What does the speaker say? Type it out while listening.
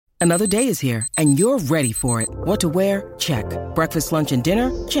Another day is here, and you're ready for it. What to wear? Check. Breakfast, lunch, and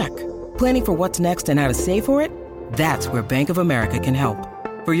dinner? Check. Planning for what's next and how to save for it? That's where Bank of America can help.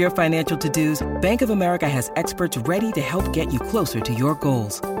 For your financial to-dos, Bank of America has experts ready to help get you closer to your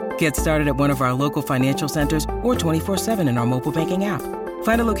goals. Get started at one of our local financial centers or 24/7 in our mobile banking app.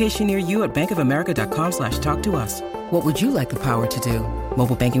 Find a location near you at bankofamerica.com/talktous. What would you like the power to do?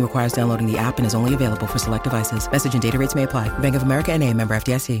 Mobile banking requires downloading the app and is only available for select devices. Message and data rates may apply. Bank of America N.A., member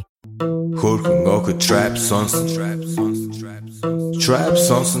FDIC. Хөрхөн охид trap сонсон trap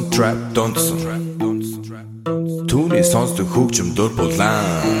сонсон trap донсон түүний сонсдог хөгжим дур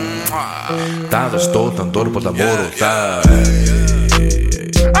булаан дагаж дуулан дур булаа мууруулаа.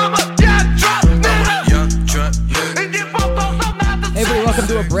 Hey everybody, welcome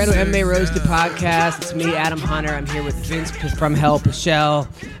to a brand new MMA Roasted podcast. It's me, Adam Hunter. I'm here with Vinc from Hell, Pichel.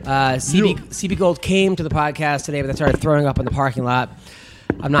 CB Gold came to the podcast today, but they started throwing up in the parking lot.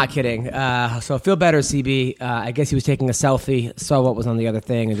 I'm not kidding. So feel better, CB. I guess he was taking a selfie, saw what was on the other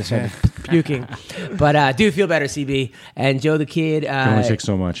thing, and just started puking. But do feel better, CB. And Joe the Kid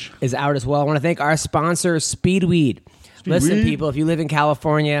so much. is out as well. I want to thank our sponsor, Speedweed. Listen, people, if you live in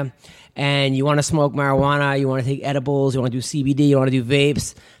California and you want to smoke marijuana, you want to take edibles, you want to do CBD, you want to do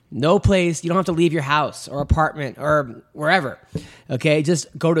vapes, no place. You don't have to leave your house or apartment or wherever. Okay, just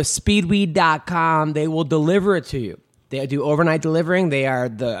go to speedweed.com. They will deliver it to you. They do overnight delivering. They are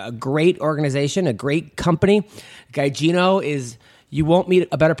a great organization, a great company. Guy Gino is, you won't meet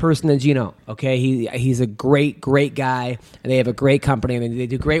a better person than Gino, okay? He's a great, great guy, and they have a great company, and they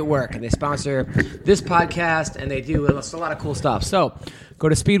do great work, and they sponsor this podcast, and they do a lot of cool stuff. So go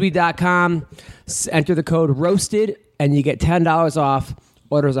to speedweed.com, enter the code ROASTED, and you get $10 off,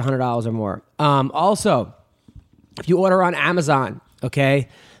 orders $100 or more. Also, if you order on Amazon, okay,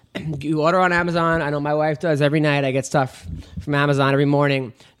 you order on Amazon. I know my wife does every night. I get stuff from Amazon every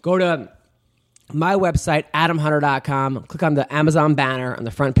morning. Go to my website, adamhunter.com. Click on the Amazon banner on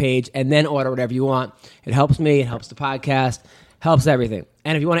the front page, and then order whatever you want. It helps me. It helps the podcast. Helps everything.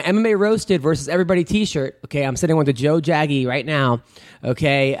 And if you want an MMA Roasted versus Everybody t-shirt, okay, I'm sitting with the Joe Jaggy right now,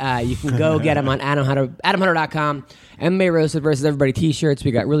 okay, you can go get them on adamhunter.com. MMA Roasted versus Everybody t-shirts. We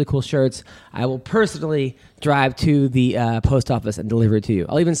got really cool shirts. I will personally drive to the post office and deliver it to you.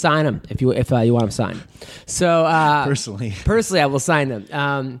 I'll even sign them if you want them signed. So personally, I will sign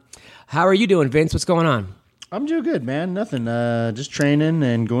them. How are you doing, Vince? What's going on? I'm doing good, man. Nothing. Just training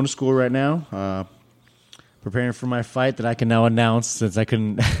and going to school right now. Preparing for my fight that I can now announce since I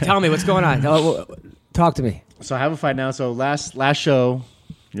couldn't. Tell me what's going on. Talk to me. So I have a fight now. So last show,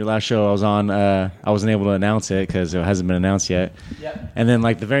 your last show I was on, I wasn't able to announce it because it hasn't been announced yet. Yep. And then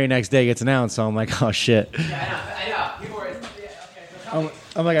like the very next day it gets announced, so I'm like, oh shit. Yeah, I know. People were, okay, so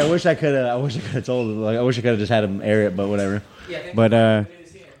I'm like, I wish I could have told him. Like, I wish I could have just had him air it, but whatever. Yeah. But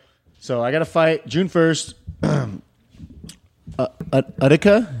so I got a fight June 1st.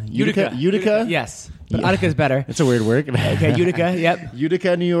 Utica. Yes. But Utica is better. It's a weird word. Okay, Utica, yep.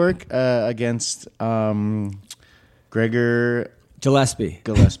 Utica, New York, against Gregor Gillespie,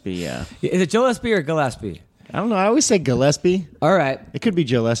 yeah. Is it Gillespie or Gillespie? I don't know. I always say Gillespie. All right. It could be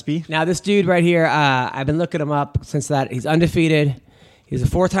Gillespie. Now, this dude right here, I've been looking him up since that. He's undefeated. He's a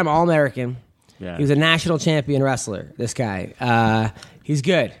 4-time All-American. Yeah. He was a national champion wrestler, this guy. He's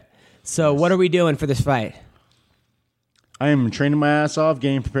good. So what are we doing for this fight? I am training my ass off,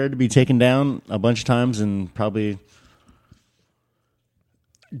 getting prepared to be taken down a bunch of times and probably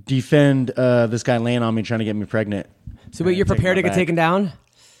defend this guy laying on me trying to get me pregnant. So wait, you're prepared to get taken down?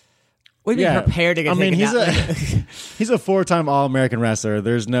 What do you mean prepared to get taken down? He's a 4-time All-American wrestler.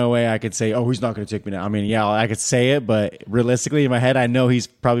 There's no way I could say, oh, he's not going to take me down. I mean, yeah, I could say it, but realistically in my head, I know he's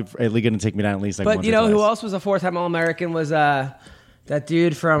probably at least going to take me down at least like once or twice. But you know who else was a 4-time All-American was that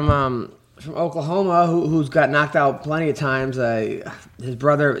dude from Oklahoma who's got knocked out plenty of times. His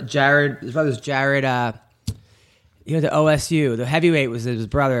brother's Jared. He went to OSU. The heavyweight was his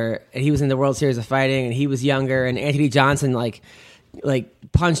brother, and he was in the World Series of Fighting, and he was younger. And Anthony Johnson like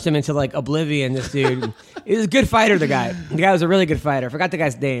punched him into like oblivion. This dude, he was a good fighter. The guy was a really good fighter. I forgot the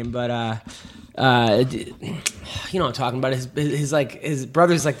guy's name, but you know what I'm talking about. His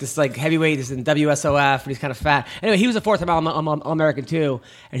brother's like this like heavyweight. He's in WSOF, and he's kind of fat. Anyway, he was a 4-time All-American too,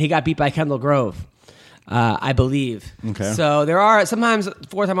 and he got beat by Kendall Grove, I believe. Okay. So there are sometimes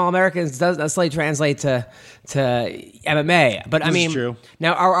 4-time All-Americans doesn't necessarily translate to MMA, but I mean, is true.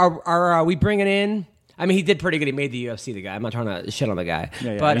 Now are we bringing in? I mean, he did pretty good. He made the UFC. The guy. I'm not trying to shit on the guy.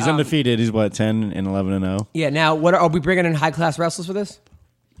 Yeah. But he's undefeated. He's what 10-11-0. Yeah. Now, what are we bringing in? High class wrestlers for this?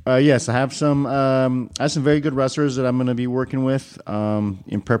 Yes, I have some very good wrestlers that I'm going to be working with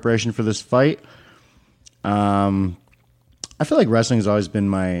in preparation for this fight. I I feel like wrestling has always been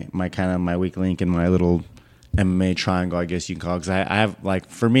my kind of my weak link in my little MMA triangle, I guess you can call it. Because I have, like,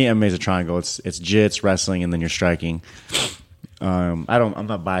 for me, MMA is a triangle. It's jits, wrestling, and then you're striking. I'm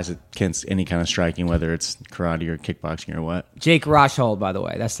not biased against any kind of striking, whether it's karate or kickboxing or what. Jake Rochhold, by the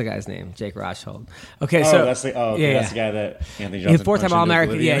way, that's the guy's name, Jake Rochhold. Okay, that's the guy that Anthony Johnson. He's a 4-time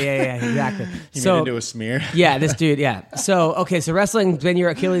All-American. Yeah, exactly. He made into a smear. Yeah, this dude. Yeah. So wrestling's been your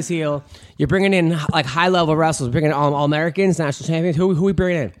Achilles heel. You're bringing in like high-level wrestlers, bringing in All-Americans, national champions. Who we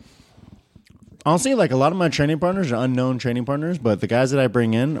bringing in? Honestly, like a lot of my training partners are unknown training partners, but the guys that I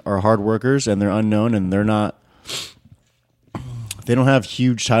bring in are hard workers and they're unknown and they're not. They don't have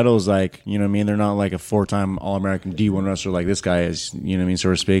huge titles like, you know what I mean? They're not like a 4-time All-American D1 wrestler like this guy is, you know what I mean, so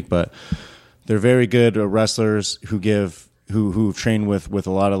to speak. But they're very good wrestlers who've trained with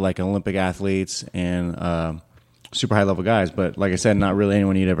a lot of like Olympic athletes and super high-level guys. But like I said, not really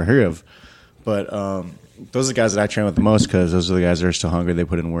anyone you'd ever hear of. But those are the guys that I train with the most because those are the guys that are still hungry. They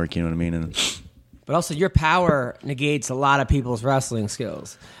put in work, you know what I mean? But also, your power negates a lot of people's wrestling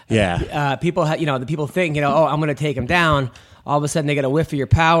skills. Yeah. The people think, oh, I'm going to take him down. All of a sudden, they get a whiff of your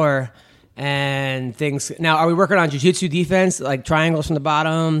power and things. Now, are we working on jiu-jitsu defense, like triangles from the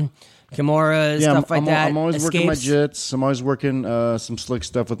bottom, kimuras, stuff like that? I'm always working my jits. I'm always working some slick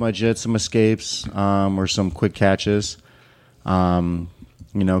stuff with my jits, some escapes, or some quick catches.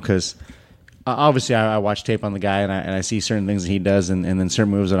 Because obviously I watch tape on the guy and I see certain things that he does and then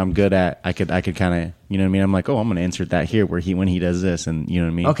certain moves that I'm good at. I could kind of, you know what I mean? I'm like, oh, I'm going to insert that here when he does this, and you know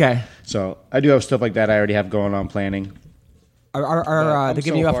what I mean? Okay. So I do have stuff like that I already have going on planning. Are they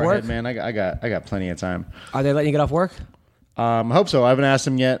giving you off work? Ahead, man. I got plenty of time. Are they letting you get off work? I hope so. I haven't asked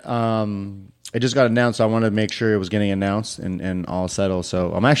them yet. It just got announced, so I wanted to make sure it was getting announced and all settled.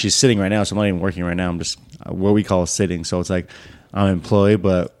 So I'm actually sitting right now, so I'm not even working right now. I'm just what we call sitting. So it's like I'm employed,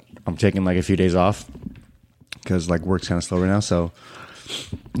 but I'm taking like a few days off because like work's kind of slow right now. So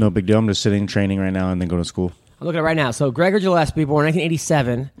no big deal. I'm just sitting, training right now, and then go to school. I'm looking at it right now. So Gregor Gillespie, born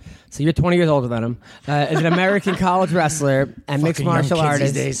 1987. So you're 20 years older than him. Is an American college wrestler and mixed martial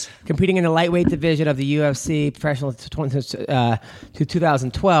artist, competing in the lightweight division of the UFC professional to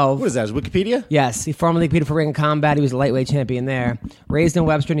 2012. What is that? Is Wikipedia? Yes. He formerly competed for Ring of Combat. He was a lightweight champion there. Raised in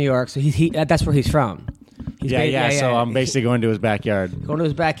Webster, New York. So that's where he's from. So I'm basically going to his backyard. Going to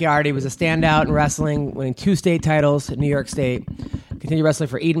his backyard. He was a standout in wrestling, winning 2 state titles in New York State. Continued wrestling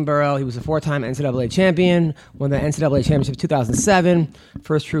for Edinburgh. He was a 4-time NCAA champion. Won the NCAA championship in 2007.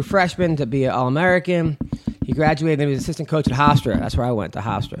 First true freshman to be an All-American. He graduated and he was assistant coach at Hofstra. That's where I went, to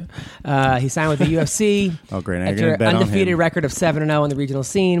Hofstra. He signed with the UFC. Oh, great. Now after you're an undefeated record of 7-0 in the regional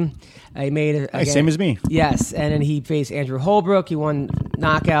scene. He made same as me. Yes, and then he faced Andrew Holbrook. He won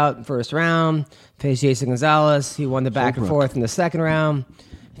knockout first round. Faced Jason Gonzalez. He won the back and forth in the second round.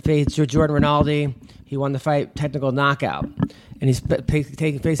 Faced Jordan Rinaldi. He won the fight technical knockout. And he's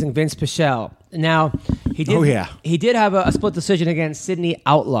facing Vinc Pichel. Now, he did have a split decision against Sidney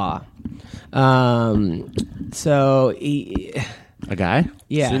Outlaw. A guy?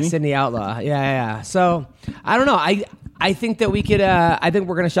 Yeah, Sidney Outlaw. Yeah. So, I don't know. I think that we could. I think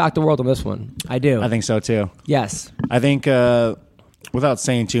we're going to shock the world on this one. I do. I think so too. Yes. I think, without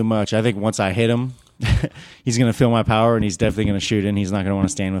saying too much, I think once I hit him, he's going to feel my power and he's definitely going to shoot in. He's not going to want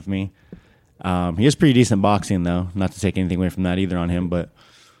to stand with me. He has pretty decent boxing, though. Not to take anything away from that either on him, but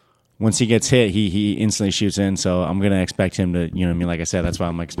once he gets hit, he instantly shoots in. So I'm going to expect him to, you know what I mean? Like I said, that's why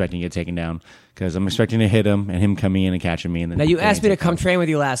I'm expecting to get taken down because I'm expecting to hit him and him coming in and catching me. And then now, you asked me to come train with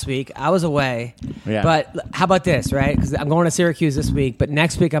you last week. I was away. Yeah. But how about this, right? Because I'm going to Syracuse this week, but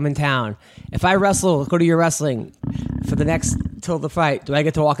next week I'm in town. If I go to your wrestling for the next till the fight, do I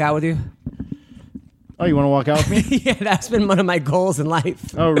get to walk out with you? Oh, you want to walk out with me? Yeah, that's been one of my goals in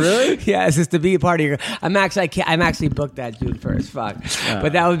life. Oh, really? Yeah, it's just to be a part of your. I'm actually booked that dude first. Fuck,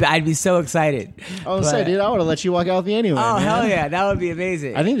 but I'd be so excited. Oh, say, dude, I would have let you walk out with me anyway. Oh, man. Hell yeah, that would be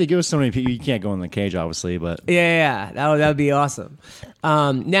amazing. I think they give us so many people. You can't go in the cage, obviously, but yeah, that would be awesome.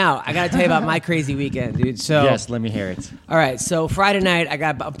 Now I got to tell you about my crazy weekend, dude. So yes, let me hear it. All right, so Friday night I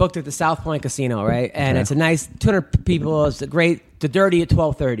got booked at the South Point Casino, right? And it's a nice 200 people. It's a great. The Dirty at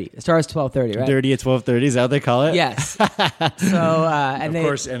 12:30. It starts 12:30, right? Dirty at 12:30. Is that what they call it? Yes. So of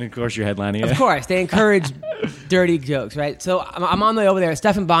course, you're headlining it. Of course, they encourage dirty jokes, right? So I'm on the way over there.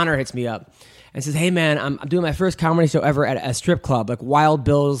 Stephen Bonner hits me up and says, "Hey man, I'm doing my first comedy show ever at a strip club, like Wild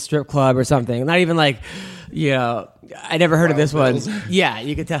Bill's strip club or something. Not even like, I never heard of this one. Yeah,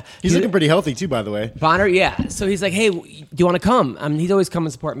 you could tell. He's looking pretty healthy too, by the way. Bonner, yeah. So he's like, hey, do you want to come? He's always come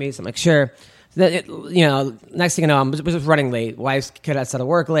and support me. So I'm like, sure. Next thing you know, I'm just running late. Wife's kid outside of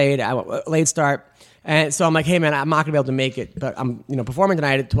work late. Late start. And so I'm like, hey, man, I'm not going to be able to make it. But I'm performing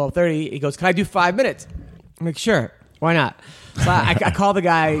tonight at 12:30. He goes, can I do 5 minutes? I'm like, sure. Why not? So I called the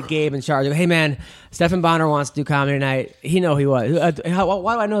guy, Gabe, in charge. I go, hey, man, Stephan Bonner wants to do comedy tonight. He know he was. Why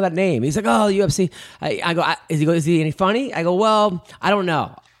do I know that name? He's like, oh, UFC. I go, is he any funny? I go, well, I don't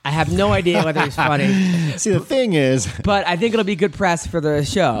know. I have no idea whether he's funny. See, the thing is... But I think it'll be good press for the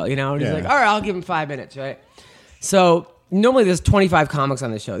show, you know? And he's like, all right, I'll give him 5 minutes, right? So normally there's 25 comics on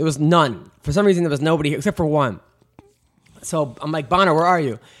the show. There was none. For some reason, there was nobody here except for one. So I'm like, Bonner, where are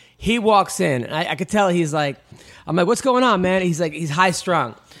you? He walks in, and I could tell he's like, I'm like, what's going on, man? He's like, he's high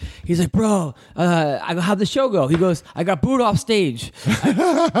strung. He's like, bro, I go, how'd the show go? He goes, I got booed off stage.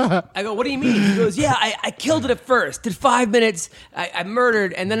 I go, what do you mean? He goes, yeah, I killed it at first. Did 5 minutes. I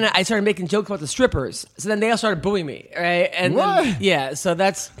murdered, and then I started making jokes about the strippers. So then they all started booing me, right? And what? Then, yeah, so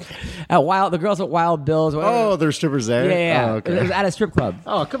that's the girls at Wild Bill's. Whatever. Oh, there's strippers there? Yeah. Oh, okay. It was at a strip club.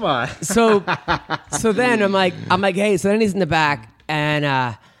 Oh, come on. So then I'm like, hey, so then he's in the back,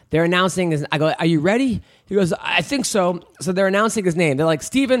 and they're announcing his. I go, are you ready? He goes, I think so. So they're announcing his name. They're like,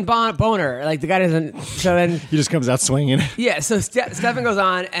 Stephan Boner. Like, the guy doesn't. So then he just comes out swinging. Yeah. So Stephan goes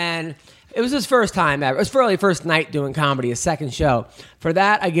on, and it was his first time ever. It was really first night doing comedy, his second show. For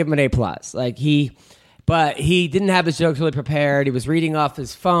that, I give him an A+. But he didn't have his jokes really prepared. He was reading off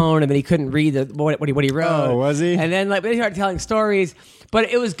his phone, and then he couldn't read what he wrote. Oh, was he? And then he started telling stories. But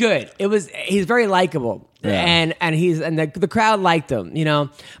it was good. He's very likable, and the crowd liked him, you know.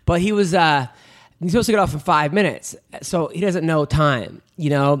 But he was he's supposed to get off in 5 minutes, so he doesn't know time, you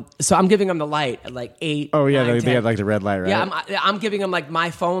know. So I'm giving him the light at like 8. Oh yeah, 9, they have like the red light, right? Yeah, I'm giving him like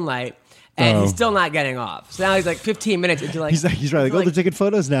my phone light. And he's still not getting off. So now he's like 15 minutes into like... He's right, like, oh, they're taking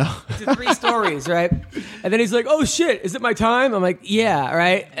photos now. To 3 stories, right? And then he's like, oh, shit, is it my time? I'm like, yeah,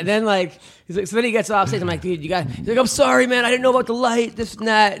 right? And then like... He's like, so then he gets off stage. I'm like, dude, you got... He's like, I'm sorry, man. I didn't know about the light, this and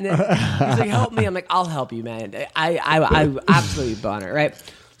that. And then he's like, help me. I'm like, I'll help you, man. I absolutely Bonner, right?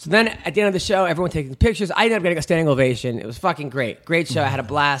 So then at the end of the show, everyone taking pictures. I ended up getting a standing ovation. It was fucking great. Great show. I had a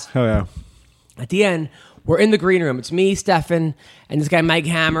blast. Oh, yeah. At the end... We're in the green room. It's me, Stephan, and this guy Mike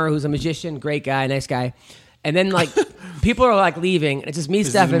Hammer, who's a magician, great guy, nice guy. And then like people are like leaving, and it's just me,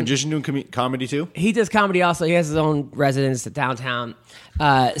 Stephan. Is the magician doing comedy too? He does comedy also. He has his own residence downtown.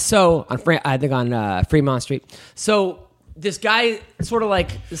 So on Fremont Street. So this guy, sort of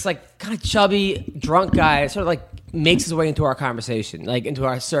like this, like kind of chubby drunk guy, sort of like makes his way into our conversation, like into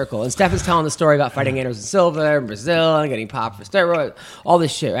our circle. And Stephan's telling the story about fighting Anderson Silva in Brazil and getting popped for steroids, all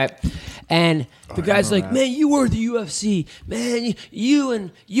this shit, right? And the guy's like, that. Man, you were the UFC. Man, you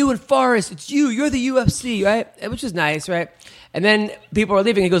and Forrest, it's you. You're the UFC, right? Which is nice, right? And then people are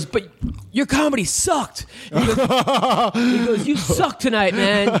leaving. He goes, but your comedy sucked. He goes, you suck tonight,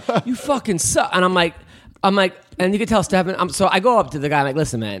 man. You fucking suck. And I'm like, and you can tell Stephan. So I go up to the guy. I'm like,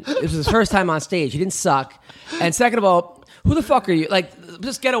 listen, man, this was his first time on stage. He didn't suck. And second of all, who the fuck are you? Like,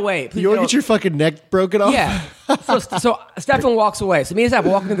 just get away. Please, you want to get your fucking neck broken off? Yeah. So Stephan walks away. So me and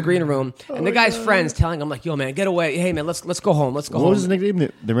Stephan walking to the green room, and the guy's friends telling him, like, yo, man, get away. Hey, man, let's go home. Let's go home. What was his nickname?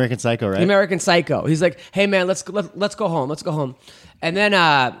 The American Psycho, right? The American Psycho. He's like, hey, man, let's go home. Let's go home. And then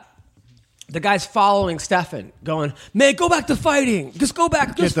the guy's following Stephan, going, man, go back to fighting. Just go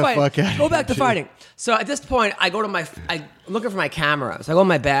back. Just fight. Go back to fighting. So at this point, I'm looking for my camera. So I go in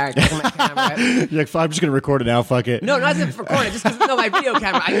my bag, look at my camera. Right? You're like, I'm just going to record it now. Fuck it. No, not just record it. Just because my video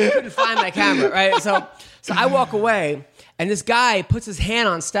camera. I couldn't find my camera, right? So I walk away, and this guy puts his hand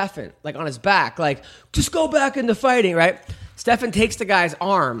on Stephan, like on his back, like, just go back into fighting, right? Stephan takes the guy's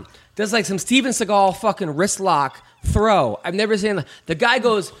arm, does like some Steven Seagal fucking wrist lock throw. I've never seen the guy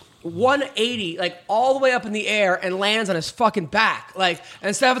goes 180, like all the way up in the air, and lands on his fucking back. Like,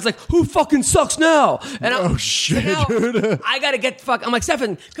 and Stephan's like, who fucking sucks now? And oh shit, dude. I gotta get I'm like,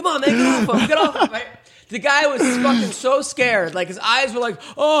 Stephan, come on, man, get off him, right? The guy was fucking so scared, like his eyes were like,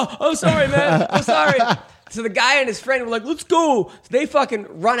 oh, I'm sorry, man, I'm sorry. So the guy and his friend were like, let's go. So they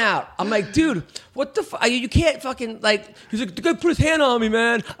fucking run out. I'm like, dude, what the fuck? You can't fucking, like, he's like, the guy put his hand on me,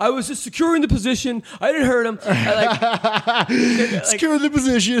 man. I was just securing the position. I didn't hurt him. Securing the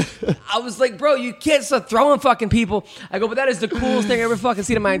position. I was like, bro, you can't start throwing fucking people. I go, but that is the coolest thing I ever fucking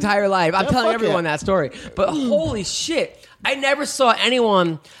seen in my entire life. I'm telling everyone that story. But holy shit. I never saw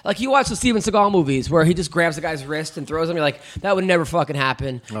anyone, like, you watch the Steven Seagal movies where he just grabs the guy's wrist and throws him. You're like, that would never fucking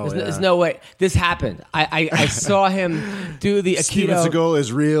happen. There's no way. This happened. I saw him do the Aikido. Steven Seagal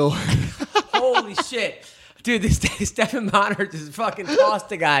is real. Holy shit. Dude, this Stephan Bonner just fucking tossed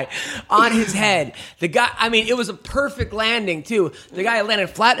the guy on his head. The guy, I mean, it was a perfect landing, too. The guy landed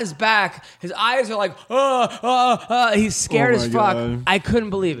flat in his back. His eyes are like, he's scared as fuck. God. I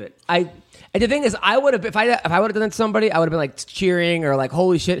couldn't believe it. And the thing is, I would have, if I would have done that to somebody, I would have been like cheering or like,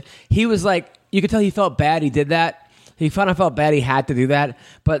 holy shit. He was like, you could tell he felt bad he did that. He kind of felt bad he had to do that.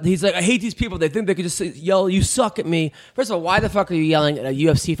 But he's like, I hate these people. They think they could just yell, you suck at me. First of all, why the fuck are you yelling at a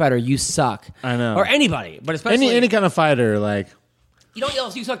UFC fighter, you suck? I know. Or anybody. But especially any kind of fighter, like... You don't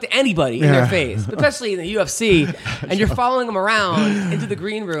yell you suck to anybody in their face, especially in the UFC, and you're following them around into the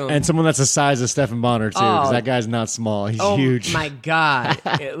green room. And someone that's the size of Stephen Bonner, too, because that guy's not small. He's huge. Oh, my God.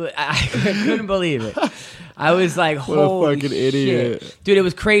 I couldn't believe it. I was like, holy fucking idiot. Shit. Dude, it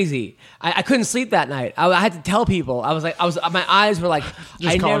was crazy. I couldn't sleep that night. I had to tell people. My eyes were like...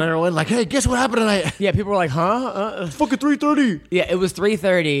 Just calling everyone like, hey, guess what happened tonight? Yeah, people were like, huh? It's fucking 3:30. Yeah, it was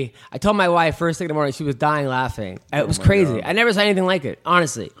 3:30. I told my wife first thing in the morning, she was dying laughing. It was crazy. God. I never saw anything like it,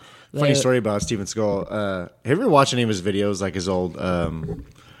 honestly. Funny story about Steven Skull. Have you ever watched any of his videos, like his old...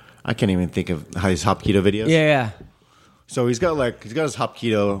 I can't even think of his Hop Keto videos. Yeah. So he's got his Hop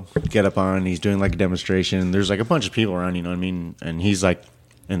Keto get up on. He's doing like a demonstration. There's like a bunch of people around, you know what I mean? And he's like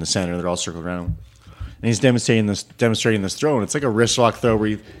in the center. They're all circled around him. And he's demonstrating this throw. And it's like a wrist lock throw where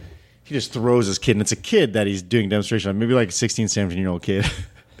he just throws his kid. And it's a kid that he's doing demonstration on. Maybe like a 16, 17-year-old kid.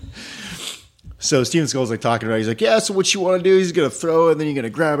 So Steven Skull's like talking about it. He's like, yeah, so what you want to do, he's going to throw it, and then you're going to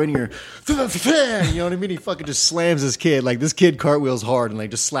grab it, and you're, you know what I mean? He fucking just slams his kid. Like, this kid cartwheels hard and like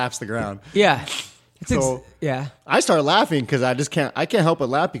just slaps the ground. Yeah. Yeah. I started laughing because I can't help but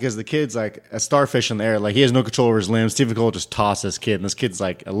laugh because the kid's like a starfish in the air. Like, he has no control over his limbs. Steven Skull just tosses this kid, and this kid's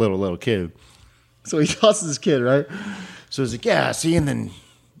like a little kid. So he tosses this kid, right? So he's like, yeah, see, and then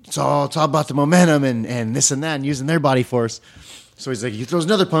it's all about the momentum and this and that and using their body force. So he's like, he throws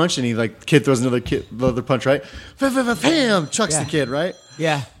another punch, and kid throws another punch, right? Bam! Chucks the kid, right?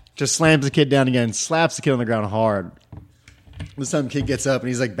 Yeah. Just slams the kid down again, slaps the kid on the ground hard. This time the kid gets up, and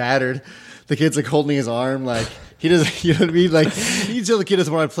he's like battered. The kid's like holding his arm, like he doesn't, you know what I mean? Like you can tell the kid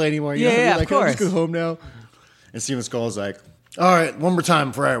doesn't want to play anymore. You know what I mean? Like, of course. I'll just go home now. And Steven Skull's like, all right, one more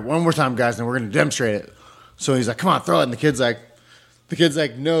time, guys, and we're gonna demonstrate it. So he's like, come on, throw it. And the kid's like,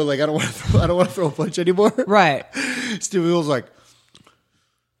 no, like I don't want to throw a punch anymore. Right. Steven Skull's like,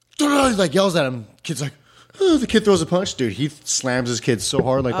 he like yells at him. Kid's like, oh, the kid throws a punch, dude. He slams his kid so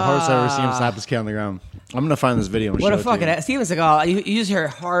hard, like the hardest I've ever seen him slap his kid on the ground. I'm gonna find this video. And what show a fucking Steven Seagal! You just hear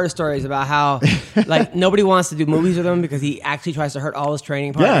horror stories about how like nobody wants to do movies with him because he actually tries to hurt all his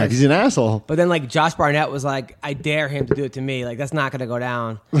training partners. Yeah, he's an asshole. But then like Josh Barnett was like, I dare him to do it to me. Like that's not gonna go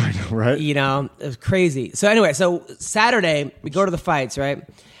down. I know, right? You know, it was crazy. So anyway, so Saturday we go to the fights, right?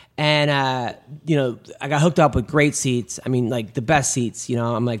 And you know, I got hooked up with great seats. I mean, like the best seats. You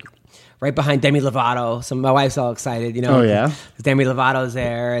know, I'm like right behind Demi Lovato. So my wife's all excited, you know. Oh, yeah? Demi Lovato's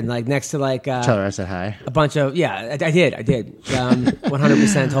there. And, like, next to, like... Tell her I said hi. A bunch of... Yeah, I did.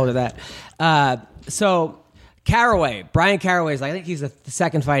 100% told her that. So, Brian Caraway is, like, I think he's the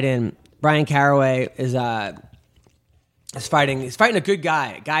second fight in. Brian Caraway is fighting... He's fighting a good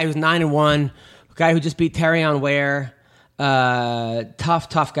guy. A guy who's 9-1. A guy who just beat Terrion Ware.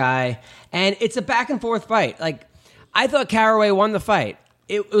 Tough guy. And it's a back-and-forth fight. Like, I thought Caraway won the fight.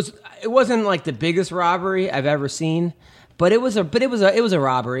 It wasn't like the biggest robbery I've ever seen, but it was a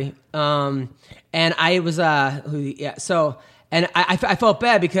robbery. And I was So I felt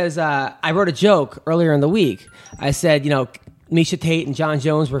bad because I wrote a joke earlier in the week. I said, you know, Misha Tate and John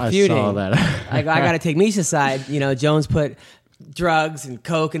Jones were feuding. I saw that. I got to take Misha's side. You know, Jones put drugs and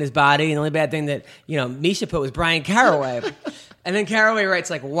coke in his body, and the only bad thing that Misha put was Brian Caraway. And then Caraway writes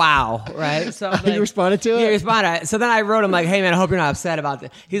like, wow, right? So like, you responded to it? Yeah, he responded. So then I wrote him like, hey, man, I hope you're not upset about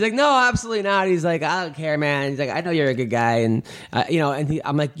this. He's like, no, absolutely not. He's like, I don't care, man. He's like, I know you're a good guy. And,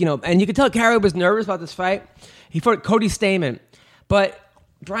 I'm like, and you could tell Caraway was nervous about this fight. He fought Cody Stamen. But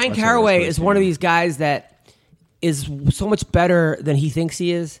Brian Caraway is one of these guys that is so much better than he thinks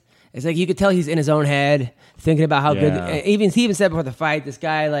he is. It's like you could tell he's in his own head, thinking about how good. He even said before the fight, this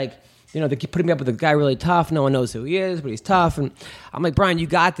guy, like, you know, they keep putting me up with a guy really tough. No one knows who he is, but he's tough. And I'm like, Brian, you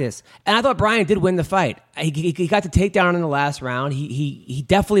got this. And I thought Brian did win the fight. He got the takedown in the last round. He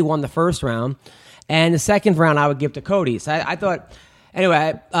definitely won the first round. And the second round I would give to Cody. So I thought...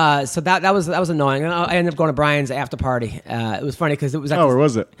 Anyway, so that was annoying. And I ended up going to Brian's after party. It was funny because it was at where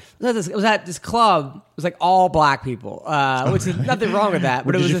was it? It was at this club. It was like all black people, which is nothing wrong with that.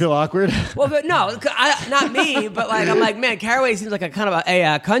 But did you feel awkward? Well, but no, not me. But like I'm like, man, Caraway seems like a kind of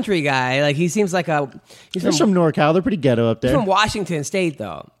a country guy. Like he seems like he's from NorCal. They're pretty ghetto up there. He's from Washington State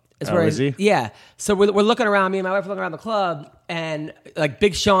though. Is he? Yeah. So we're looking around. Me and my wife are looking around the club, and like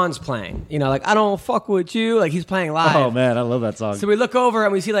Big Sean's playing. You know, like I don't fuck with you. Like he's playing live. Oh man, I love that song. So we look over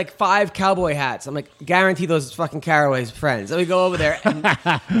and we see like 5 cowboy hats. I'm like, guarantee those fucking Caraway's friends. So we go over there, and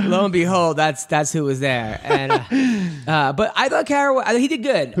lo and behold, that's who was there. And but I thought Caraway, he did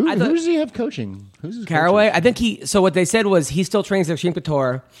good. Who does he have coaching? Who's his Caraway? coaching? I think So what they said was he still trains their Extreme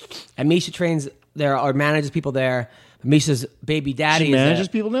Couture, and Misha trains there or manages people there. Misha's baby daddy. She manages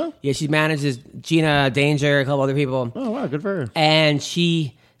people now? Yeah, she manages Gina Danger, a couple other people. Oh, wow, good for her. And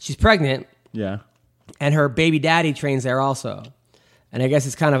she's pregnant. Yeah. And her baby daddy trains there also. And I guess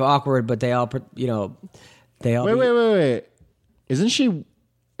it's kind of awkward, but they all, Wait. Isn't she?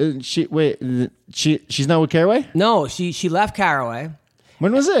 She's not with Caraway? No, she left Caraway.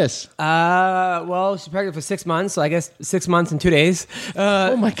 When was this? Well, she's pregnant for 6 months, so I guess 6 months and 2 days.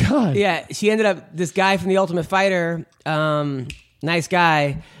 Oh my God. Yeah, she ended up, this guy from The Ultimate Fighter, nice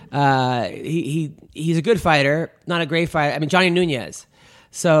guy. He's a good fighter, not a great fighter. I mean, Johnny Nunez.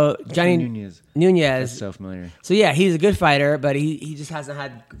 So Johnny Nunez. That's so familiar. So yeah, he's a good fighter, but he just hasn't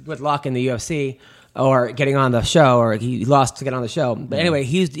had good luck in the UFC or getting on the show, or he lost to get on the show. But anyway,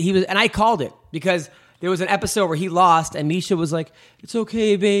 he was, and I called it because there was an episode where he lost, and Misha was like, "It's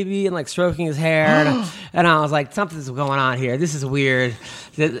okay, baby," and like stroking his hair, and I was like, "Something's going on here. This is weird."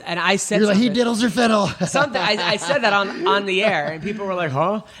 And I said, "You're like, he diddles her fiddle." Something I said that on the air, and people were like,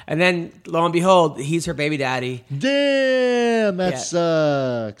 "Huh?" And then lo and behold, he's her baby daddy. Damn, that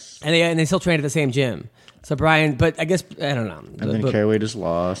sucks. And they still train at the same gym. So Brian, but I guess I don't know. And then Caraway just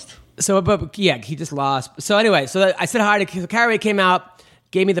lost. So, but yeah, he just lost. So anyway, so I said hi to Caraway. Came out,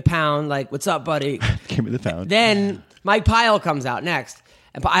 gave me the pound. Like, what's up, buddy? Give me the pound. Then Mike Pichel comes out next.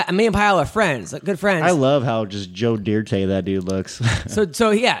 And me and Pichel are friends, like good friends. I love how just Joe Dirte that dude looks.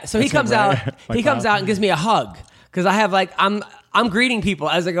 So he comes out. He comes out and gives me a hug because I have like I'm greeting people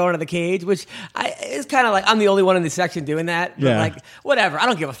as they go into the cage, which is kind of like I'm the only one in the section doing that. But like whatever, I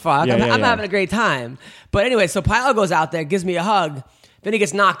don't give a fuck. I'm having a great time. But anyway, so Pichel goes out there, gives me a hug. Then he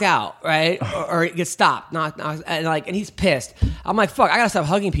gets knocked out, right? Or he gets stopped, and he's pissed. I'm like, fuck, I gotta stop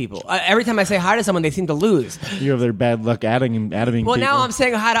hugging people. Every time I say hi to someone, they seem to lose. You have their bad luck adding well, people. Now I'm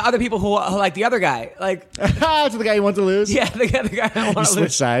saying hi to other people who like the other guy. Like, that's the guy you want to lose? Yeah, the guy I want to lose.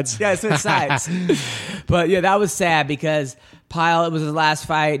 Switch sides. Yeah, switch sides. But yeah, that was sad because Pichel, it was his last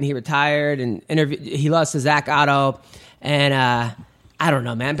fight, and he retired, and he lost to Zach Otto. And I don't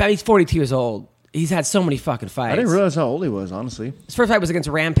know, man. But he's 42 years old. He's had so many fucking fights. I didn't realize how old he was, honestly. His first fight was against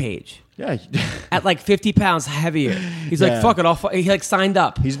Rampage. Yeah. At like 50 pounds heavier. He's like, fuck it, he like signed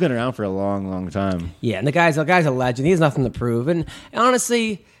up. He's been around for a long, long time. Yeah, and the guy's a legend. He has nothing to prove. And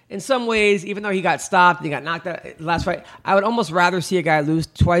honestly, in some ways, even though he got stopped, he got knocked out last fight, I would almost rather see a guy lose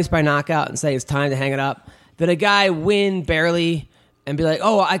twice by knockout and say it's time to hang it up than a guy win barely and be like,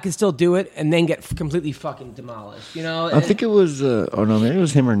 oh, I can still do it, and then get completely fucking demolished. You know? I think it was, maybe it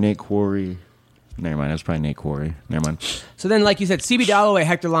was him or Nate Quarry. Never mind, it was probably Nate Quarry. Never mind. So then, like you said, CB Dalloway,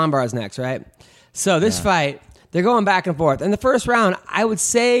 Hector Lombard's next, right? So this fight, they're going back and forth. In the first round, I would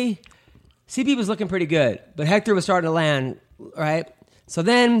say CB was looking pretty good, but Hector was starting to land, right? So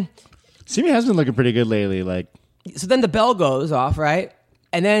then... CB has been looking pretty good lately. So then the bell goes off, right?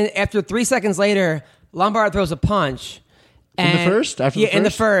 And then after 3 seconds later, Lombard throws a punch. In the first? In the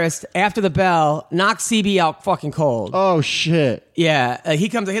first, after the bell, knocks CB out fucking cold. Oh, shit. Yeah, he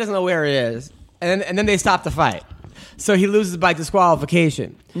comes, he doesn't know where it is. And then they stop the fight. So he loses by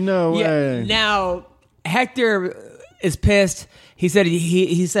disqualification. No way. Now, Hector is pissed. He said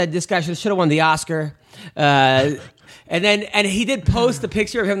he said this guy should have won the Oscar. And he did post the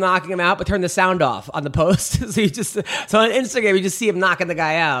picture of him knocking him out, but turned the sound off on the post. So on Instagram you just see him knocking the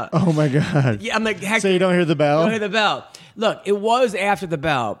guy out. Oh my God. Yeah, I'm like, Hector, so you don't hear the bell? You don't hear the bell. Look, it was after the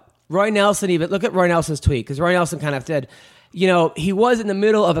bell. Roy Nelson look at Roy Nelson's tweet, because Roy Nelson kind of said, he was in the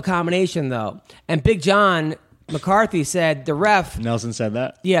middle of a combination, though. And Big John McCarthy said the ref... Nelson said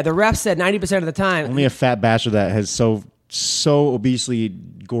that? Yeah, the ref said 90% of the time... Only a fat bastard that has so obesely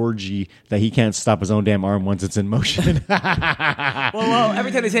gorgy that he can't stop his own damn arm once it's in motion. well,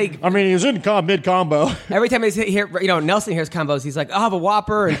 every time they say... I mean, he was in mid-combo. Every time they hear, Nelson hears combos, he's like, I'll have a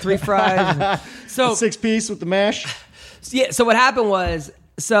Whopper and 3 fries. So a 6-piece with the mash. Yeah, so what happened was...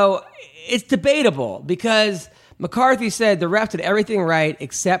 So it's debatable, because... McCarthy said the ref did everything right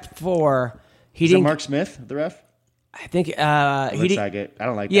except for Is it Mark Smith, the ref? I think he like it. I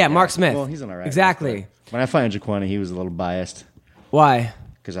don't like that. Yeah, guy. Mark Smith. Well, he's all right. Exactly. When I fight Jaquana, he was a little biased. Why?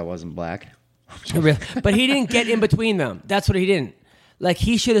 Because I wasn't black. But he didn't get in between them. That's what he didn't. Like,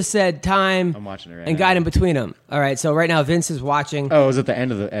 he should have said time I'm watching it right and now. got in between them. All right, so right now Vince is watching. Oh, it was at the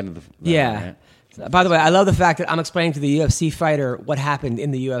end of the Yeah. Right? So, by the way, I love the fact that I'm explaining to the UFC fighter what happened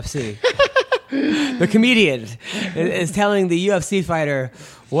in the UFC. The comedian is telling the UFC fighter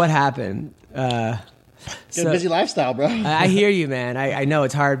what happened. Busy lifestyle, bro. I hear you, man. I know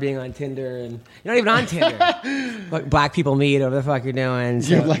it's hard being on Tinder, and you're not even on Tinder. But black people meet, whatever the fuck you're doing.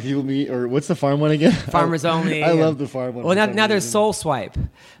 So. Yeah, black people meet, or what's the farm one again? Farmers Only. I love the farm one. Well, now there's Soul Swipe.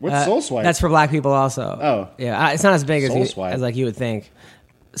 What's Soul Swipe? That's for black people also. Oh. Yeah, it's not as big Soul as Swipe. like you would think.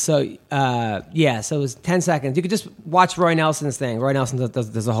 So it was 10 seconds. You could just watch Roy Nelson's thing. Roy Nelson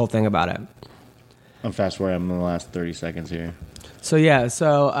does a whole thing about it. I'm fast forwarding. I'm in the last 30 seconds here. So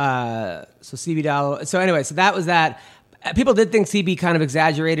CB Dollar. So anyway, so that was that. People did think CB kind of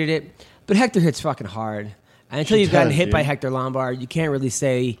exaggerated it, but Hector hits fucking hard. And until you've gotten hit by Hector Lombard, you can't really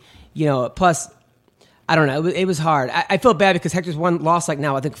say, plus, I don't know. It was hard. I feel bad because Hector's lost like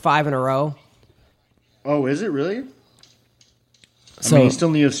now, I think 5 in a row. Oh, is it really? I mean, he's still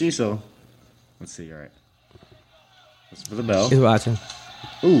in the UFC, so let's see. All right. Listen for the bell. He's watching.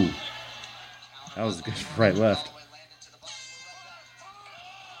 Ooh. That was good. Right, left.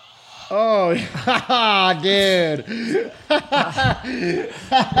 Oh, dude.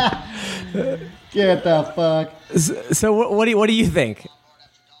 Get the fuck. So what do you think?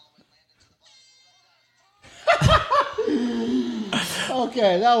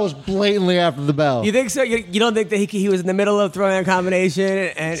 Okay, that was blatantly after the bell. You think so? You don't think that he was in the middle of throwing a combination?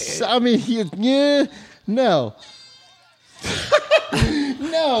 And I mean, no.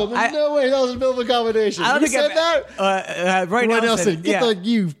 No, there's no way that was a middle of a combination. I don't think said that? Roy Nelson. Get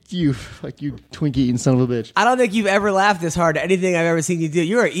you Twinkie eating son of a bitch. I don't think you've ever laughed this hard at anything I've ever seen you do.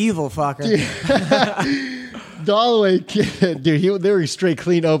 You're an evil fucker. Dalloway, dude, they were straight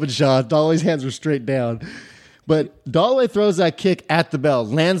clean open shots. Dalloway's hands were straight down. But Dalloway throws that kick at the bell,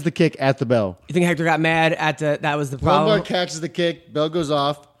 lands the kick at the bell. You think Hector got mad at that was the problem? Lombard catches the kick, bell goes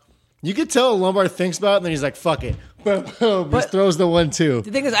off. You could tell Lombard thinks about it, and then he's like, fuck it. Boom, boom. Just throws the 1-2.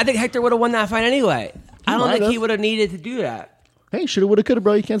 The thing is, I think Hector would have won that fight anyway. I don't think he would have needed to do that. Hey, shoulda, woulda, coulda,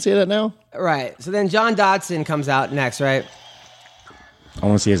 bro. You can't say that now. Right. So then John Dodson comes out next, right? I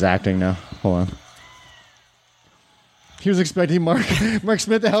want to see his acting now. Hold on. He was expecting Mark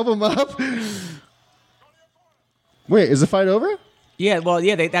Smith to help him up. Wait, is the fight over? Yeah, well,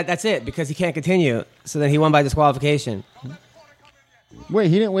 that's it, because he can't continue. So then he won by disqualification. Wait,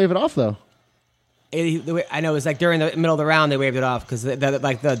 he didn't wave it off, though. I know, it was like during the middle of the round they waved it off, because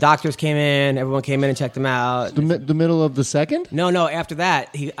the doctors came in, everyone came in and checked him out. The middle of the second? No, after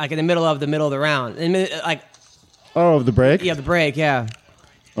that. He in the middle of the round. Of the break? Yeah, the break, yeah.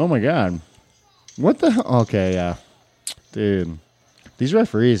 Oh, my God. What the hell? Okay, yeah. Dude. These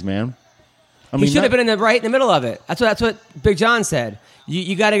referees, man. He should have been in the middle of it. That's what Big John said.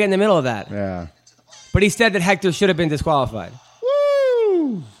 You got to get in the middle of that. Yeah. But he said that Hector should have been disqualified.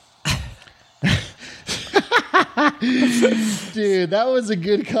 Woo! Dude, that was a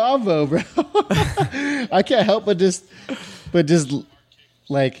good combo, bro. I can't help but just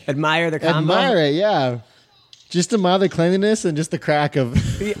like admire the combo. Admire it, yeah. Just admire the cleanliness and just the crack of.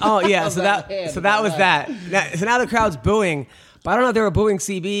 Oh yeah, so that was that. So now the crowd's booing. But I don't know if they were booing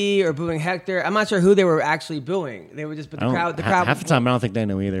CB or booing Hector. I'm not sure who they were actually booing. They were just, but the crowd. Half the time, I don't think they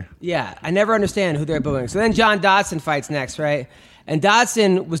know either. Yeah, I never understand who they're booing. So then John Dodson fights next, right? And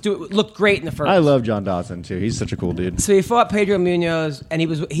Dodson looked great in the first. I love John Dodson too. He's such a cool dude. So he fought Pedro Munoz, and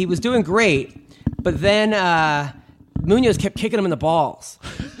he was doing great. But then Munoz kept kicking him in the balls,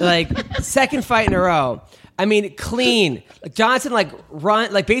 like second fight in a row. I mean, clean. Like Johnson,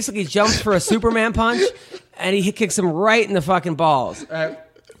 basically jumps for a Superman punch, and he kicks him right in the fucking balls.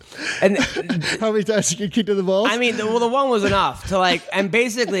 And how many times did you get kicked in the balls? I mean, the one was enough to and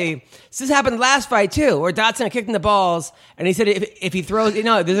basically, this happened last fight too, where Dodson kicked in the balls, and he said if he throws,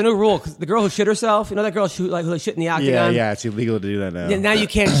 there's a new rule, 'cause the girl who shit herself, that girl who shit in the octagon. Yeah, it's illegal to do that now. Now you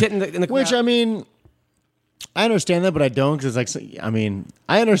can't shit in the crowd. Which, I mean, I understand that, but I don't, because it's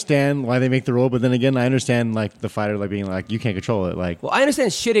I understand why they make the rule, but then again, I understand the fighter being you can't control it. Well, I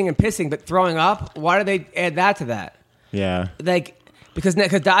understand shitting and pissing, but throwing up, why do they add that to that? Yeah, because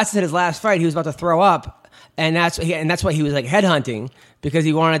Dodson said his last fight he was about to throw up, and that's why he was headhunting, because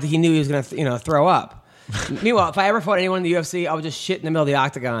he knew he was going to throw up. Meanwhile, if I ever fought anyone in the UFC, I would just shit in the middle of the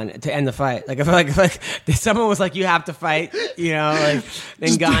octagon to end the fight. If someone was you have to fight,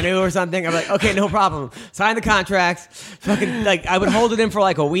 Ngannou or something, I'm okay, no problem. Sign the contract. Fucking I would hold it in for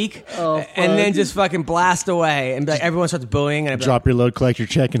a week, and then just fucking blast away, and everyone starts booing, and I'd drop your load, collect your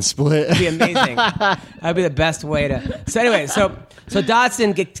check, and split. It'd be amazing. That'd be the best way to. So anyway, so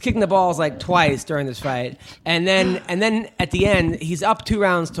Dodson gets kicking the balls twice during this fight, and then at the end he's up 2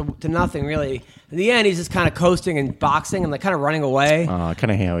 rounds to nothing really. In the end, he's just kind of coasting and boxing and kind of running away. I kind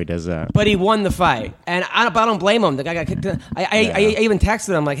of hate how he does that. But he won the fight, and I don't blame him. The guy got kicked. I even texted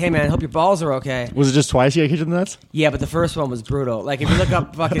him hey man, I hope your balls are okay. Was it just twice he got kicked in the nuts? Yeah, but the first one was brutal. If you look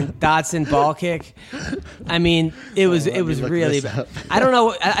up fucking Dodson ball kick, I mean it was really. I don't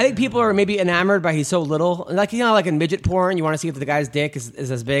know. I think people are maybe enamored by he's so little. In midget porn, you want to see if the guy's dick is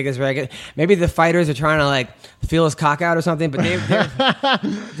as big as regular. Maybe the fighters are trying to feel his cock out or something. But they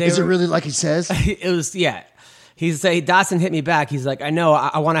is it really like he says? It was, yeah. Dotson hit me back. He's like, I know,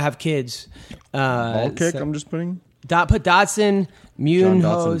 I want to have kids. Ball kick. I'm just putting. Put Dotson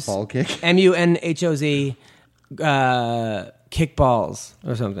Munhoz ball kick. Munhoz kickballs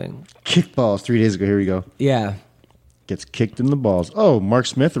or something. Kickballs 3 days ago. Here we go. Yeah. Gets kicked in the balls. Oh, Mark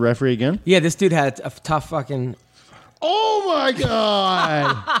Smith, the referee again. Yeah, this dude had a tough fucking. Oh my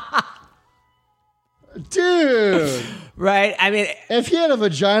god, dude! Right? I mean, if he had a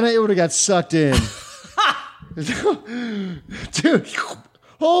vagina, it would have got sucked in. Dude,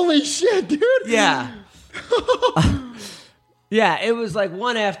 holy shit, dude! Yeah. Yeah, it was like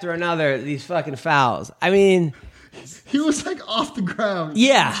one after another, these fucking fouls. I mean, he was like off the ground.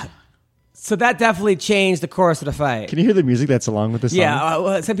 Yeah. So that definitely changed the course of the fight. Can you hear the music that's along with this song? Yeah,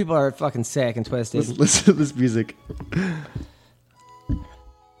 well, some people are fucking sick and twisted. Listen to this music.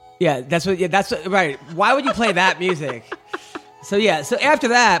 Yeah, that's what, right. Why would you play that music? So after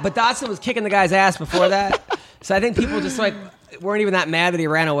that, but Dotson was kicking the guy's ass before that. So I think people just like weren't even that mad that he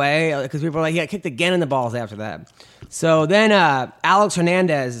ran away because people were like, he got kicked again in the balls after that. So then Alex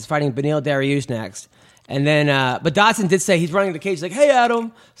Hernandez is fighting Beneil Dariush next. And then, but Dotson did say he's running the cage. He's like, "Hey,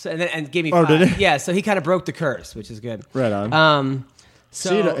 Adam," and gave me 5. Did he? Yeah, so he kind of broke the curse, which is good. Right on. So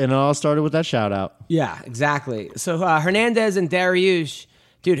see, and it all started with that shout out. Yeah, exactly. So Hernandez and Dariush,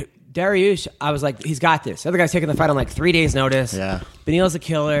 dude, Dariush, I was like, he's got this. The other guy's taking the fight on like 3 days' notice. Yeah, Beneil's a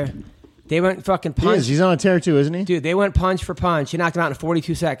killer. They went fucking punch. He's on a tear too, isn't he? Dude, they went punch for punch. He knocked him out in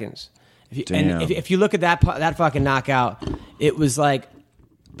 42 seconds. Damn. And if you look at that fucking knockout, it was like,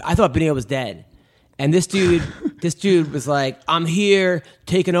 I thought Beneil was dead. And this dude was like, I'm here,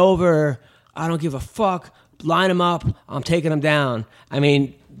 taking over. I don't give a fuck. Line him up. I'm taking him down. I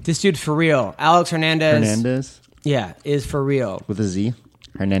mean, this dude for real. Alex Hernandez. Yeah, is for real. With a Z.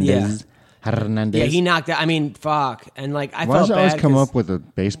 Hernandez. Yeah. Hernandez. Yeah, he knocked out. I mean, fuck. And like, I Why felt does bad. always come up with a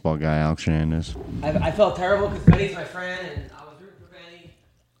baseball guy, Alex Hernandez? I felt terrible because Benny's my friend, and I was rooting for Benny.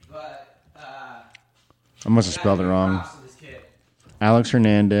 But I must have spelled it wrong. Alex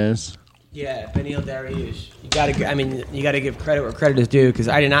Hernandez. Yeah, Beneil Dariush. You gotta give credit where credit is due because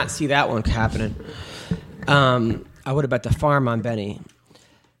I did not see that one happening. I would have bet the farm on Benny.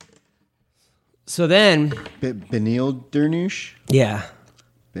 So then, Beneil Dariush. Yeah,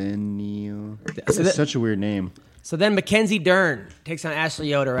 Beneil. That's such a weird name. So then Mackenzie Dern takes on Ashley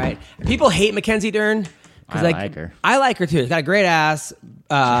Yoder, right? People hate Mackenzie Dern. I like her. I like her too. She's got a great ass.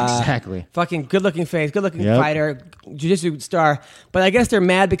 Exactly. Fucking good-looking face, good-looking fighter, jiu-jitsu star. But I guess they're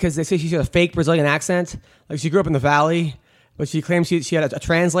mad because they say she's got a fake Brazilian accent. Like she grew up in the Valley, but she claims she had a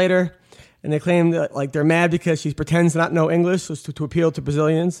translator. And they claim that like they're mad because she pretends to not know English to appeal to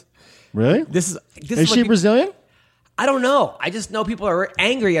Brazilians. Really? This is she Brazilian? I don't know. I just know people are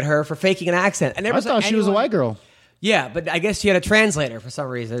angry at her for faking an accent. I thought she was a white girl. Yeah, but I guess she had a translator for some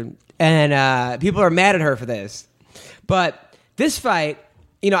reason. And people are mad at her for this. But this fight,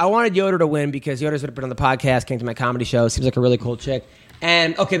 I wanted Yoder to win because Yoder's been on the podcast, came to my comedy show. Seems like a really cool chick.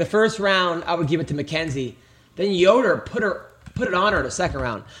 And, okay, the first round, I would give it to Mackenzie. Then Yoder put it on her in the second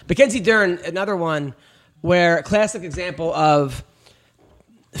round. Mackenzie Dern, another one where a classic example of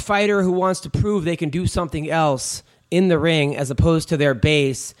a fighter who wants to prove they can do something else in the ring as opposed to their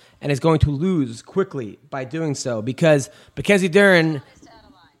base and is going to lose quickly by doing so because Mackenzie Dern,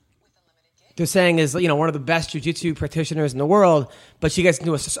 they're saying, is one of the best jiu-jitsu practitioners in the world, but she gets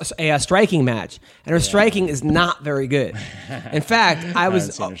into a striking match, and her striking is not very good. In fact,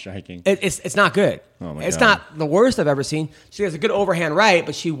 it's not good. Oh my it's God. not the worst I've ever seen. She has a good overhand right,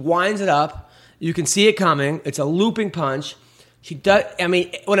 but she winds it up. You can see it coming. It's a looping punch. She does. I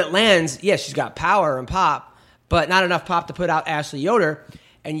mean, when it lands, yes, she's got power and pop, but not enough pop to put out Ashley Yoder.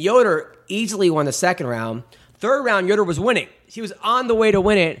 And Yoder easily won the second round. Third round, Yoder was winning. She was on the way to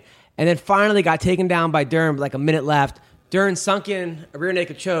win it, and then finally got taken down by Dern with like a minute left. Dern sunk in a rear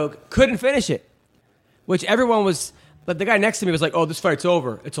naked choke, couldn't finish it, which everyone was. But the guy next to me was like, "Oh, this fight's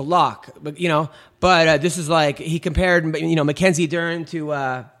over. It's a lock." But this is like he compared Mackenzie Dern to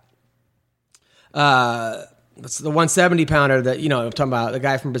what's the 170 pounder that I'm talking about, the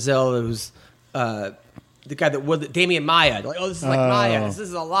guy from Brazil that was the guy that would Damian Maia. Like, oh, this is like Maia. This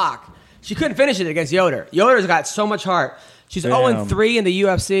is a lock. She couldn't finish it against Yoder. Yoder's got so much heart. She's 0-3 in the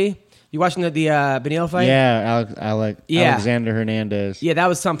UFC. You watching the Beneil fight? Yeah, Alexander Hernandez. Yeah, that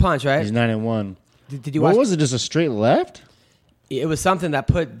was some punch, right? He's 9-1. Did you watch? What was it? Just a straight left? It was something that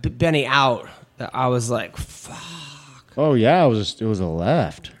put Benny out. That I was like, fuck. Oh yeah, it was a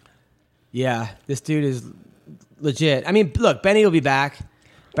left. Yeah, this dude is legit. I mean, look, Benny will be back.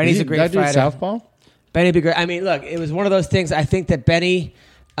 Benny's a great fighter. That dude southpaw? Benny will be great. I mean, look, it was one of those things. I think that Benny.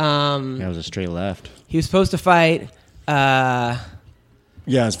 That was a straight left. He was supposed to fight.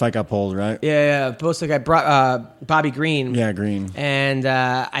 Yeah, his fight got pulled, right? Yeah. Both the guy, Bobby Green. Yeah, Green. And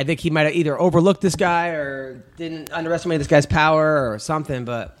I think he might have either overlooked this guy or didn't underestimate this guy's power or something.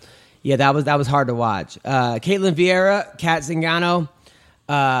 But yeah, that was hard to watch. Caitlin Vieira, Kat Zingano.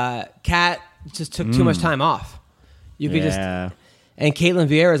 Kat just took too much time off. You could just. And Caitlin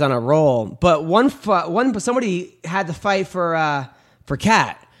Vieira is on a roll. But somebody had to fight for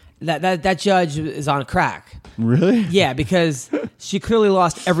Kat. That judge is on crack. Really? Yeah, because she clearly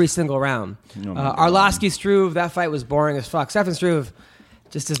lost every single round. Arlovsky Struve, that fight was boring as fuck. Stefan Struve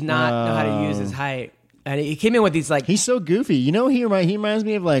just does not know how to use his height. And he came in with these like... He's so goofy. You know, he reminds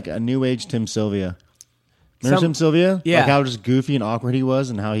me of like a new age Tim Sylvia. Remember Tim Sylvia? Yeah. Like how just goofy and awkward he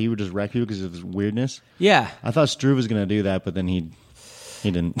was and how he would just wreck you because of his weirdness. Yeah. I thought Struve was going to do that, but then he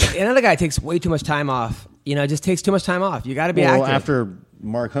didn't. Another guy takes way too much time off. Just takes too much time off. You got to be active. After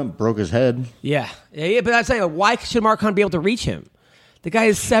Mark Hunt broke his head. Yeah. But I'm saying, why should Mark Hunt be able to reach him? The guy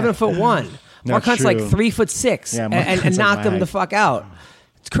is 7'1". Mark Hunt's like 3'6", and knocked him the fuck out.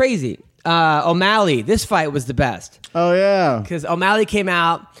 It's crazy. O'Malley, this fight was the best. Oh yeah, because O'Malley came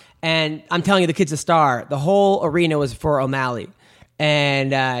out, and I'm telling you, the kid's a star. The whole arena was for O'Malley,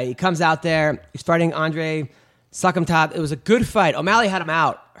 and he comes out there. He's fighting Andre Suckumtop. It was a good fight. O'Malley had him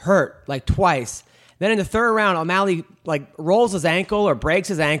out, hurt like twice. Then in the third round, O'Malley like rolls his ankle or breaks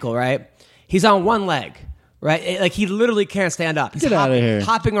his ankle. Right, he's on one leg. Right, like he literally can't stand up. He's Get out of here,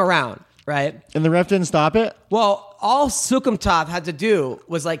 hopping around. Right, and the ref didn't stop it. Well, all Sukumtov had to do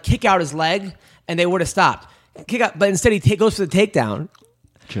was like kick out his leg, and they would have stopped. Kick out, but instead he goes for the takedown,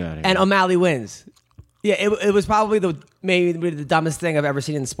 and O'Malley wins. Yeah, it was probably maybe the dumbest thing I've ever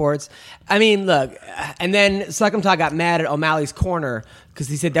seen in sports. I mean, look, and then Sukumtov got mad at O'Malley's corner because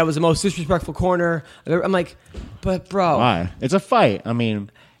he said that was the most disrespectful corner. I'm like, but bro, why? It's a fight. I mean,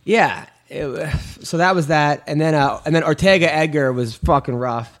 yeah. So that was that, and then Ortega Edgar was fucking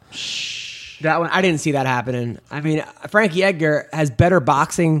rough. That one, I didn't see that happening. I mean, Frankie Edgar has better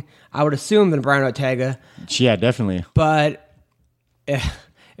boxing, I would assume, than Brian Ortega. Yeah, definitely. But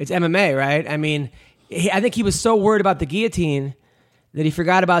it's MMA, right? I mean, I think he was so worried about the guillotine that he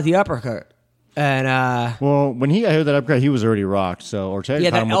forgot about the uppercut. And well, when he hit that uppercut, he was already rocked. So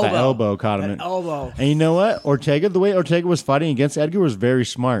Ortega caught him with that elbow. Caught him. Elbow. And you know what? The way Ortega was fighting against Edgar was very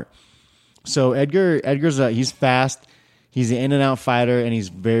smart. So Edgar's he's fast. He's an in-and-out fighter, and he's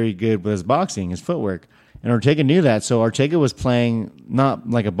very good with his boxing, his footwork. And Ortega knew that, so Ortega was playing not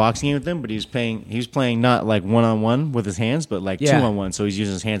like a boxing game with him, but he was playing not like one-on-one with his hands, but like two-on-one. So he's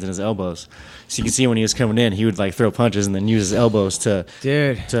using his hands and his elbows. So you can see when he was coming in, he would like throw punches and then use his elbows to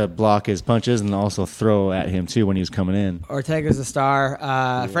block his punches and also throw at him too when he was coming in. Ortega's a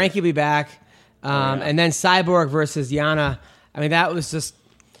star. Frankie will be back. And then Cyborg versus Yana. I mean, that was just,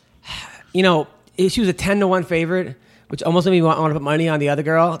 she was a 10-1 favorite, which almost made me want to put money on the other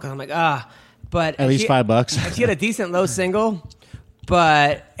girl. Because I'm like, but at least $5. She had a decent low single,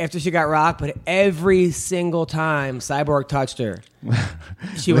 but after she got rocked, but every single time Cyborg touched her,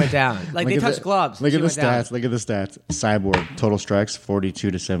 she went down. Like they touched gloves. Look at the stats. Look at the stats. Cyborg total strikes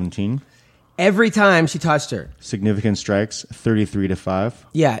 42-17. Every time she touched her. Significant strikes 33-5.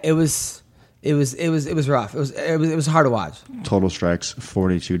 Yeah, it was rough. It was hard to watch. Total strikes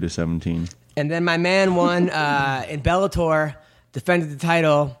 42-17. And then my man won in Bellator, defended the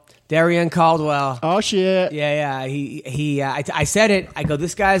title, Darian Caldwell. Oh shit! Yeah. I said it. I go,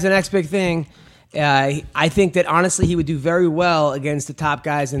 this guy's the next big thing. I think that honestly, he would do very well against the top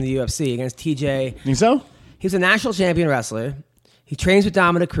guys in the UFC, against TJ. Think so? He's a national champion wrestler. He trains with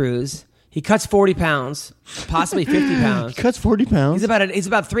Dominic Cruz. He cuts 40 pounds, possibly 50 pounds. He cuts 40 pounds. He's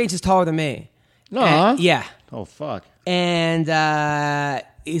about 3 inches taller than me. No. Yeah. Oh fuck. And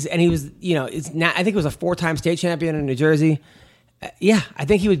he was, I think he was a 4-time state champion in New Jersey. I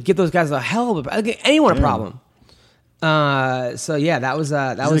think he would give those guys a hell of anyone a problem. So yeah, that was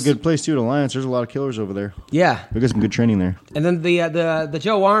a good place too at Alliance. There's a lot of killers over there. Yeah, we got some good training there. And then the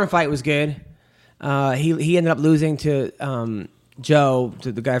Joe Warren fight was good. He ended up losing to Joe,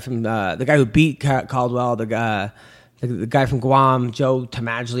 to the guy who beat Caldwell, the guy from Guam, Joe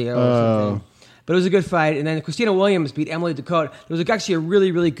Tamaglio or something. But it was a good fight. And then Christina Williams beat Emily Dakota. It was actually a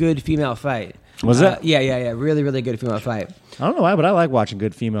really, really good female fight. Was it? Yeah. Really, really good female fight. I don't know why, but I like watching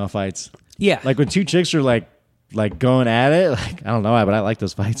good female fights. Yeah. Like when two chicks are like going at it. Like, I don't know why, but I like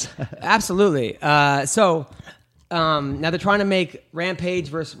those fights. Absolutely. So now they're trying to make Rampage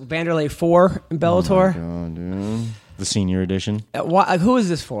versus Vanderlei 4 in Bellator. Oh my God, dude. The senior edition. Who is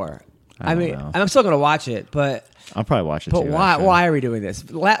this for? I mean, I'm still going to watch it, but I'll probably watch it too. But why are we doing this?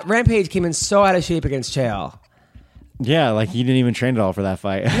 Rampage came in so out of shape against Chael. Yeah, like he didn't even train at all for that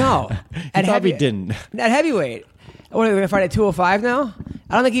fight. No. He probably didn't. At heavyweight. What are we going to fight at 205 now?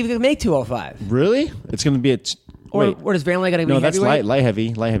 I don't think he can make 205. Really? It's going to be at... Or does Vanderlei got to be No, that's heavyweight? light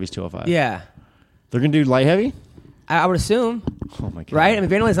heavy. Light heavy's 205. Yeah. They're going to do light heavy? I would assume. Oh, my God. Right? I mean,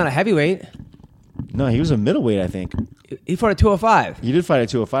 Vanderlei's not a heavyweight. No, he was a middleweight, I think. He fought at 205. He did fight at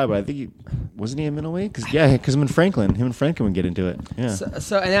 205, but I think wasn't he a middleweight? Because him and Franklin would get into it. Yeah.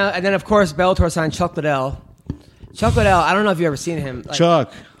 So and then, of course, Bellator signed Chuck Liddell. Chuck Liddell, I don't know if you've ever seen him. Like,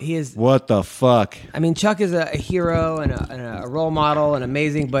 Chuck. He is... What the fuck? I mean, Chuck is a hero and a role model and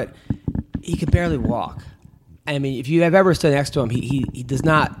amazing, but he can barely walk. I mean, if you have ever stood next to him, he does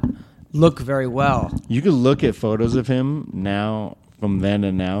not look very well. You could look at photos of him now, from then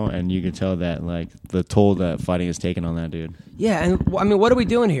and now, and you can tell that like the toll that fighting has taken on that dude. Yeah, and I mean, what are we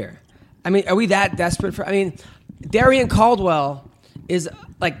doing here? I mean, are we that desperate for? I mean, Darian Caldwell is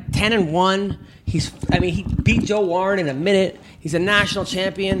like 10-1. He beat Joe Warren in a minute. He's a national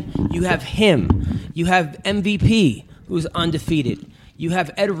champion. You have him. You have MVP, who's undefeated. You have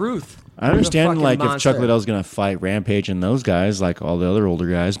Ed Ruth. I understand, like, monster. if Chuck Liddell's going to fight Rampage and those guys, like all the other older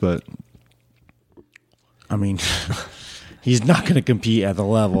guys, but I mean, he's not going to compete at the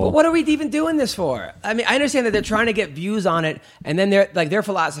level. But what are we even doing this for? I mean, I understand that they're trying to get views on it, and then their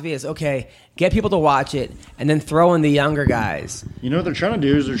philosophy is, okay, get people to watch it, and then throw in the younger guys. You know what they're trying to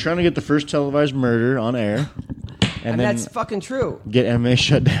do is they're trying to get the first televised murder on air. And then that's fucking true. Get MMA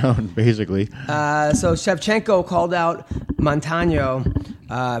shut down, basically. So Shevchenko called out Montano.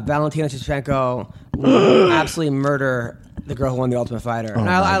 Valentina Shevchenko will absolutely murder the girl who won the Ultimate Fighter. And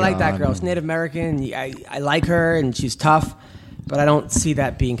I like that girl. She's Native American. I like her, and she's tough, but I don't see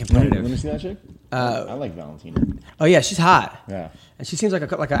that being competitive. Let me see that chick. I like Valentina. Oh yeah, she's hot. Yeah, and she seems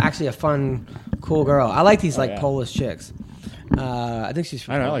actually a fun, cool girl. I like these Polish chicks. I think she's.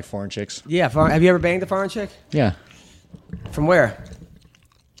 I know. I like foreign chicks. Yeah, have you ever banged a foreign chick? Yeah. From where?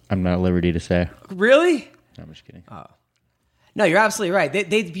 I'm not at liberty to say. Really? No, I'm just kidding. Oh. No, you're absolutely right.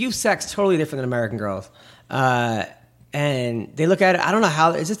 They view sex totally different than American girls, and they look at it. I don't know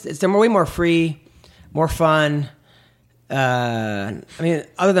how. They're way more free, more fun. I mean,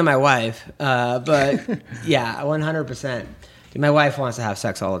 other than my wife, but yeah, 100%. Dude, my wife wants to have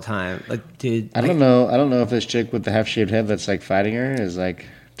sex all the time. Like, dude, I don't know if this chick with the half-shaved head that's like fighting her is like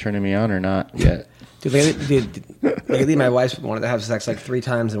turning me on or not yet. Lately, my wife wanted to have sex like 3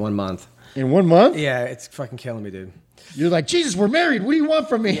 times in 1 month. In 1 month? Yeah, it's fucking killing me, dude. You're like, Jesus, we're married. What do you want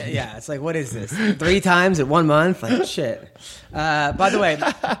from me? Yeah, it's like, what is this? 3 times in 1 month? Like, shit. By the way,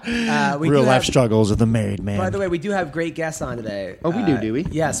 real life struggles of the married man. By the way, we do have great guests on today. Oh, we do we?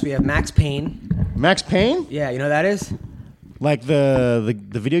 Yes, we have Max Payne. Max Payne? Yeah, you know who that is? Like the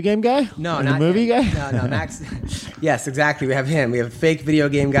video game guy? No, or not the movie him. guy? No, Max. Yes, exactly. We have him. We have fake video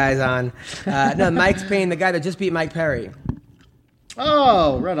game guys on. No, Max Payne, the guy that just beat Mike Perry.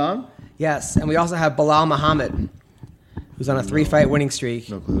 Oh, right on. Yes, and we also have Belal Muhammad, who's on a 3-fight winning streak.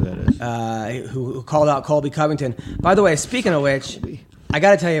 No clue who that is. Who called out Colby Covington. By the way, speaking of which, I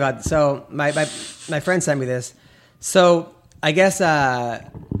got to tell you about. So my friend sent me this. So I guess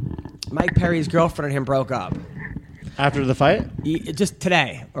Mike Perry's girlfriend and him broke up. After the fight? Just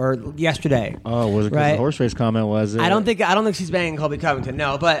today or yesterday. Oh, was it because the horse race comment was it? I don't think she's banging Colby Covington.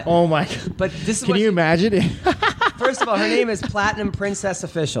 No, but oh my God. But this is can you imagine it? First of all, her name is Platinum Princess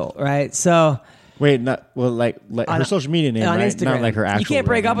Official, right? So wait, like her social media name, on right? Instagram. Not like her actual. You can't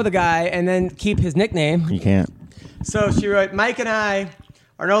break up with a guy and then keep his nickname. You can't. So she wrote, Mike and I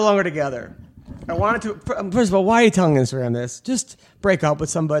are no longer together. I wanted to. First of all, why are you telling Instagram this? Just break up with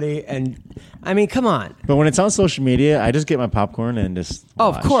somebody, and I mean, come on. But when it's on social media, I just get my popcorn and just. Oh,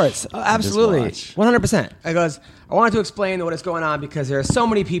 of course, absolutely, 100%. I wanted to explain what is going on because there are so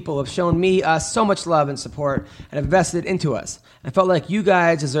many people who have shown us so much love and support and have invested into us. I felt like you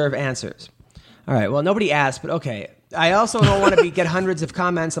guys deserve answers. All right, well, nobody asked, but okay. I also don't want to get hundreds of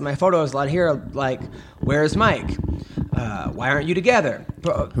comments on my photos out here like, "Where's Mike? Why aren't you together?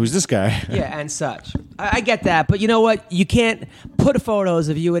 Who's this guy?" Yeah, and such. I get that, but you know what? You can't put photos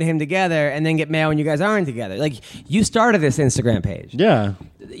of you and him together and then get mad when you guys aren't together. Like, you started this Instagram page. Yeah.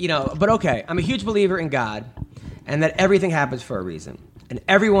 You know, but okay. I'm a huge believer in God and that everything happens for a reason. And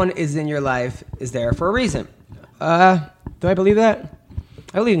everyone is in your life is there for a reason. Do I believe that?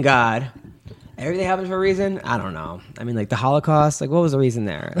 I believe in God. Everything happens for a reason? I don't know. I mean, like the Holocaust, like what was the reason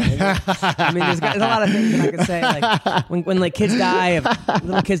there? I mean, there's a lot of things that I could say. Like when like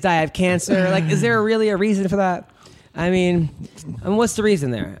little kids die of cancer. Like, is there really a reason for that? I mean, what's the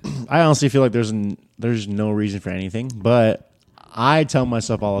reason there? I honestly feel like there's no reason for anything, but I tell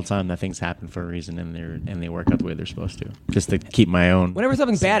myself all the time that things happen for a reason, and they work out the way they're supposed to, just to keep my own. Whenever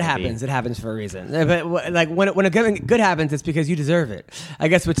something bad sanity. happens, it happens for a reason. But like when a good happens, it's because you deserve it. I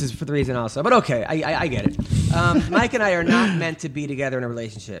guess, which is for the reason also. But okay, I get it. Mike and I are not meant to be together in a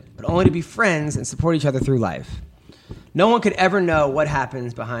relationship, but only to be friends and support each other through life. No one could ever know what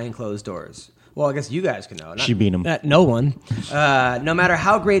happens behind closed doors. Well, I guess you guys can know. She beat him. No one. No matter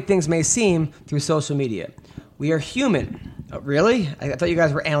how great things may seem through social media, we are human. Oh, really? I thought you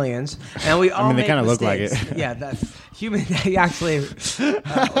guys were aliens, and we all. they kind of look like it. Yeah, that's human. Actually,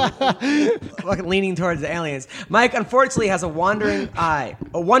 leaning towards the aliens. Mike, unfortunately, has a wandering eye.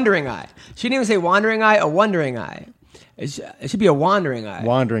 A wandering eye. She didn't even say wandering eye. A wondering eye. It should be a wandering eye.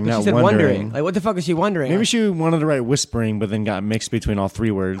 Wandering, but not she said wondering. Like, what the fuck is she wondering? Maybe she wanted to write whispering, but then got mixed between all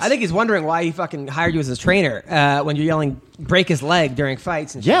three words. I think he's wondering why he fucking hired you as his trainer when you're yelling "break his leg" during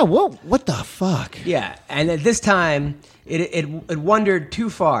fights and shit. Yeah, what the fuck? Yeah, and at this time, it wandered too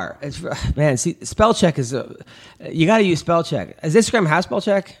far. Man, see, spell check is you got to use spell check. Does Instagram have spell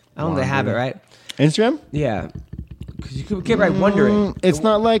check? I don't know if they have it, right? Instagram? Yeah, because you could write wondering. It's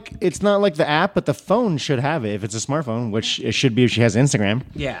not like the app, but the phone should have it if it's a smartphone, which it should be if she has Instagram.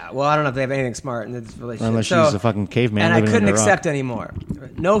 Yeah, well, I don't know if they have anything smart in this relationship. Unless she's a fucking caveman. And I living couldn't under a rock. accept anymore.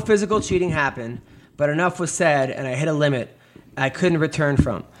 No physical cheating happened, but enough was said, and I hit a limit I couldn't return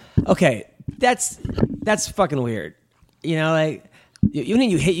from. Okay, that's fucking weird. You know, like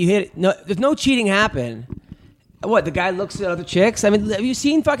you hit. No, if no cheating happened, what, the guy looks at other chicks? I mean, have you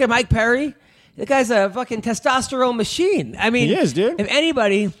seen fucking Mike Perry? The guy's a fucking testosterone machine. I mean, he is, dude. If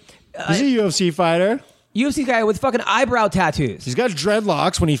anybody, he's a UFC fighter. UFC guy with fucking eyebrow tattoos. He's got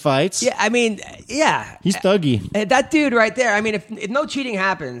dreadlocks when he fights. Yeah, I mean, yeah. He's thuggy. That dude right there. I mean, if no cheating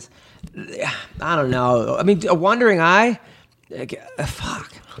happens, I don't know. I mean, a wandering eye.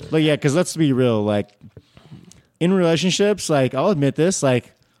 Fuck. But yeah, because let's be real. Like in relationships, like I'll admit this.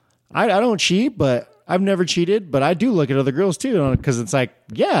 Like I don't cheat, but I've never cheated. But I do look at other girls too, because it's like,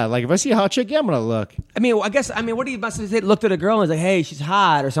 yeah, like if I see a hot chick, yeah, I'm gonna look. I mean, what do you must have said? Looked at a girl and was like, hey, she's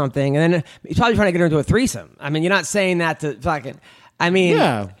hot or something, and then he's probably trying to get her into a threesome. I mean, you're not saying that to fucking. I mean,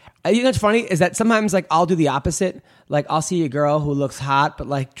 yeah. You know what's funny is that sometimes like I'll do the opposite. Like I'll see a girl who looks hot but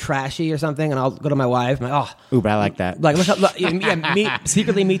like trashy or something, and I'll go to my wife. I'm like, oh, ooh, but I like that. Like, look, yeah,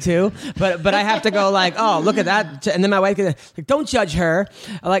 secretly me too. But I have to go like, oh, look at that, and then my wife goes, like, don't judge her.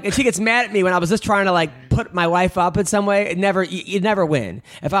 Like, and she gets mad at me when I was just trying to like put my wife up in some way. You never win.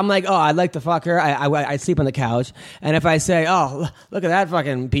 If I'm like, oh, I'd like to fuck her, I sleep on the couch. And if I say, oh, look at that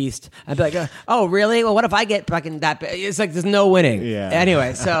fucking beast, I'd be like, oh, really? Well, what if I get fucking that? It's like there's no winning. Yeah.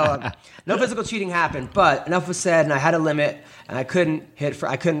 Anyway, so no physical cheating happened, but enough was said, and I had a limit, and I couldn't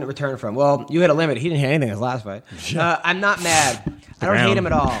return from. Well, you had a limit. He didn't hit anything his last fight. I'm not mad. I don't hate him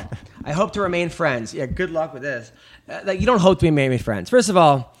at all. I hope to remain friends. Yeah, good luck with this. Like, you don't hope to remain friends. First of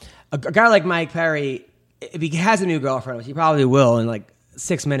all, a guy like Mike Perry, if he has a new girlfriend, which he probably will in like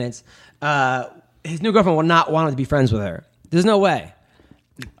 6 minutes, his new girlfriend will not want him to be friends with her. There's no way.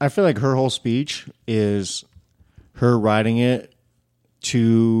 I feel like her whole speech is her writing it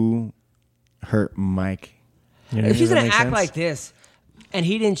to hurt Mike. You know, if she's does that gonna make act sense? like this, and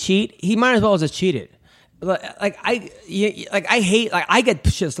he didn't cheat, he might as well have just cheated. Like I hate, like I get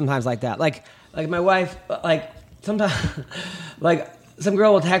shit sometimes like that. Like my wife, like sometimes, like some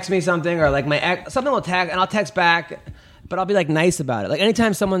girl will text me something, or like my ex, something will text, and I'll text back, but I'll be like nice about it. Like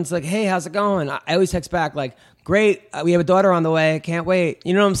anytime someone's like, "Hey, how's it going?" I always text back like, "Great, we have a daughter on the way. Can't wait."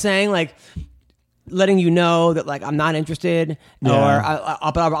 You know what I'm saying? Like, letting you know that like I'm not interested, or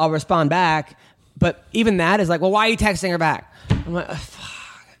I'll respond back. But even that is like, well, why are you texting her back? I'm like,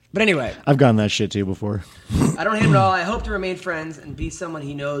 fuck. But anyway, I've gotten that shit too before. I don't hate him at all. I hope to remain friends and be someone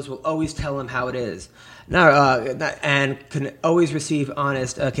he knows will always tell him how it is. And can always receive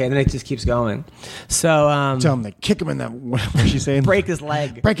honest. Okay, then it just keeps going. So tell him to kick him in that. What's she saying? Break his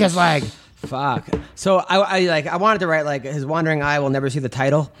leg. Break his leg. Fuck. So I wanted to write like his wandering eye will never see the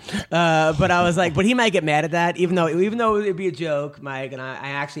title, but I was like, but he might get mad at that, even though it'd be a joke, Mike. And I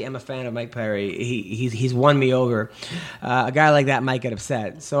actually am a fan of Mike Perry. He's won me over. A guy like that might get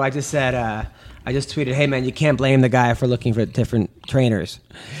upset. So I just said, I just tweeted, hey man, you can't blame the guy for looking for different trainers.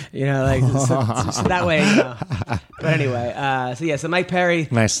 You know, like so that way. You know. But anyway, so Mike Perry,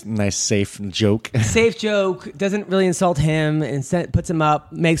 nice, safe joke. Safe joke, doesn't really insult him, and puts him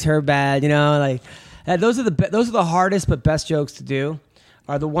up, makes her bad. You know, like those are the hardest but best jokes to do.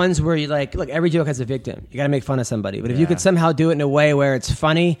 Are the ones where you like, look, every joke has a victim. You got to make fun of somebody, but if you could somehow do it in a way where it's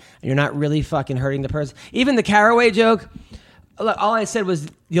funny and you're not really fucking hurting the person, even the Caraway joke. Look, all I said was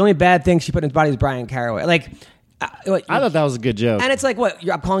the only bad thing she put in his body was Brian Caraway. Like, I thought that was a good joke. And it's like, what?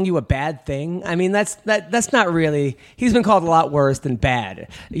 I'm calling you a bad thing? I mean, that's not really. He's been called a lot worse than bad,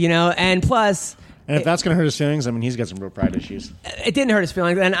 And plus, and if that's going to hurt his feelings, I mean, he's got some real pride issues. It didn't hurt his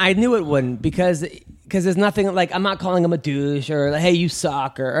feelings, and I knew it wouldn't because there's nothing like I'm not calling him a douche or hey you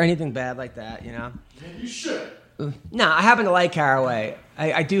suck or anything bad like that, Man, you should. No, I happen to like Caraway.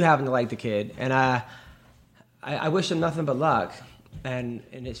 I do happen to like the kid, and I wish him nothing but luck. And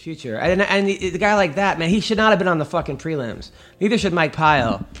in his future, and the guy like that, man, he should not have been on the fucking prelims. Neither should Mike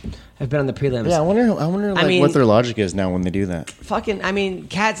Pichel have been on the prelims. Yeah, I wonder what their logic is now when they do that.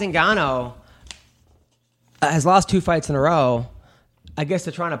 Kat Zingano has lost 2 fights in a row. I guess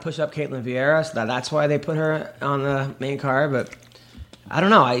they're trying to push up Caitlin Vieira, so that's why they put her on the main card. But I don't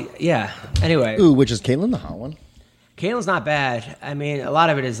know. Anyway. Ooh, which is Caitlin the hot one? Caitlin's not bad. I mean, a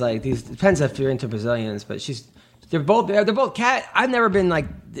lot of it is like these. Depends if you're into Brazilians, but they're both Cat. I've never been like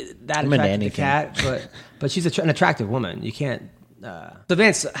that attracted to Cat, but she's an attractive woman. You can't. So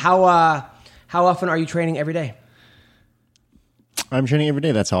Vince, how often are you training every day? I'm training every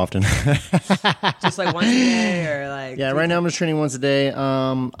day. That's how often. Just like once a day, or like. Yeah, right now I'm just training once a day.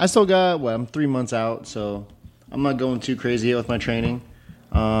 I still got I'm 3 months out, so I'm not going too crazy yet with my training.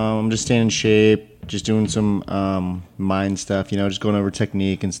 I'm just staying in shape, just doing some mind stuff, just going over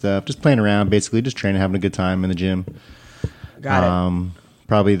technique and stuff, just playing around, basically, just training, having a good time in the gym. Got it.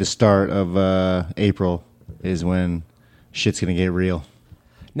 Probably the start of April is when shit's gonna get real.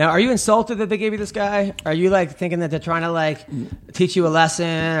 Now, are you insulted that they gave you this guy? Are you like thinking that they're trying to like teach you a lesson,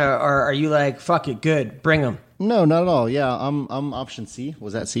 or are you like, fuck it, good, bring him? No, not at all. Yeah, I'm option C.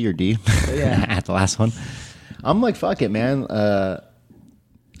 Was that C or D? Yeah, at the last one. I'm like, fuck it, man.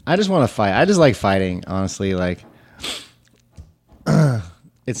 I just want to fight. I just like fighting, honestly. Like,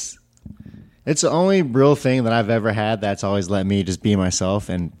 it's the only real thing that I've ever had that's always let me just be myself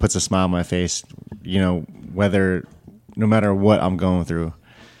and puts a smile on my face. No matter what I'm going through.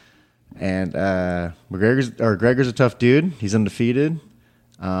 And Gregor's a tough dude. He's undefeated.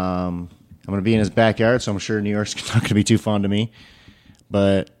 I'm gonna be in his backyard, so I'm sure New York's not gonna be too fond of me.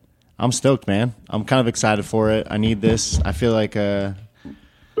 But I'm stoked, man. I'm kind of excited for it. I need this. I feel like there's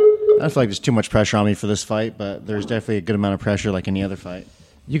too much pressure on me for this fight, but there's definitely a good amount of pressure like any other fight.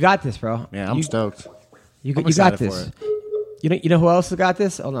 You got this, bro. Yeah, I'm stoked. You got this. You know who else has got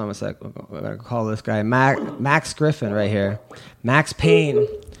this? Hold on a sec. I gotta call this guy Max Griffin right here. Max Payne.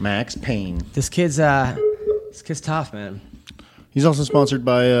 Max Payne. This kid's tough, man. He's also sponsored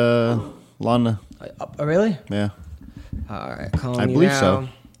by Lana. Oh, really? Yeah. All right, calling I you believe now. so.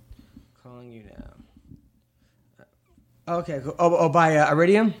 Calling you now. Okay, cool. Oh, by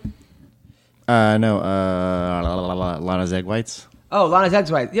Iridium? No, Lana's egg whites. Oh, Lana's egg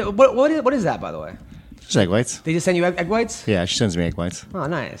whites. Yeah, what is that, by the way? Just egg whites. They just send you egg whites? Yeah, she sends me egg whites. Oh,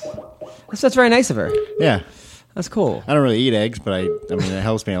 nice. That's very nice of her. Yeah. That's cool. I don't really eat eggs, but I mean, it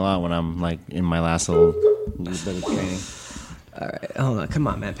helps me a lot when I'm like in my last little bit of training. All right, hold on. Come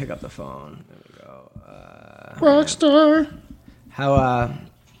on, man. Pick up the phone. There we go. Rockstar.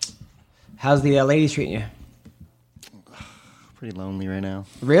 How's the ladies treating you? Pretty lonely right now.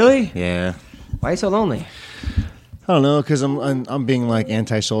 Really? Yeah. Why are you so lonely? I don't know, because I'm being like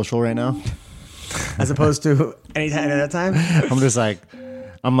antisocial right now. As opposed to any time at a time? I'm just like,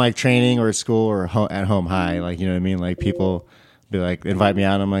 I'm like training or at school or at home high. Like, you know what I mean? Like people be like, invite me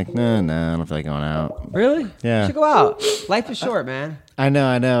out. And I'm like, nah, I don't feel like going out. Really? Yeah. You should go out. Life is short, man. I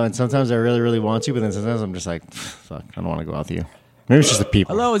know. And sometimes I really, really want to, but then sometimes I'm just like, fuck, I don't want to go out with you. Maybe it's just the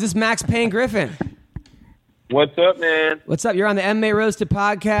people. Hello, is this Max Payne Griffin? What's up, man? What's up? You're on the MMA Roasted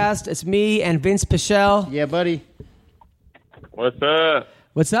podcast. It's me and Vince Pichel. Yeah, buddy. What's up?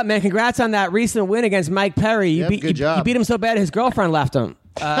 What's up, man? Congrats on that recent win against Mike Perry. Good job. You beat him so bad his girlfriend left him.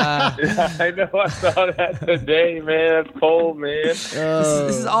 I know. I saw that today, man. That's cold, man. This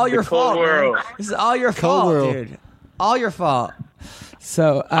is all your fault, man. This is all your fault, dude. All your fault.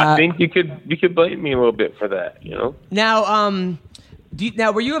 So I think you could blame me a little bit for that.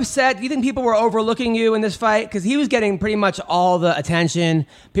 Now, were you upset? Do you think people were overlooking you in this fight? Because he was getting pretty much all the attention.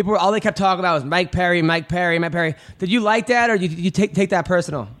 All they kept talking about was Mike Perry, Mike Perry, Mike Perry. Did you like that, or did you take that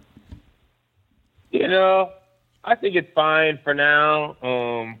personal? I think it's fine for now.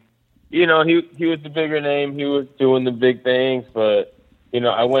 He was the bigger name. He was doing the big things, but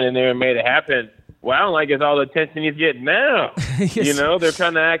I went in there and made it happen. What I don't like is all the attention he's getting now. Yes. They're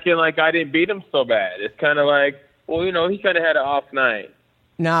kind of acting like I didn't beat him so bad. It's kind of like, well, he kind of had an off night.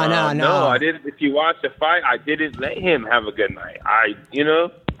 No. No, I didn't. If you watch the fight, I didn't let him have a good night.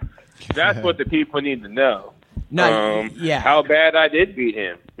 That's what the people need to know. How bad I did beat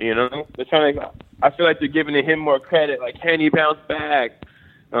him. They're trying to. I feel like they're giving him more credit. Like, can he bounce back?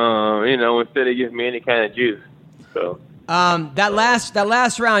 Instead of giving me any kind of juice. So that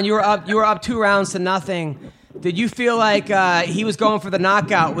last round, you were up 2-0. Did you feel like he was going for the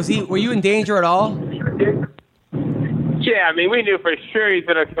knockout? Were you in danger at all? Yeah, I mean, we knew for sure he's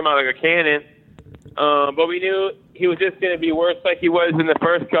going to come out like a cannon. But we knew he was just going to be worse like he was in the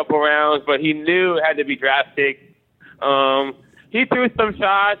first couple rounds, but he knew it had to be drastic. He threw some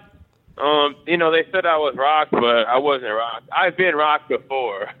shots. They said I was rocked, but I wasn't rocked. I've been rocked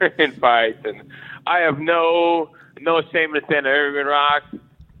before in fights, and I have no shame in saying I've ever been rocked,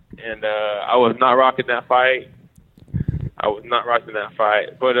 and I was not rocking that fight.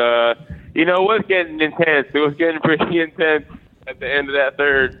 But, it was getting intense. It was getting pretty intense at the end of that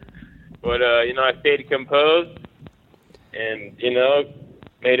third. But, I stayed composed and,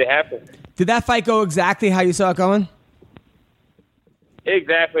 made it happen. Did that fight go exactly how you saw it going?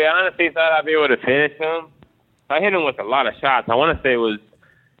 Exactly. I honestly thought I'd be able to finish him. I hit him with a lot of shots. I want to say it was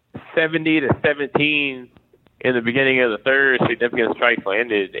 70-17 in the beginning of the third. Significant strikes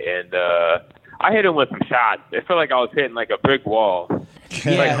landed, and I hit him with some shots. It felt like I was hitting like a brick wall,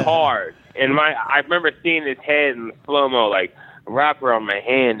 like hard. And I remember seeing his head in slow-mo, like wrap around my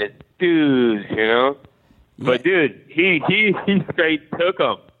hand. It's dudes, But dude, he straight took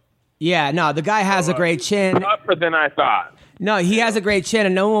him. Yeah, no, the guy has a great chin. Tougher than I thought. No, he has a great chin,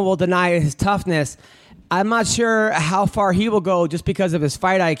 and no one will deny his toughness. I'm not sure how far he will go just because of his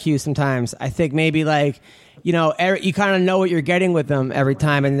fight IQ sometimes. I think maybe you kind of know what you're getting with him every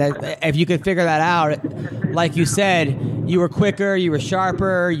time. And if you could figure that out, like you said, you were quicker, you were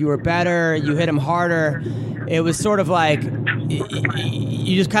sharper, you were better, you hit him harder. It was sort of like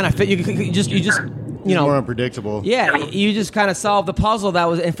you just kind of fit. You just more unpredictable. Yeah, you just kind of solved the puzzle that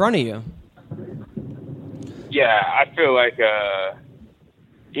was in front of you. Yeah, I feel like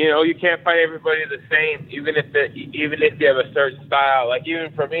you can't fight everybody the same, even if you have a certain style. Like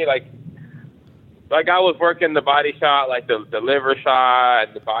even for me, like I was working the body shot, like the liver shot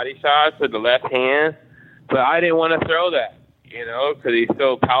and the body shots with the left hand, but I didn't want to throw that, because he's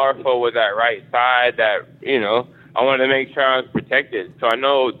so powerful with that right side that I wanted to make sure I was protected. So I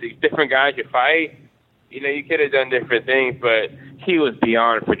know the different guys you fight, you could have done different things, but he was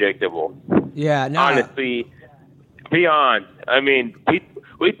beyond predictable. Yeah, no. Honestly, beyond. I mean,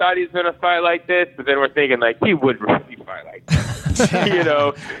 we thought he was going to fight like this, but then we're thinking, he would really fight like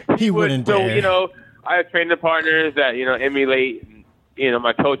that. He wouldn't dare. So, I have training partners that, emulate, and,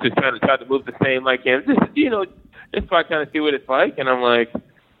 my coach is trying to move the same like him. Just so I kind of see what it's like, and I'm like,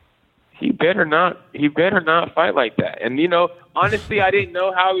 he better not fight like that. And, honestly, I didn't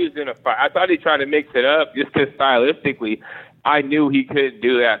know how he was going to fight. I thought he'd try to mix it up just because stylistically, I knew he couldn't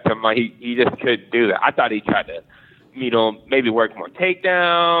do that. He just couldn't do that. I thought he tried to, maybe work more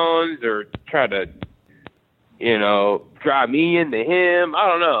takedowns or try to, drive me into him. I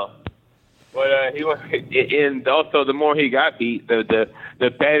don't know. But he was, and also the more he got beat, the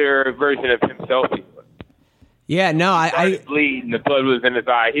better version of himself he was. Yeah, no, I bleeding. The blood was in his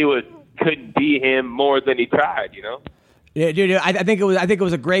eye. Couldn't beat him more than he tried. Yeah, dude, I think it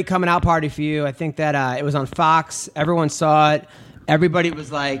was a great coming out party for you. I think that it was on Fox. Everyone saw it. Everybody was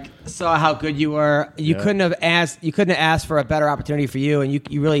saw how good you were. You couldn't have asked for a better opportunity for you, and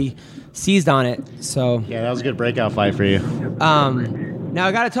you really seized on it. So yeah, that was a good breakout fight for you. Now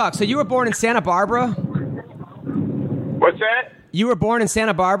I got to talk. So you were born in Santa Barbara? What's that? You were born in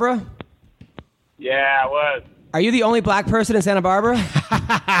Santa Barbara? Yeah, I was. Are you the only black person in Santa Barbara?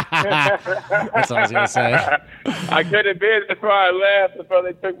 That's what I was going to say. I could have been. That's why I left before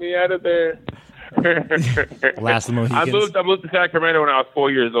they took me out of there. Last of the Mohicans. I moved to Sacramento when I was 4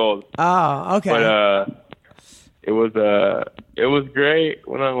 years old. Oh, okay. But it was great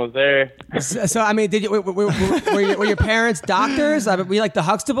when I was there. So I mean, were your parents doctors? Were you like the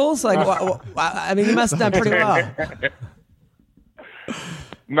Huxtables? I mean, you must have done pretty well.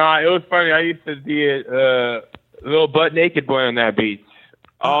 Nah, it was funny. I used to be a little butt naked boy on that beach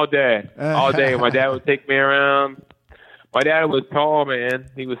all day. My dad would take me around. My dad was tall, man.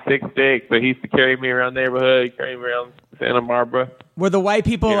 He was 6'6", so he used to carry me around the neighborhood, carry me around Santa Barbara. Were the white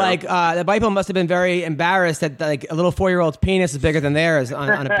people the white people must have been very embarrassed that a little 4-year-old's penis is bigger than theirs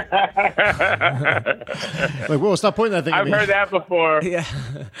on a whoa, stop pointing that thing at me. I've heard that before. Yeah.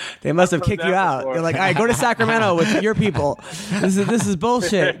 They must have kicked you out. Before. They're like, all right, go to Sacramento with your people. This is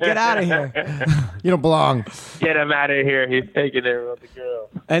bullshit. Get out of here. You don't belong. Get him out of here. He's taking it with the girl.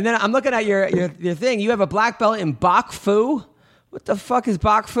 And then I'm looking at your thing. You have a black belt in Bok Fu. What the fuck is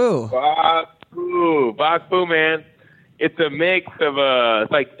Bok Fu? Bok Fu, man. It's a mix of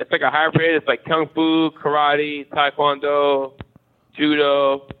it's like a hybrid. It's like kung fu, karate, taekwondo,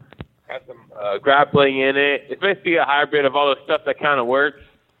 judo. Has some grappling in it. It's basically a hybrid of all the stuff that kind of works.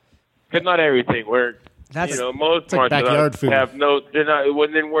 Because not everything works. That's most martial arts have it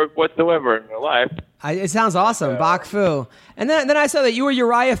wouldn't work whatsoever in real life. It sounds awesome, Bok Fu. And then I saw that you were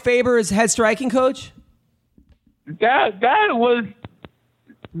Uriah Faber's head striking coach. That was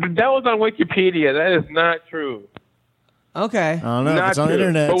on Wikipedia. That is not true. Okay. I don't know. It's on the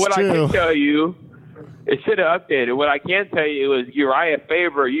internet. But what I can tell you, it should have updated. What I can tell you is Uriah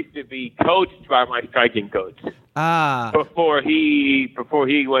Faber used to be coached by my striking coach. Before he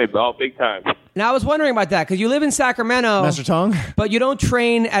went all big time. Now I was wondering about that because you live in Sacramento, Master Tong, but you don't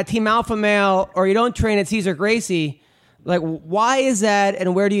train at Team Alpha Male or you don't train at Cesar Gracie. Like, why is that,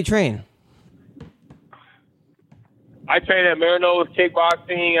 and where do you train? I train at Marino's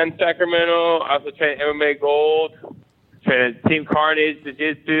Kickboxing in Sacramento. I also train at MMA Gold. Train at Team Carnage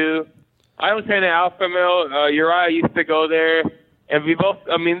Jiu-Jitsu. I don't train at Alpha Male. Uriah used to go there, and we both.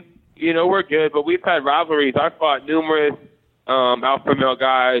 I mean, we're good, but we've had rivalries. I fought numerous Alpha Male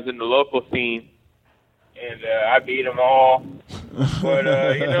guys in the local scene, and I beat them all. But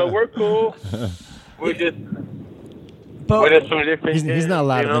we're cool. We're just from different. He's not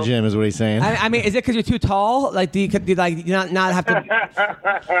allowed in the gym, is what he's saying. I mean, is it because you're too tall? Like, do you not have to?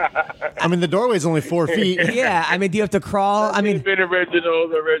 I mean, the doorway's only 4 feet. Yeah, I mean, do you have to crawl? I mean, it's been original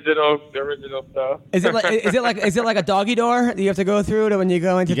stuff. Is it like a doggy door that you have to go through when you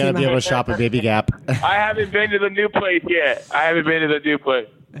go into? You gotta be able to shop at Baby Gap. I haven't been to the new place yet.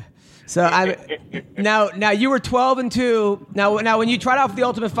 So now you were 12-2. Now when you tried out for the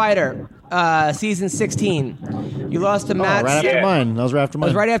Ultimate Fighter, season 16, you lost to Matt. Right after mine. That was right after mine. It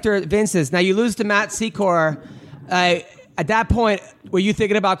was right after Vince's. Now you lose to Matt Secor. At that point, were you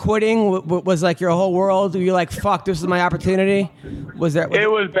thinking about quitting? Was like your whole world? Were you like, "Fuck, this is my opportunity"? It was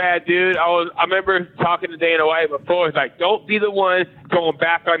bad, dude. I remember talking to Dana White before. It's like, don't be the one going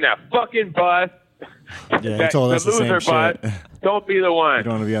back on that fucking bus. Yeah, he told us the same bus. shit. Don't be the one. You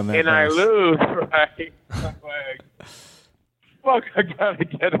don't want to be on that and bus. I lose, right? I'm like, fuck, I gotta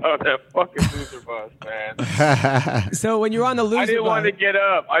get on that fucking loser bus, man. So when you're on the loser bus... I didn't want to get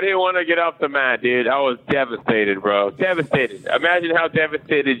up. I didn't want to get off the mat, dude. I was devastated, bro. Devastated. Imagine how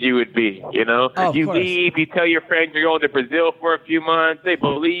devastated you would be, you know? Oh, you leave, you tell your friends you're going to Brazil for a few months, they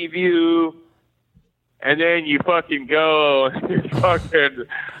believe you, and then you fucking go, and fucking...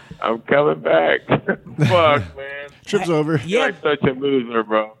 I'm coming back. Fuck, man. Trip's over. Yeah. You're such a loser,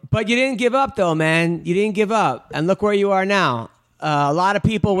 bro. But you didn't give up, though, man. You didn't give up. And look where you are now. A lot of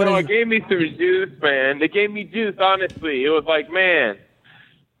people would have... It gave me some juice, man. They gave me juice, honestly. It was like, man,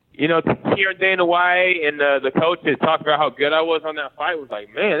 you know, hearing Dana White and the coaches talk about how good I was on that fight was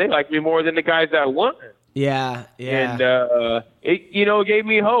like, man, they like me more than the guys that won. Yeah, yeah. And, it gave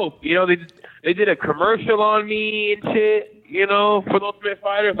me hope. You know, they did a commercial on me and shit. You know, for the Ultimate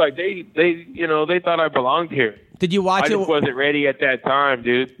Fighters, like they thought I belonged here. Did you watch it? I just wasn't ready at that time,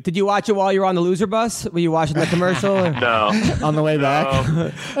 dude. Did you watch it while you were on the loser bus? Were you watching the commercial? Or? No. On the way back?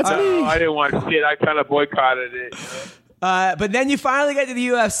 I didn't watch shit. I kind of boycotted it. But then you finally get to the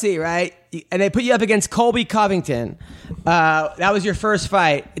UFC, right? And they put you up against Colby Covington. That was your first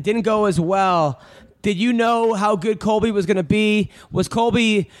fight. It didn't go as well. Did you know how good Colby was going to be? Was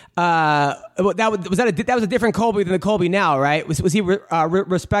Colby that was a different Colby than the Colby now, right? Was he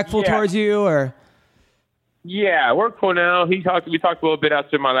respectful towards you, or? Yeah, we're cool now. We talked a little bit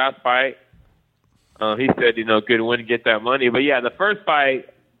after my last fight. He said, good win to get that money. But yeah, the first fight,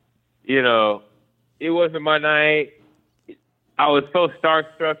 it wasn't my night. I was so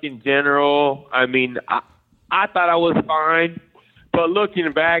starstruck in general. I mean, I thought I was fine, but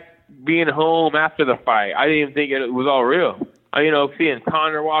looking back, being home after the fight, I didn't even think it was all real. Seeing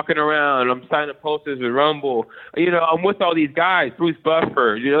Conor walking around, I'm signing posters with Rumble. I'm with all these guys, Bruce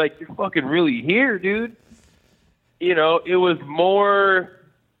Buffer. You're like, you're fucking really here, dude. It was more,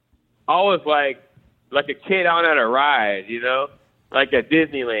 I was like a kid out at a ride, like at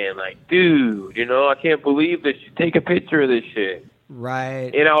Disneyland. Like, dude, I can't believe this. Take a picture of this shit.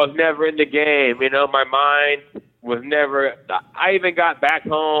 Right. I was never in the game. My mind was never. I even got back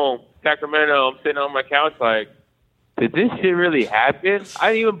home, Sacramento. I'm sitting on my couch like, did this shit really happen?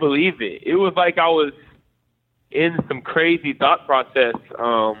 I didn't even believe it. It was like I was in some crazy thought process.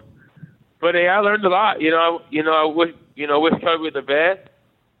 But I learned a lot. I wish Kobe was the best.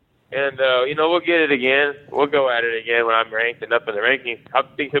 And, we'll get it again. We'll go at it again when I'm ranked and up in the rankings. I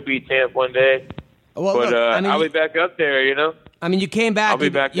think he'll be a champ one day. Well, but I'll be back up there, I mean, you came back. I'll be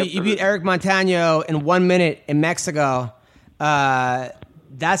back you beat Eric Montano in 1 minute in Mexico.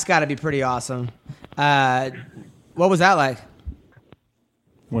 That's got to be pretty awesome. What was that like?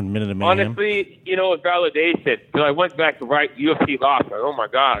 1 minute of mayhem. Honestly, it was validation. I went back to right UFC loss. Like, oh my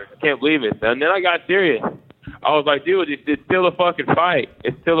God, I can't believe it. And then I got serious. I was like, dude, it's still a fucking fight.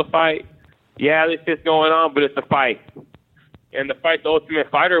 It's still a fight. yeah, this shit's going on, but it's a fight. And the fight, the Ultimate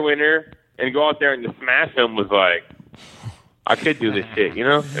Fighter winner, and go out there and just smash him was like, I could do this shit, you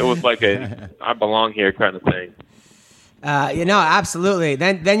know? It was like I belong here kind of thing. Absolutely.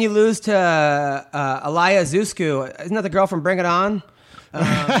 Then you lose to Alaya Zusku. Isn't that the girl from Bring It On?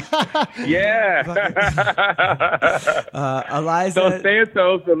 Yeah. Eliza. So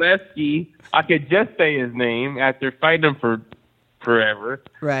Santos Zaleski, I could just say his name after fighting him for forever.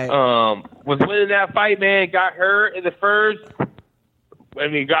 Right. Was winning that fight, man. Got hurt in the first.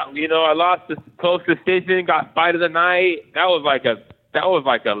 When we got, I lost the close decision. Got fight of the night. That was like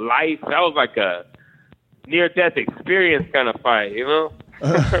a near-death experience kind of fight,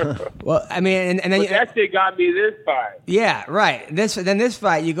 Well, I mean, and then that shit got me this fight. Yeah, right. This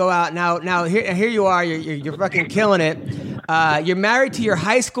fight, you go out now. Here you are. You're fucking killing it. You're married to your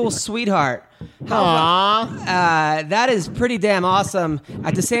high school sweetheart. That is pretty damn awesome.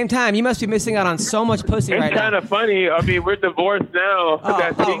 At the same time, you must be missing out on so much pussy right now. It's kind of funny. I mean, we're divorced now.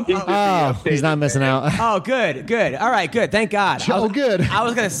 He's not missing out. Oh, good. All right, good. Thank God. Good. I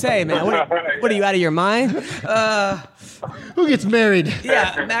was gonna say, man, what are you out of your mind? Who gets married?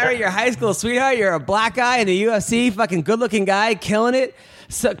 Yeah, marry your high school sweetheart. You're a black guy in the UFC, fucking good-looking guy, killing it.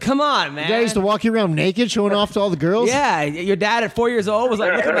 So come on, man. The guy used to walk you around naked, showing off to all the girls. Yeah, your dad at 4 years old was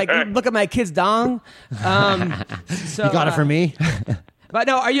like, look at my kid's dong. So, you got it from me. But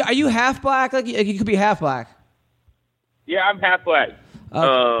no, are you half black? Like you could be half black. Yeah, I'm half black.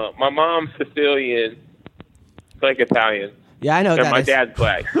 My mom's Sicilian, like Italian. Yeah, I know that. My dad's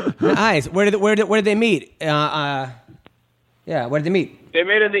black. Nice. Where did they meet? Yeah, where did they meet? They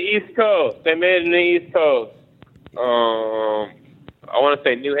met in the East Coast. I want to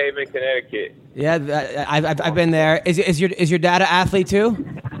say New Haven, Connecticut. Yeah, I've been there. Is your dad an athlete too?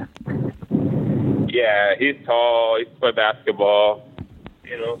 Yeah, he's tall. He plays basketball.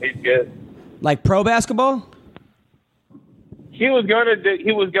 He's good. Like pro basketball? He was gonna,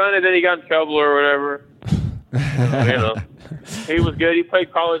 then he got in trouble or whatever. He was good. He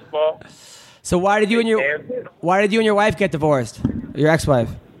played college ball. So why did you and your wife get divorced? Your ex-wife?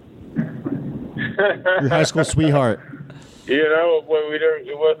 Your high school sweetheart. When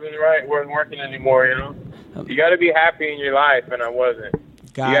it wasn't right. It wasn't working anymore. You got to be happy in your life, and I wasn't.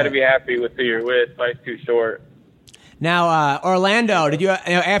 You got to be happy with who you're with. Life's too short. Now, Orlando, did you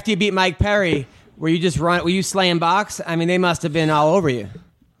after you beat Mike Perry, were you slaying box? I mean, they must have been all over you.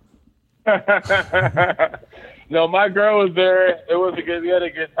 No, my girl was there. We had a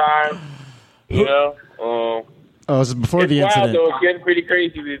good time. Oh, this is before the incident. Wild, though. It's getting pretty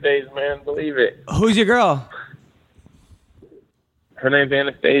crazy these days, man. Believe it. Who's your girl? Her name's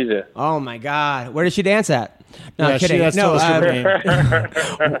Anastasia. Oh my God! Where does she dance at? No, kidding.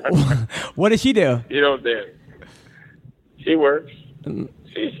 What does she do? You don't dance. She works.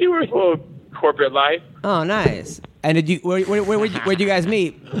 She works a little corporate life. Oh, nice. And where'd you guys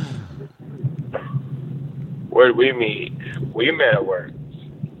meet? Where'd we meet? We met at work.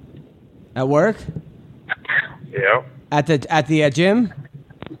 At work? Yeah. At the gym?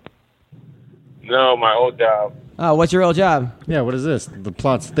 No, my old job. Oh, what's your old job? Yeah, what is this? The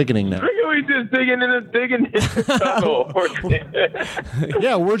plot's thickening now. We just digging in the tunnel.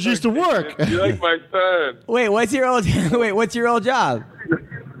 Yeah, where'd you used to work? You like my son. Wait, what's your old job?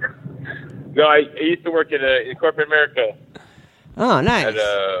 No, I used to work in corporate America. Oh, nice.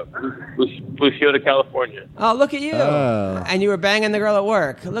 At Blue Shield, California. Oh, look at you! And you were banging the girl at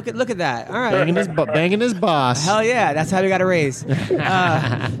work. Look at that. All right, banging his boss. Hell yeah, that's how we got a raise.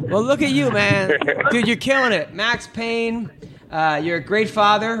 Well, look at you, man, dude. You're killing it, Max Payne. You're a great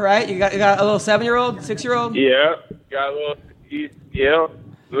father, right? You got a little 7-year-old, 6-year-old. Yeah, got a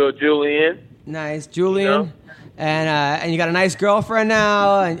little Julian. Nice, Julian. And you got a nice girlfriend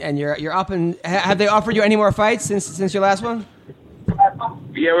now, and you're up and have they offered you any more fights since your last one?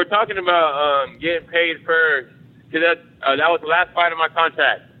 Yeah, we're talking about getting paid first. That was the last fight of my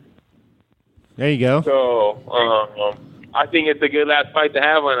contract. There you go. So I think it's a good last fight to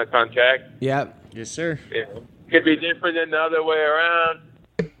have on a contract. Yep. Yes, sir. Yeah. Could be different than the other way around.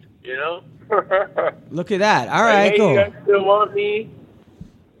 Look at that. All right, hey, cool. You guys still want me?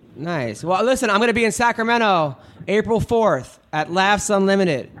 Nice. Well, listen, I'm going to be in Sacramento April 4th at Laughs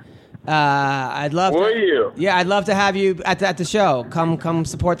Unlimited. I'd love. Were you? Yeah, I'd love to have you at the show. Come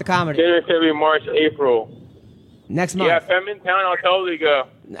support the comedy. January, February, March, April. Next month. Yeah, if I'm in town, I'll totally go.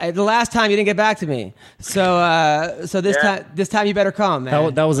 The last time you didn't get back to me, so this time you better come,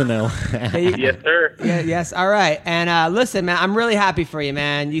 man. That was a no. Yes, sir. Yeah, yes. All right. And listen, man, I'm really happy for you,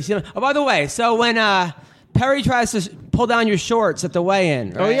 man. You see? Oh, by the way, so when Perry tries to pull down your shorts at the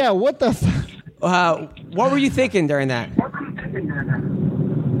weigh-in, right? Oh yeah, what the? What were you thinking during that?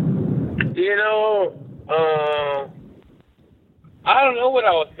 You know, I don't know what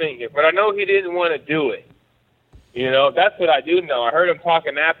I was thinking, but I know he didn't want to do it. You know, that's what I do know. I heard him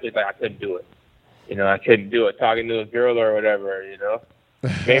talking after, like, I couldn't do it. You know, I couldn't do it, talking to his girl or whatever, you know.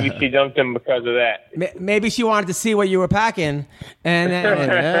 Maybe she dumped him because of that. Maybe she wanted to see what you were packing. And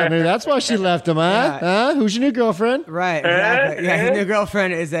yeah, maybe that's why she left him, huh? Yeah. Who's your new girlfriend? Right, exactly. Yeah, his new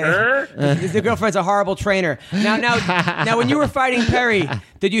girlfriend is his new girlfriend's a horrible trainer. Now, when you were fighting Perry,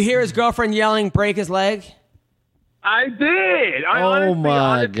 did you hear his girlfriend yelling, break his leg? I did. Honestly,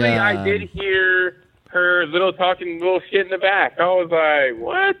 I did hear her little shit in the back. I was like,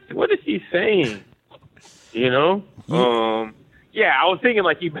 what? What is she saying? You know? Yeah, I was thinking,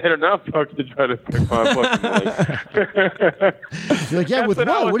 like, you better not fuck to try to pick my fucking leg. You're like, yeah, with what?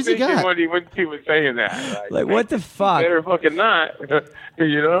 What does he got? When he was saying that. Like what the fuck? You better fucking not.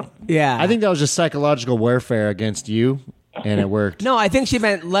 You know? Yeah. I think that was just psychological warfare against you, and it worked. No, I think she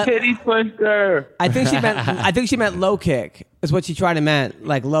meant... Titty puncher. I think she meant low kick, is what she tried to meant,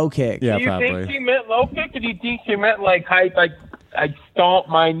 like low kick. Yeah, do you probably. think she meant low kick, or do you think she meant, like, I stomped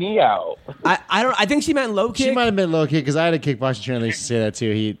my knee out? I think she meant low kick. She might have meant low kick because I had a kickboxing trainer that used to say that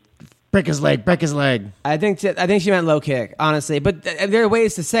too. He break his leg. I think she meant low kick, honestly. But there are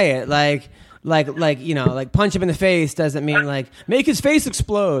ways to say it, like you know, like punch him in the face doesn't mean like make his face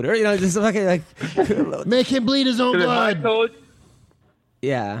explode, or you know, just like make him bleed his own blood.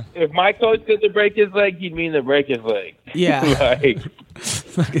 Yeah. If my coach said to break his leg, he'd mean to break his leg. Yeah.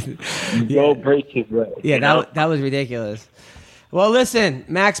 Go break his leg. Yeah, that was ridiculous. Well, listen,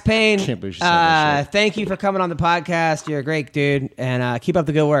 Max Payne, thank you for coming on the podcast. You're a great dude, and keep up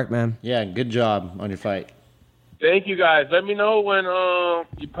the good work, man. Yeah, good job on your fight. Thank you, guys. Let me know when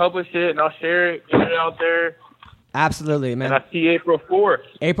you publish it, and I'll share it, get it out there. Absolutely, man. And I'll see you April 4th.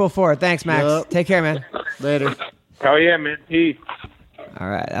 April 4th. Thanks, Max. Yep. Take care, man. Later. Oh, yeah, man. Peace. All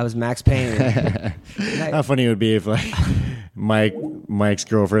right, that was Max Payne. How funny it would be if like Mike's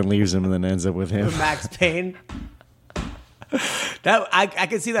girlfriend leaves him and then ends up with him. Max Payne. That I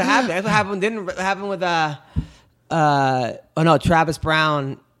can see that happening. That's what happened. Didn't happen with Travis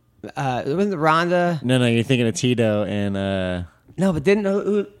Brown. It wasn't Ronda. No, you're thinking of Tito and no, but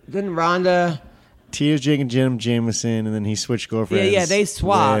didn't Ronda? Tito's Jake and Jim Jameson, and then he switched girlfriends. Yeah, they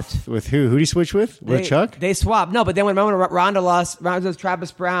swapped. With who? Who did he switch with? With Chuck? They swapped. No, but then when Ronda lost, Ronda was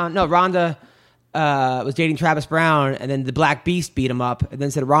Travis Brown. No, Ronda was dating Travis Brown, and then the Black Beast beat him up, and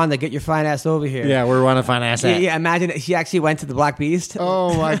then said, "Ronda, get your fine ass over here." Yeah, we're Ronda fine ass. Yeah, imagine she actually went to the Black Beast.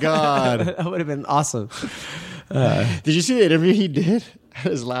 Oh my god, that would have been awesome. Did you see the interview he did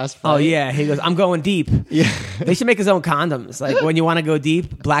at his last fight? Oh yeah, he goes, "I'm going deep." Yeah, they should make his own condoms. Like when you want to go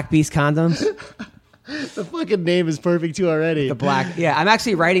deep, Black Beast condoms. The fucking name is perfect too already. The black. Yeah, I'm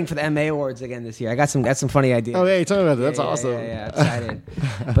actually writing for the MA Awards again this year. I got some funny ideas. Oh, yeah, tell me about that. That's awesome. Yeah, excited.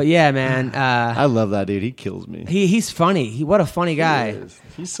 But yeah, man. I love that dude. He kills me. He's funny. What a funny guy.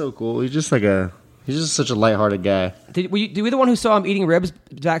 He's so cool. He's just such a lighthearted guy. Were you the one who saw him eating ribs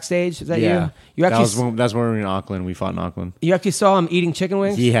backstage? Is that you? That's when we were in Auckland. We fought in Auckland. You actually saw him eating chicken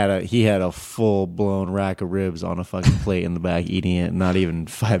wings? He had a full blown rack of ribs on a fucking plate in the back, eating it. Not even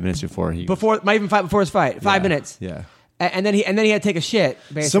 5 minutes before might even fight before his fight. 5 minutes. Yeah. And then he had to take a shit.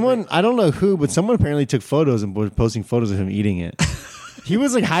 Basically. Someone, I don't know who, but someone apparently took photos and was posting photos of him eating it. He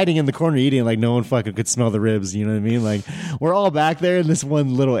was like hiding in the corner eating, like no one fucking could smell the ribs. You know what I mean? Like we're all back there in this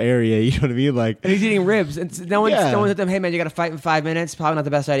one little area. You know what I mean? Like, and he's eating ribs, and no one said to him, "Hey man, you got to fight in 5 minutes." Probably not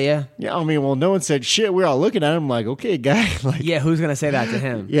the best idea. Yeah, I mean, well, no one said shit. We're all looking at him like, okay, guy. Like, yeah, who's gonna say that to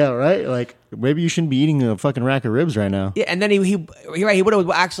him? Yeah, right. Like maybe you shouldn't be eating a fucking rack of ribs right now. Yeah, and then he would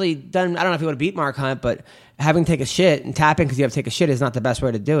have actually done. I don't know if he would have beat Mark Hunt, but having to take a shit and tapping because you have to take a shit is not the best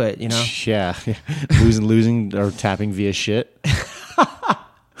way to do it. You know? Yeah, losing or tapping via shit.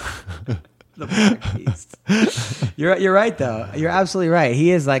 The Black Beast. You're right though. You're absolutely right.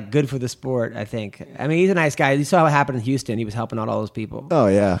 He is like good for the sport. I think. I mean, he's a nice guy. You saw what happened in Houston. He was helping out all those people. Oh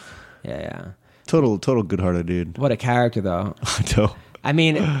yeah. Yeah. Total good-hearted dude. What a character though. No. I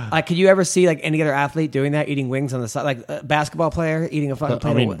mean, like, could you ever see like any other athlete doing that, eating wings on the side, like a basketball player eating a fucking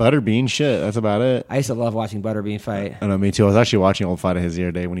plate? I mean, Butterbean, shit. That's about it. I used to love watching Butterbean fight. I know, me too. I was actually watching an old fight of his the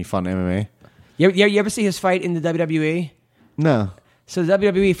other day when he fought in MMA. You ever see his fight in the WWE? No. So the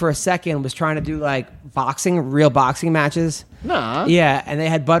WWE for a second was trying to do like real boxing matches. Nah. Yeah, and they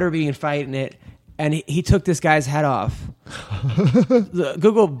had Butterbean fighting it, and he took this guy's head off.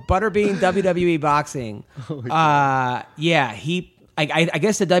 Google Butterbean WWE boxing. Yeah, I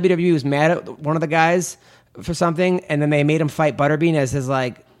guess the WWE was mad at one of the guys for something, and then they made him fight Butterbean as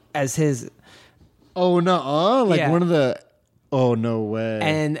his. Oh no! One of the. Oh no way!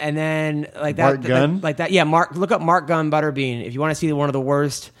 And then like that, Mark Gunn, like that. Yeah, look up Mark Gunn Butterbean if you want to see one of the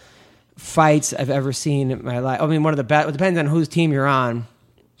worst fights I've ever seen in my life. I mean, one of the best. It depends on whose team you're on.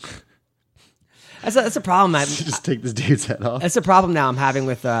 That's a problem. Just take this dude's head off. That's a problem now I'm having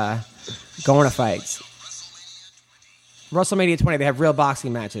with going to fights. WrestleMania 20, they have real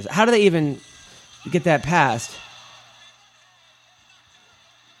boxing matches. How do they even get that passed?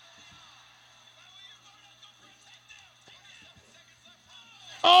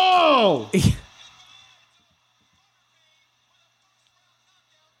 Oh! He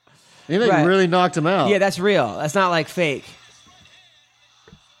really knocked him out. Yeah, that's real. That's not like fake.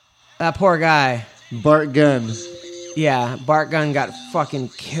 That poor guy. Bart Gunn. Yeah, Bart Gunn got fucking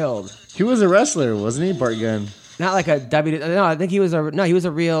killed. He was a wrestler, wasn't he, Bart Gunn? Not like a W. No, I think he was a real. He was a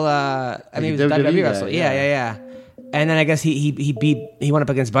WWE wrestler. Yeah. And then I guess he went up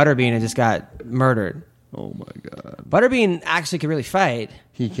against Butterbean and just got murdered. Oh my god. Butterbean actually can really fight.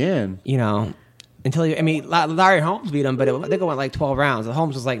 He can. Until Larry Holmes beat him, but I think it went like 12 rounds.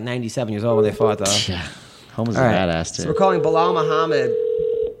 Holmes was like 97 years old when they fought, though. Yeah. Holmes is a badass too. So we're calling Belal Muhammad.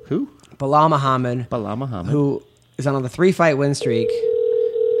 Who? Belal Muhammad. Who is on a 3-fight win streak.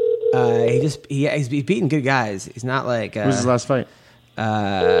 He's beating good guys. He's not like who's his last fight?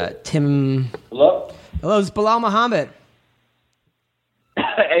 Tim. Hello, it's Belal Muhammad.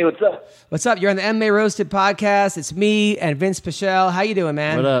 Hey, what's up? What's up? You're on the MMA Roasted podcast. It's me and Vince Pichel. How you doing,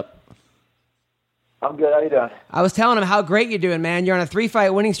 man? What up? I'm good. How you doing? I was telling him how great you're doing, man. You're on a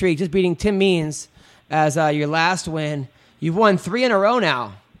 3-fight winning streak, just beating Tim Means as your last win. You've won 3 in a row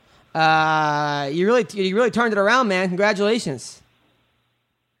now. You really turned it around, man. Congratulations.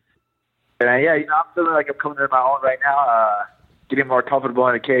 Yeah, I'm feeling like I'm coming into my own right now. Getting more comfortable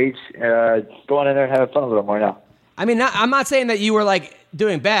in the cage. Going in there and having fun a little more now. I mean, I'm not saying that you were like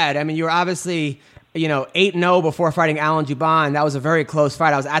doing bad. I mean, you were obviously 8-0 before fighting Alan Juban. That was a very close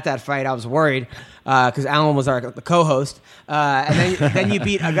fight. I was at that fight. I was worried because Alan was the co-host. And then you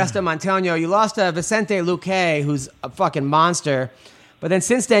beat Augusto Montaño. You lost to Vicente Luque, who's a fucking monster. But then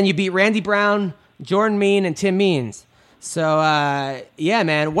since then, you beat Randy Brown, Jordan Mean, and Tim Means. So, yeah,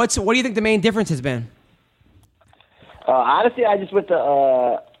 man. What do you think the main difference has been? Honestly, I just went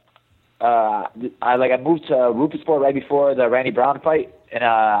to I moved to Rupersport right before the Randy Brown fight, and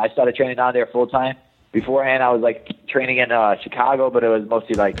I started training down there full time. Beforehand, I was like training in Chicago, but it was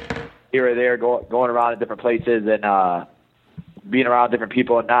mostly like here or there, going around in different places and being around different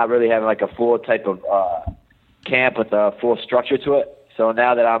people, and not really having like a full type of camp with a full structure to it. So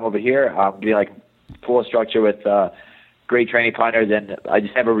now that I'm over here, I'm getting like full structure with great training partners, and I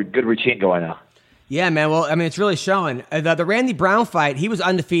just have a good routine going now. Yeah, man. Well, I mean, it's really showing. The Randy Brown fight, he was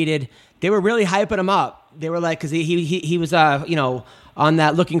undefeated. They were really hyping him up. They were like, because he was, on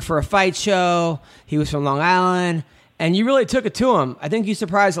that Looking for a Fight show. He was from Long Island. And you really took it to him. I think you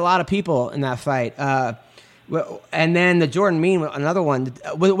surprised a lot of people in that fight. And then the Jordan Mean, another one.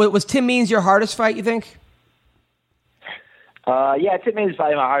 Was Tim Means your hardest fight, you think? Yeah, Tim Means is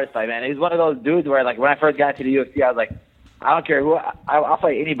probably my hardest fight, man. He's one of those dudes where, like, when I first got to the UFC, I was like, I don't care who. I'll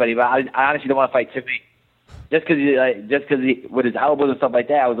fight anybody, but I honestly don't want to fight Tim Means. Just because he with his elbows and stuff like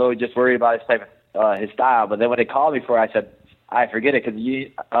that, I was always just worried about his type of his style. But then when they called me for it, I said, I forget it, because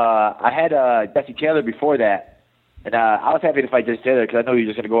I had Jesse Taylor before that, and I was happy to fight Jesse Taylor because I know he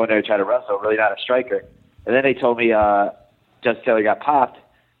was just going to go in there and try to wrestle, really not a striker. And then they told me Jesse Taylor got popped,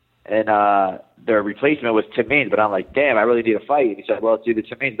 and their replacement was Tim Means. But I'm like, damn, I really need a fight. And he said, well, it's either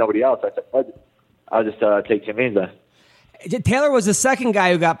Tim Means, nobody else. I said, well, I'll just take Tim Means then. Taylor was the second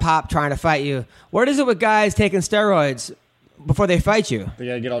guy who got popped trying to fight you. What is it with guys taking steroids before they fight you? They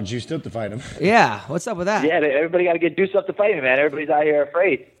got to get all juiced up to fight him. Yeah, what's up with that? Yeah, everybody got to get juiced up to fight me, man. Everybody's out here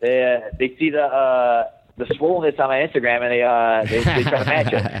afraid. They see the swollenness on my Instagram, and they try to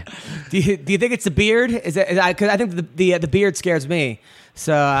match it. Do you think it's the beard? Because I think the beard scares me.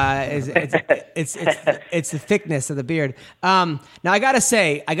 So it's the thickness of the beard. Now I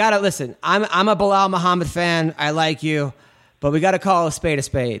gotta listen. I'm a Belal Muhammad fan. I like you, but we got to call a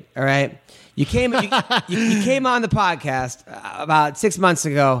spade. All right. You came on the podcast about 6 months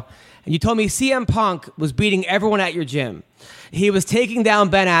ago, and you told me CM Punk was beating everyone at your gym. He was taking down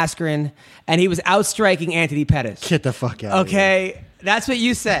Ben Askren, and he was outstriking Anthony Pettis. Get the fuck out. Okay, that's what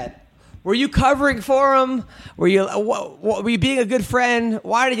you said. Were you covering for him? Were you being a good friend?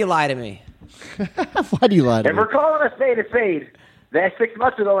 Why did you lie to me? Why do you lie to me? If we're calling a spade, that 6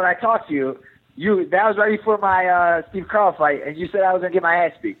 months ago when I talked to you, that was right before my Steve Carl fight, and you said I was going to get my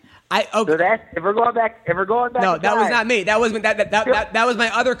ass beat. Okay. So that's if we're going back. No, that was not me. That was that was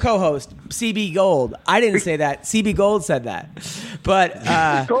my other co-host, CB Gold. I didn't say that. CB Gold said that. But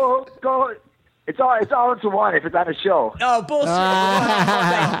go. It's all into one if it's on a show. Oh, bullshit.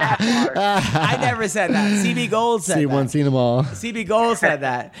 I never said that. CB Gold said that. Seen them all. CB Gold said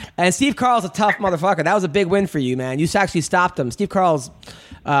that. And Steve Carl's a tough motherfucker. That was a big win for you, man. You actually stopped him. Steve Carl's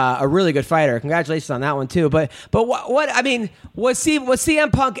a really good fighter. Congratulations on that one, too. But what I mean, was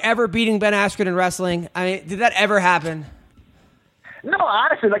CM Punk ever beating Ben Askren in wrestling? I mean, did that ever happen? No,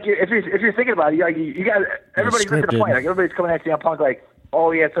 honestly, like if you're thinking about it, you got everybody's missing the point. Like everybody's coming at CM Punk like,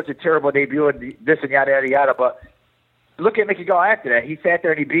 oh, he had such a terrible debut and this and yada yada yada. But look at Mickey Gall after that. He sat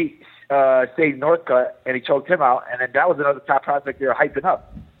there and he beat Sage Northcutt and he choked him out, and then that was another top prospect they were hyping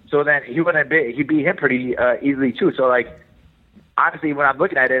up. So then he beat him pretty easily too. So like honestly, when I'm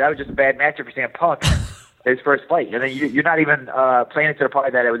looking at it, that was just a bad matchup for CM Punk, his first fight, and then you're not even playing into the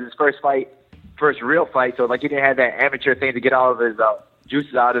part that it was his first real fight. So like he didn't have that amateur thing to get all of his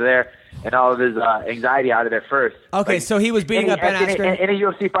juices out of there and all of his anxiety out of there first. Okay, so he was beating up Ben Askren. Any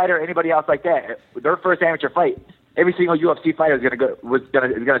UFC fighter or anybody else like that, their first amateur fight, every single UFC fighter is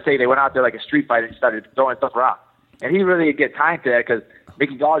gonna say they went out there like a street fighter and started throwing stuff around. And he really didn't get time to that because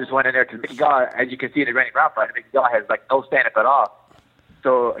Mickey Gall just went in there because Mickey Gall, as you can see in the Randy Brown fight, Mickey Gall has like no stand-up at all.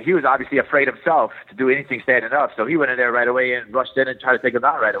 So he was obviously afraid himself to do anything standing up. So he went in there right away and rushed in and tried to take him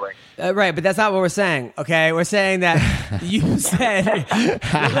out right away. Right, but that's not what we're saying, okay? We're saying that you said,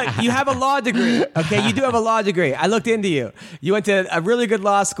 look, you have a law degree, okay? You do have a law degree. I looked into you. You went to a really good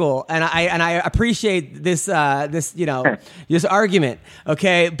law school, and I appreciate this this argument,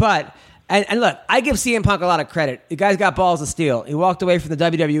 okay? But and look, I give CM Punk a lot of credit. The guy's got balls of steel. He walked away from the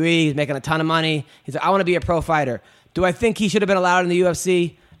WWE. He's making a ton of money. He's like, I want to be a pro fighter. Do I think he should have been allowed in the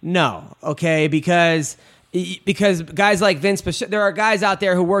UFC? No, okay, because guys like Vince Pichel, there are guys out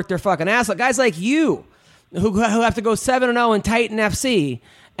there who work their fucking ass off. Guys like you who have to go 7-0 in Titan FC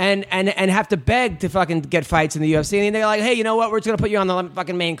and have to beg to fucking get fights in the UFC. And they're like, hey, you know what? We're just going to put you on the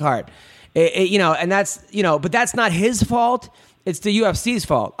fucking main card. And that's, but that's not his fault. It's the UFC's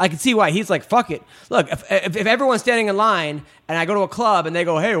fault. I can see why he's like, fuck it. Look, if everyone's standing in line and I go to a club and they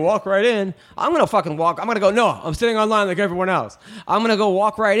go, hey, walk right in, I'm going to fucking walk. I'm going to go, no, I'm sitting on line like everyone else. I'm going to go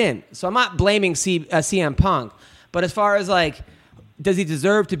walk right in. So I'm not blaming CM Punk. But as far as like, does he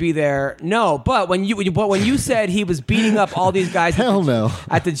deserve to be there? No. But when you said he was beating up all these guys Hell no.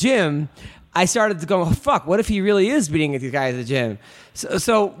 at the gym, I started to go, oh, fuck, what if he really is beating these guys at the gym?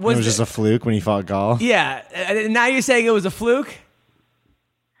 So it was just a fluke when he fought Gall? Yeah. Now you're saying it was a fluke?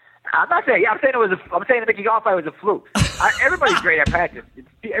 I'm not saying. Yeah, I'm saying the Mickey Gall fight was a fluke. Everybody's great at practice.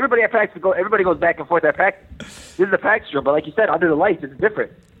 Everybody at practice everybody goes back and forth at practice. This is a practice room, but like you said, under the lights, it's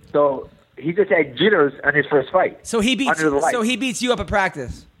different. So he just had jitters on his first fight. So he beats you up at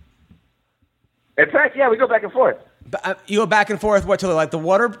practice. In fact, yeah, we go back and forth. You go back and forth, what, to like the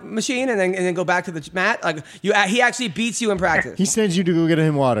water machine, and then go back to the mat? Like he actually beats you in practice. He sends you to go get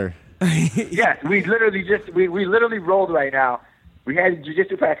him water. Yes, we literally rolled right now. We had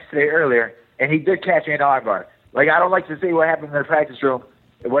jiu-jitsu practice today earlier, and he did catch me in the armbar. Like, I don't like to say what happened in the practice room.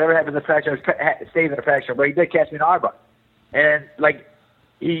 Whatever happened in the practice room stays in the practice room, but he did catch me in the armbar. And, like,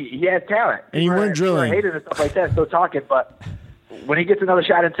 he has talent. And you weren't drilling. Haters and stuff like that, still talking, but when he gets another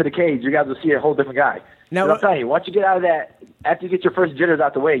shot into the cage, you guys will see a whole different guy. Now, I'm telling you, once you get out of that, after you get your first jitters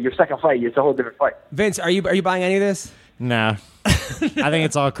out the way, your second fight, it's a whole different fight. Vince, are you buying any of this? Nah. I think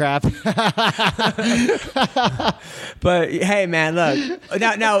it's all crap. But hey, man, look.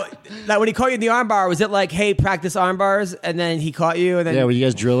 Now, when he caught you in the armbar, was it like, hey, practice arm bars, and then he caught you, and then were you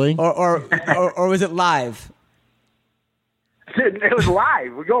guys drilling, or was it live? It was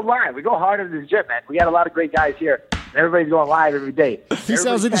live. We go live. We go hard in this gym, man. We got a lot of great guys here. Everybody's going live every day. He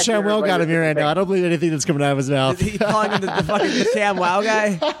sounds like the ShamWow got him here right now. I don't believe anything that's coming out of his mouth. He's calling him the fucking ShamWow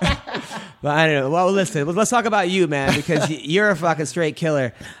guy. But I don't know. Well, listen, let's talk about you, man, because you're a fucking straight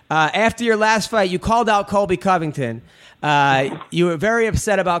killer. After your last fight, you called out Colby Covington. You were very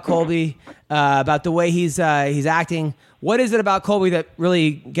upset about Colby, about the way he's acting. What is it about Colby that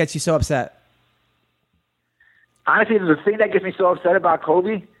really gets you so upset? Honestly, the thing that gets me so upset about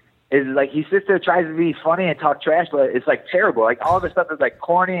Colby is like he sits there, tries to be funny and talk trash, but it's like terrible. Like all this stuff is like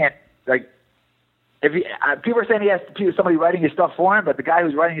corny and like if people are saying he has somebody writing his stuff for him, but the guy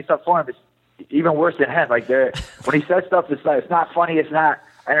who's writing his stuff for him is even worse than him. Like when he says stuff, it's not funny, it's not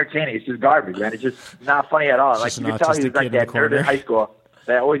entertaining, it's just garbage, man. It's just not funny at all. Like you can tell he was like that nerd in high school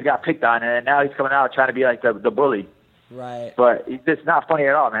that always got picked on, and now he's coming out trying to be like the bully. Right. But it's just not funny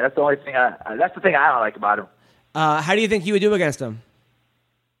at all, man. That's the only thing. That's the thing I don't like about him. How do you think you would do against him?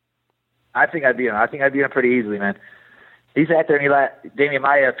 I think I'd beat him. I think I'd beat him pretty easily, man. He sat there and he let Damian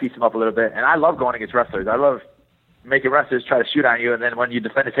Maia piece him up a little bit. And I love going against wrestlers. I love making wrestlers try to shoot on you, and then when you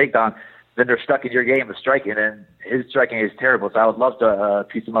defend a takedown, then they're stuck in your game of striking, and his striking is terrible. So I would love to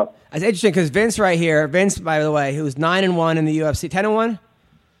piece him up. That's interesting because Vinc right here, Vinc, by the way, who's 9-1 in the UFC, 10-1,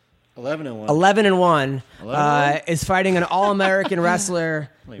 11-1, 11-1, is fighting an All-American wrestler.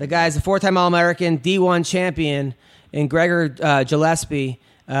 The guy's a 4-time All-American, D1 champion, in Gregor Gillespie.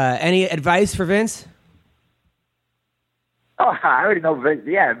 Any advice for Vinc? Oh, I already know Vinc.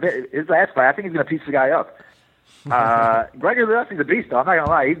 Yeah, his last fight, I think he's going to piece the guy up. Gregor Gillespie's a beast, though. I'm not going to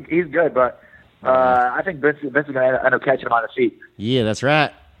lie. He's good, but I think Vinc is going to end up catching him on his feet. Yeah, that's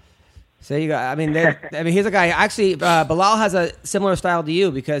right. So you got. I mean, here's a guy. Actually, Belal has a similar style to you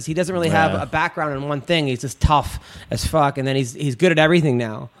because he doesn't really have a background in one thing. He's just tough as fuck, and then he's good at everything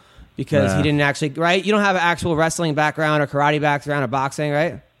now because he didn't actually. Right? You don't have an actual wrestling background or karate background or boxing,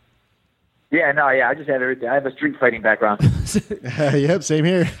 right? Yeah, I just have everything. I have a street fighting background. Yep, same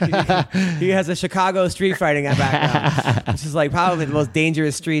here. He has a Chicago street fighting background, which is like probably the most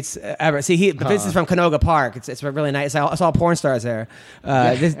dangerous streets ever. See, Vinc is from Canoga Park. It's really nice. I saw porn stars there.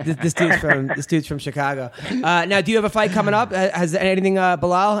 This dude's from Chicago. Now, do you have a fight coming up? Has anything,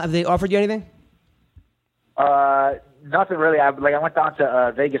 Belal? Have they offered you anything? Nothing really. I went down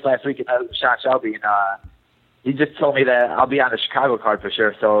to Vegas last week and Sean Shelby, and he just told me that I'll be on the Chicago card for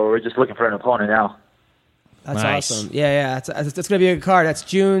sure. So we're just looking for an opponent now. That's nice. Awesome. Yeah. That's going to be a good card. That's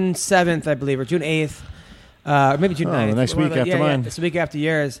June 7th, I believe, or June 8th. Or maybe June 9th. The next week after mine. Yeah, it's the week after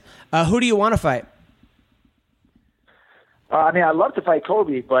yours. Who do you want to fight? I mean, I'd love to fight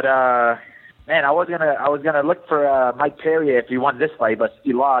Kobe, but man, I was gonna look for Mike Perry if he won this fight, but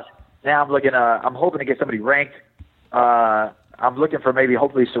he lost. Now I'm hoping to get somebody ranked. I'm looking for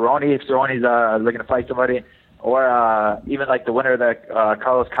hopefully Cerrone if Cerrone's looking to fight somebody, or even like the winner of the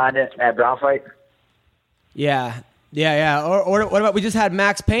Carlos Condit Matt Brown fight. Yeah. Or what about we just had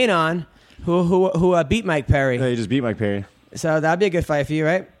Max Payne on, who beat Mike Perry. Yeah, he just beat Mike Perry. So that'd be a good fight for you,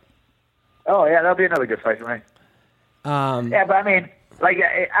 right? Oh yeah, that'll be another good fight for me. Yeah, but I mean,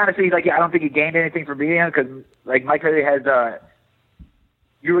 honestly, I don't think he gained anything from beating him because Mike Perry has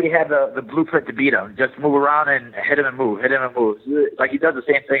you already have the blueprint to beat him. Just move around and hit him and move. He does the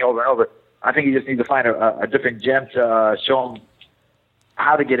same thing over and over. I think he just needs to find a different gem to show him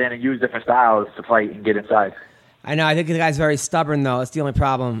how to get in and use different styles to fight and get inside. I know. I think the guy's very stubborn, though. That's the only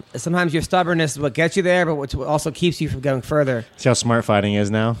problem. Sometimes your stubbornness is what gets you there, but what also keeps you from going further. See how smart fighting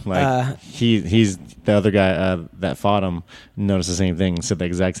is now? He's the other guy that fought him noticed the same thing, said the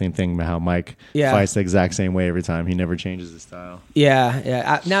exact same thing about how Mike fights the exact same way every time. He never changes his style.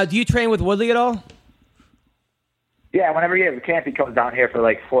 Yeah. Now, do you train with Woodley at all? Yeah, whenever he has a camp, he comes down here for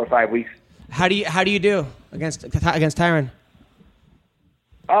 4 or 5 weeks. How do you do against Tyron?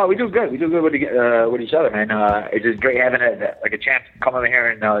 Oh, we do good. We do good with each other, man. It's just great having a champ come over here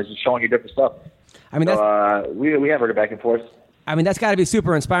and just showing you different stuff. I mean, we have a back and forth. I mean, that's got to be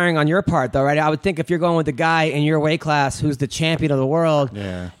super inspiring on your part, though, right? I would think if you're going with the guy in your weight class who's the champion of the world,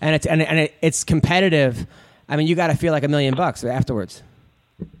 and it's competitive. I mean, you got to feel like $1 million afterwards.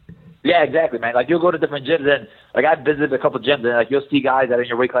 Yeah, exactly, man. You'll go to different gyms, and I've visited a couple of gyms, and you'll see guys that are in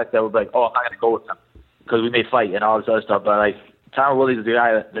your weight class that will be like, "Oh, I'm not going to go with them because we may fight and all this other stuff." But Tyron Woodley is the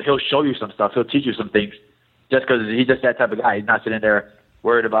guy that he'll show you some stuff. He'll teach you some things just because he's just that type of guy. He's not sitting there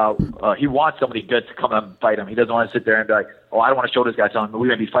worried about he wants somebody good to come and fight him. He doesn't want to sit there and be like, "Oh, I don't want to show this guy something. We're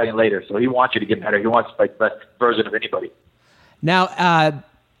going to be fighting later." So he wants you to get better. He wants to fight the best version of anybody. Now,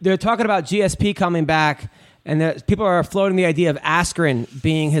 they're talking about GSP coming back, and people are floating the idea of Askren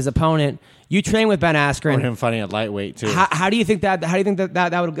being his opponent. You train with Ben Askren. Or him fighting at lightweight too. How do you think that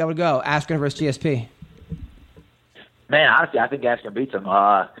would go? Askren versus GSP. Man, honestly, I think Askren beats him.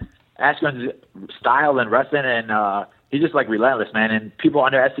 Askren's style and wrestling, and he's just relentless, man. And people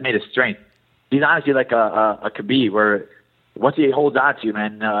underestimate his strength. He's honestly like a Khabib, where once he holds on to you,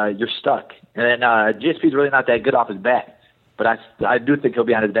 man, you're stuck. And then GSP's really not that good off his back, but I do think he'll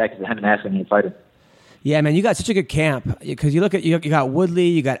be on his back because him and Askren can fight him. Yeah, man, you got such a good camp because you look at you got Woodley,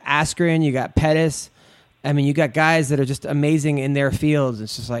 you got Askren, you got Pettis. I mean, you got guys that are just amazing in their fields.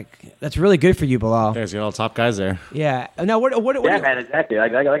 It's just that's really good for you, Belal. There's all top guys there. Yeah. Now, what man, exactly.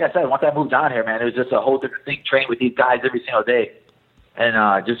 Like I said, once I moved on here, man, it was just a whole different thing. Train with these guys every single day,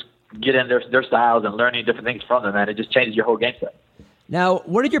 and just get in their styles and learning different things from them. Man, it just changes your whole game set. Now,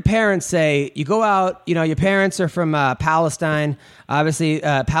 what did your parents say? You go out, your parents are from Palestine. Obviously,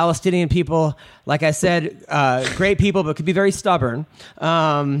 Palestinian people, like I said, great people, but could be very stubborn.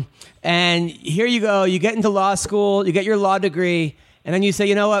 And here you go. You get into law school. You get your law degree. And then you say,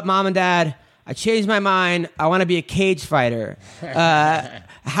 you know what, Mom and Dad, I changed my mind. I want to be a cage fighter.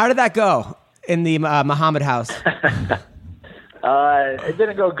 How did that go in the Muhammad house? It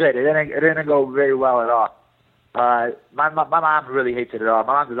didn't go good. It didn't go very well at all. My mom really hates it at all.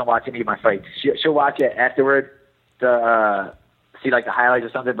 My mom doesn't watch any of my fights. She'll watch it afterward to see like the highlights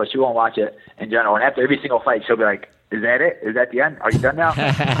or something, but she won't watch it in general. And after every single fight, she'll be like, "Is that it? Is that the end? Are you done now?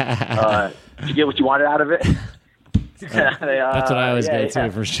 Did you get what you wanted out of it?" That's what I always get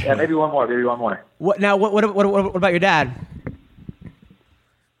too, for sure. Yeah, maybe one more. What about your dad?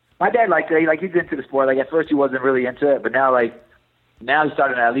 My dad liked it. Like he's into the sport. Like at first he wasn't really into it, but now he's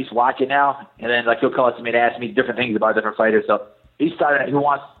starting to at least watch it now. And then like he'll come up to me and ask me different things about different fighters. So he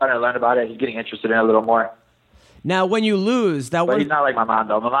wants to learn about it. He's getting interested in it a little more. Now, when you lose, but he's not like my mom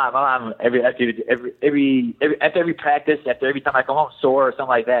though. My mom after every practice, after every time I come home sore or something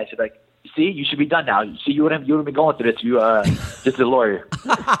like that, she's like, "See, you should be done now. See, you wouldn't be going through this. You just a lawyer."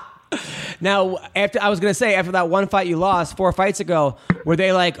 Now, after that one fight you lost 4 fights ago, were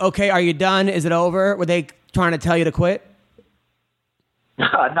they like, "Okay, are you done? Is it over?" Were they trying to tell you to quit?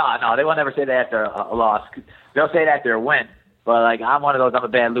 No, they will never say that after a loss. They'll say that after a win. But like I'm one of those, I'm a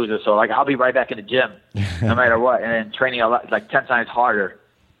bad loser, so like I'll be right back in the gym no matter what, and then training a lot, like 10 times harder.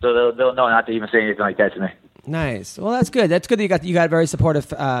 So they'll know not to even say anything like that to me. Nice. Well, that's good. That's good that you got very supportive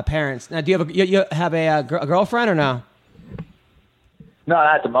parents. Now, do you have a girlfriend or no? No,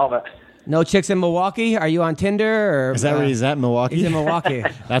 not at the moment. No chicks in Milwaukee? Are you on Tinder? Or, is that where he's at in Milwaukee? He's in Milwaukee.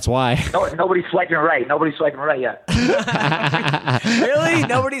 That's why. Nobody's swiping right. Nobody's swiping right yet. Really?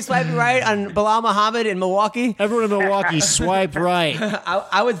 Nobody's swiping right on Belal Muhammad in Milwaukee? Everyone in Milwaukee swipe right.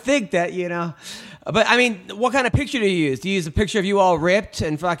 I would think that, But, I mean, what kind of picture do you use? Do you use a picture of you all ripped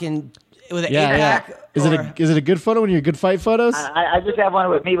and fucking with an 8-pack? Is it a good photo when you're good fight photos? I just have one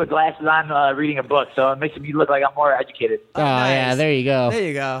with me with glasses on reading a book, so it makes me look like I'm more educated. Oh, nice. Yeah, there you go.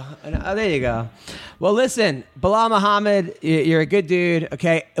 There you go. Well, listen, Belal Muhammad, you're a good dude,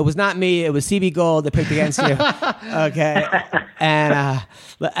 okay? It was not me. It was CB Gold that picked against you, okay? And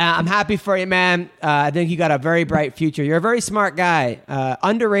I'm happy for you, man. I think you got a very bright future. You're a very smart guy,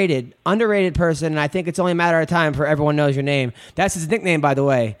 underrated person, and I think it's only a matter of time before everyone knows your name. That's his nickname, by the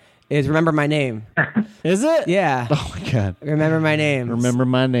way. Is Remember My Name. Is it? Yeah. Oh, my God. Remember My Name. Remember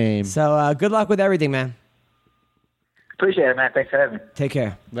my name. So good luck with everything, man. Appreciate it, man. Thanks for having me. Take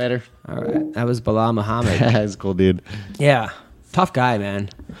care. Later. All right. That was Belal Muhammad. That's cool, dude. Yeah. Tough guy, man.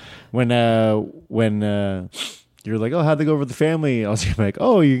 When you're like, oh, how'd they go over with the family? I was like,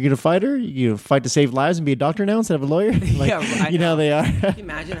 oh, you're going to fight her? You're going to fight to save lives and be a doctor now instead of a lawyer? Like, yeah, you know how they are. Can you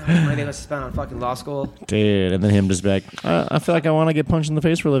imagine how much money they must spend on fucking law school? Dude, and then him just be like, I feel like I want to get punched in the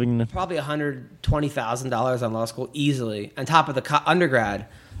face for a living. Probably $120,000 on law school easily, on top of the undergrad.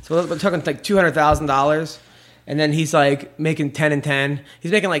 So we're talking like $200,000. And then he's like making 10 and 10.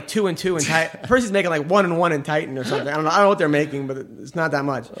 He's making like 2 and 2 in Titan. First he's making like 1 and 1 in Titan or something. I don't know what they're making, but it's not that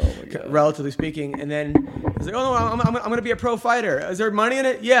much, relatively speaking. And then he's like, oh no, I'm going to be a pro fighter. Is there money in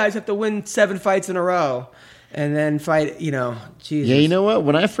it? Yeah, I just have to win 7 fights in a row. And then fight, Jesus. Yeah, you know what?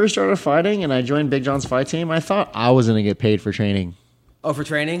 When I first started fighting and I joined Big John's fight team, I thought I was going to get paid for training. Oh, for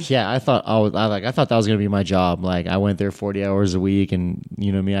training? Yeah, I thought that was going to be my job. Like I went there 40 hours a week, and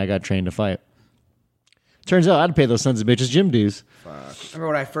I got trained to fight. Turns out I'd pay those sons of bitches gym dues. Fuck. I remember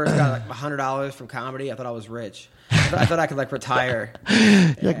when I first got like $100 from comedy. I thought I was rich. I thought I could like retire.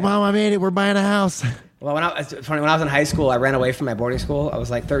 You're like, Mom, I made it. We're buying a house. Well, it's funny. When I was in high school, I ran away from my boarding school. I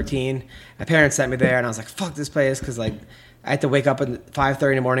was like 13. My parents sent me there, and I was like, "Fuck this place," because like I had to wake up at 5:30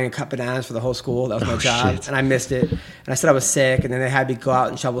 in the morning and cut bananas for the whole school. That was my job, shit. And I missed it. And I said I was sick, and then they had me go out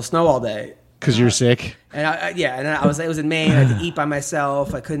and shovel snow all day. Because you're sick. And and then it was in Maine. I had to eat by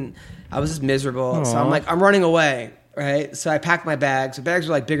myself. I was just miserable. Aww. So I'm like, I'm running away, right? So I packed my bags. The bags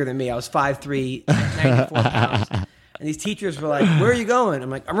were like bigger than me. I was 5'3", 94 pounds. And these teachers were like, where are you going? I'm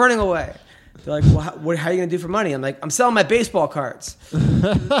like, I'm running away. They're like, well, how are you going to do for money? I'm like, I'm selling my baseball cards. At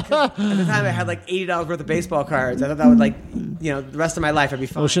the time, I had like $80 worth of baseball cards. I thought that would the rest of my life I'd be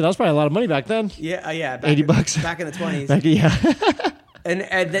fine. Oh shit, that was probably a lot of money back then. Yeah. $80 back in the 20s. Yeah. And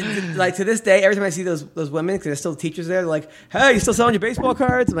then, like to this day, every time I see those women, because there's still teachers there, they're like, "Hey, you still selling your baseball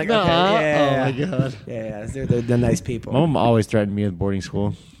cards?" I'm like, "Okay, yeah." Oh my God. Yeah, they're nice people. My mom always threatened me at boarding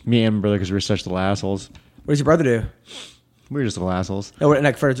school. Me and my brother, because we were such little assholes. What does your brother do? We were just little assholes. No,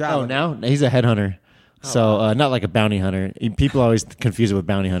 like for a job. Oh, now he's a headhunter. So not like a bounty hunter. People always confuse it with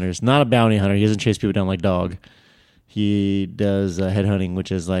bounty hunters. Not a bounty hunter. He doesn't chase people down like dog. He does headhunting,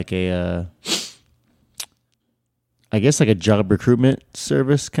 which is like I guess like a job recruitment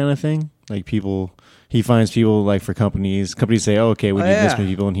service kind of thing. Like he finds people like for companies. Companies say, "Oh, okay, we need this many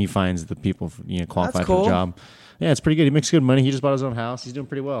people," and he finds the people qualified for the job. Yeah, it's pretty good. He makes good money. He just bought his own house. He's doing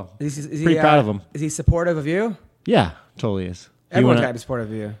pretty well. Is he pretty proud of him. Is he supportive of you? Yeah, totally is. Everyone's got to be supportive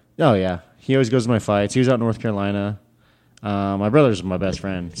of you. Oh yeah, he always goes to my fights. He was out in North Carolina. My brother's my best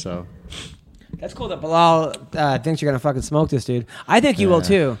friend, so. That's cool that Belal thinks you're gonna fucking smoke this dude. I think you will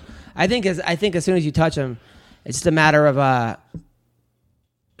too. I think as soon as you touch him, it's just a matter of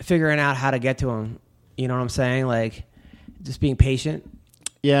figuring out how to get to him. You know what I'm saying? Like, just being patient.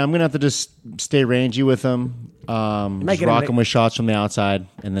 Yeah, I'm gonna have to just stay rangy with him. Just rock him with shots from the outside,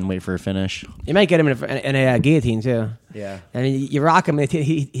 and then wait for a finish. You might get him in a guillotine too. Yeah, I mean, you rock him, the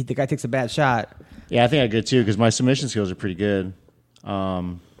guy takes a bad shot. Yeah, I think I could too because my submission skills are pretty good.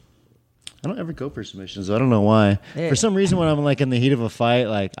 I don't ever go for submissions. I don't know why. Yeah. For some reason, when I'm like in the heat of a fight,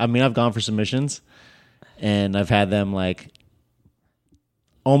 like I've gone for submissions, and I've had them like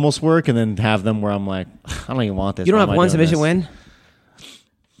almost work, and then have them where I'm like, I don't even want this. You don't have one submission win?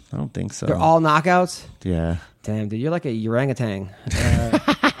 I don't think so. They're all knockouts? Yeah. Damn, dude, you're like a orangutan.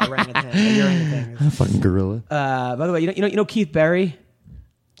 Orangutan. Fucking gorilla. By the way, you know Keith Berry?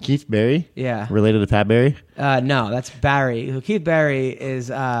 Keith Berry? Yeah. Related to Pat Berry? No, that's Barry. Keith Berry is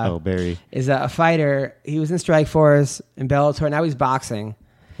Barry. Is a fighter. He was in Strikeforce in Bellator. Now he's boxing.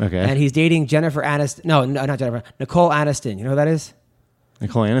 Okay. And he's dating Jennifer Aniston. No, not Jennifer. Nicole Aniston. You know who that is?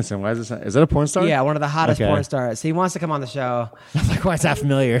 Nicole Aniston. Why is this? Is that a porn star? Yeah, one of the hottest porn stars. So he wants to come on the show. I'm like, why is that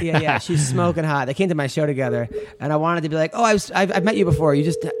familiar? Yeah. She's smoking hot. They came to my show together, and I wanted to be like, I've met you before. You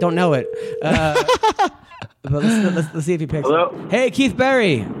just don't know it. But let's see if he picks Hello? it. Hey, Keith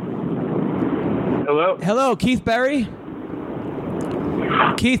Berry. Hello, Keith Berry.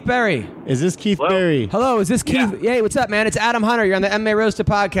 Keith Berry. Is this Keith Berry? Hello, is this Keith? Yeah. Hey, what's up, man? It's Adam Hunter. You're on the MMA Roasted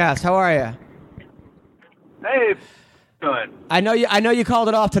podcast. How are you? Hey. Good. I know you called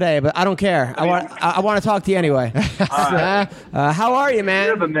it off today, but I don't care. I want to talk to you anyway. How are you, man?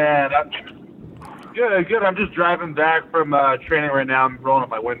 You're the man. Good. I'm just driving back from training right now. I'm rolling up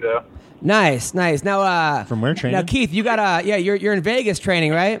my window. Nice. Now, from where training? Now, Keith, you got you're in Vegas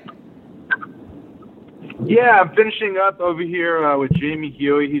training, right? Yeah, I'm finishing up over here with Jamie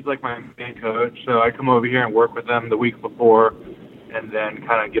Huey. He's like my main coach, so I come over here and work with them the week before, and then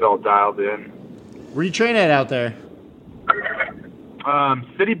kind of get all dialed in. Where you train at out there?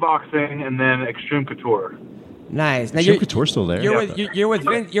 City Boxing and then Extreme Couture. Nice. Now Extreme Couture's still there. You're with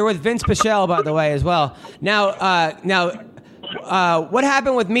Vince Pichel, by the way, as well. Now, what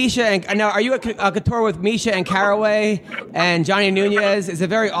happened with Misha? And now, are you a couture with Misha and Caraway and Johnny Nunez? Is it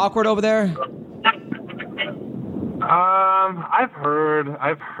very awkward over there? I've heard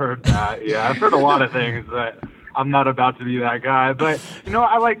that. Yeah, I've heard a lot of things that I'm not about to be that guy. But,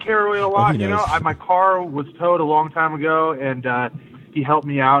 I like Caraway a lot. My car was towed a long time ago, and he helped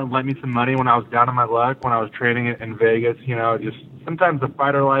me out and lent me some money when I was down on my luck, when I was training in Vegas. Just sometimes the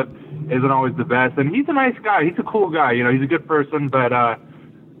fighter life isn't always the best. And he's a nice guy. He's a cool guy. He's a good person. But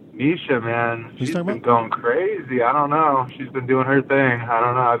Misha, man, she's been going crazy. I don't know. She's been doing her thing. I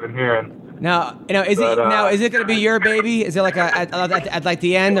don't know. I've been hearing. Now, is it going to be your baby? Is it like at like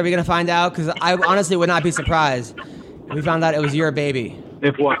the end? Are we going to find out? Because I honestly would not be surprised if we found out it was your baby.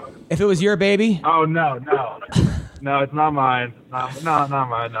 If what? If it was your baby? Oh no, it's not mine. No, not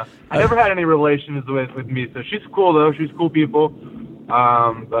mine. No, I never had any relations with Misa. She's cool though. She's cool people.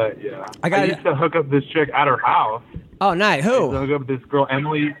 But yeah, I used to hook up this chick at her house. Oh, nice. Who? I used to hook up with this girl,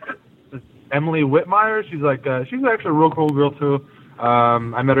 Emily Whitmire. She's actually a real cool girl too.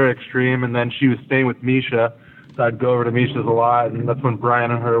 I met her at Extreme, and then she was staying with Misha, so I'd go over to Misha's a lot, and that's when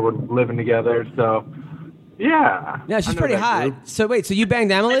Brian and her were living together. So, yeah. Yeah, she's pretty hot. Group. So wait, so you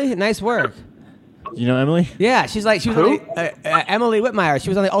banged Emily? Nice work. You know Emily? Yeah, she was on Emily Whitmire. She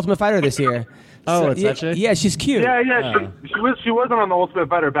was on the Ultimate Fighter this year. Oh, it's that chick? Yeah, she's cute. Yeah. She wasn't on the Ultimate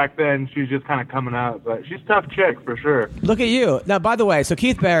Fighter back then. She was just kind of coming up, but she's a tough chick for sure. Look at you. Now, by the way, so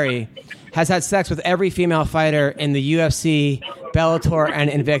Keith Berry has had sex with every female fighter in the UFC, Bellator, and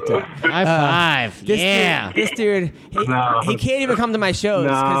Invicta. High five. This dude, he can't even come to my shows.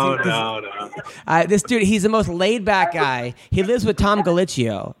 No. This dude, he's the most laid-back guy. He lives with Tom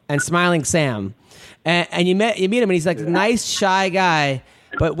Galicchio and Smiling Sam. And you meet him, and he's like a nice, shy guy,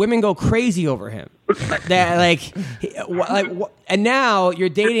 but women go crazy over him. And now you're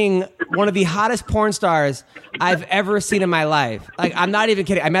dating one of the hottest porn stars I've ever seen in my life. Like, I'm not even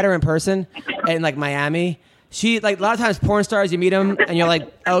kidding. I met her in person in Miami. She a lot of times porn stars, you meet them and you're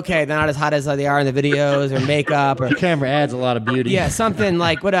like, okay, they're not as hot as they are in the videos or makeup or the camera adds a lot of beauty. Yeah, something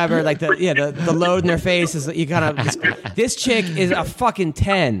whatever, the load in their face is you kind of. This chick is a fucking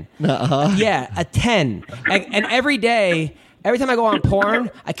 10. Uh-huh. Yeah, a 10. And every day. Every time I go on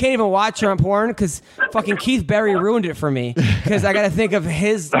porn, I can't even watch her on porn because fucking Keith Berry ruined it for me because I got to think of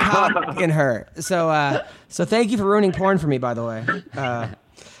his cock in her. So thank you for ruining porn for me, by the way.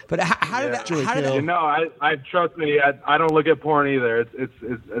 But how did that? I trust me. I don't look at porn either.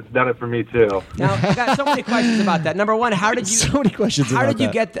 It's done it for me too. Now I got so many questions about that. Number one, how did you? So many questions. How did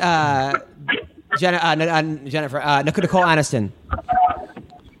you get Jennifer, Nicole Aniston.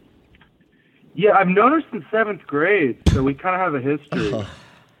 Yeah, I've known her since 7th grade, so we kind of have a history.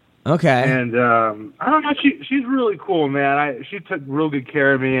 Okay. And I don't know, she's really cool, man. She took real good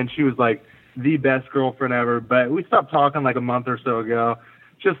care of me, and she was like the best girlfriend ever. But we stopped talking like a month or so ago.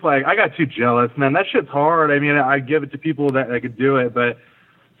 Just like, I got too jealous, man. That shit's hard. I mean, I give it to people that could do it, but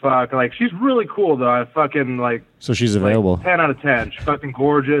fuck, like, she's really cool, though. I fucking, like... So she's available. Like, 10 out of 10. She's fucking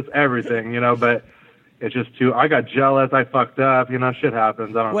gorgeous, everything, but it's just too... I got jealous. I fucked up. Shit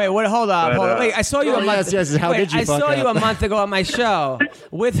happens. I don't know. Wait, hold on. Wait, I saw you a month... Yes, how did you fuck up? I saw you a month ago at my show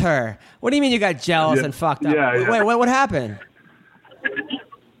with her. What do you mean you got jealous and fucked up? Yeah. Wait, what happened?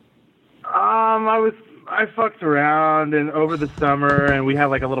 I fucked around and over the summer, and we had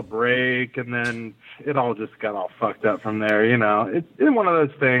like a little break, and then it all just got all fucked up from there. It's one of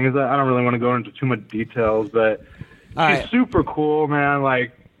those things. I don't really want to go into too much details, but she's super cool, man.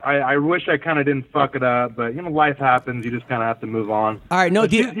 Like, I wish I kind of didn't fuck it up, but life happens. You just kind of have to move on. All right, no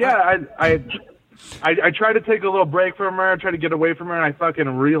deal. Yeah, I tried to take a little break from her, tried to get away from her, and I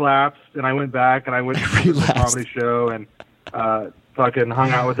fucking relapsed, and I went back and I went to the comedy show and fucking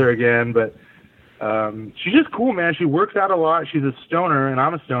hung out with her again, but. She's just cool, man. She works out a lot. She's a stoner, and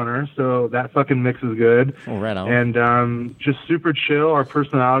I'm a stoner, so that fucking mix is good. Oh, right on. And just super chill. Our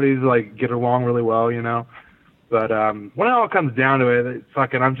personalities like get along really well, But when it all comes down to it,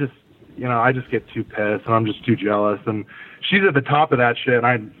 fucking, I'm just, I just get too pissed, and I'm just too jealous. And she's at the top of that shit.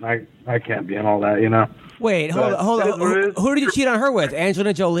 And I can't be in all that, Wait, hold on. Who did you cheat on her with?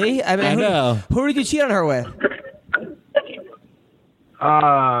 Angelina Jolie? I know. Who did you cheat on her with?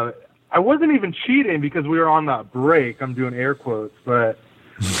 I wasn't even cheating because we were on that break. I'm doing air quotes, but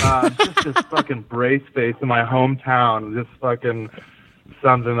just this fucking brace face in my hometown, just fucking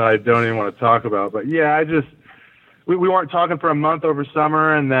something that I don't even want to talk about. But yeah, we weren't talking for a month over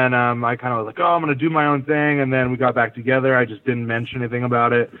summer, and then I kind of was like, oh, I'm going to do my own thing, and then we got back together. I just didn't mention anything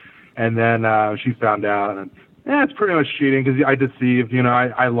about it, and then she found out, and it's pretty much cheating because I deceived,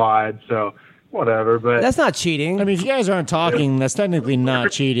 I lied, so... Whatever, but that's not cheating. I mean, if you guys aren't talking, that's technically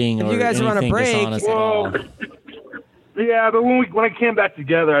not cheating. If you guys are on a break, dishonest at all. Yeah, but when I came back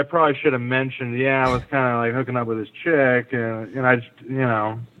together, I probably should have mentioned. Yeah, I was kind of like hooking up with this chick, and I just,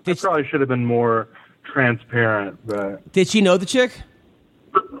 I probably should have been more transparent. But did she know the chick?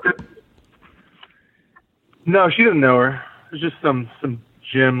 No, she didn't know her. It was just some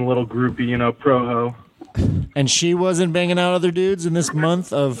gym little groupie, pro ho. And she wasn't banging out other dudes in this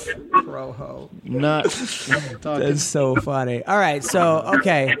month of pro-ho. Not talking. That's so funny. All right, so,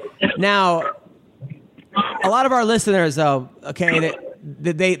 okay. Now, a lot of our listeners, though, okay,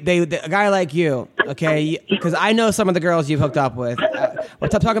 they a guy like you, okay, because I know some of the girls you've hooked up with. We're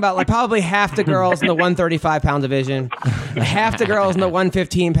talking about like probably half the girls in the 135-pound division, half the girls in the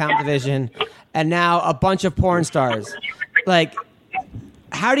 115-pound division, and now a bunch of porn stars. Like...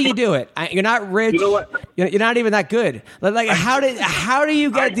 How do you do it? You're not rich. You know what? You're not even that good. Like, how do you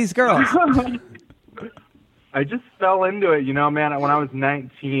get these girls? I just fell into it, man. When I was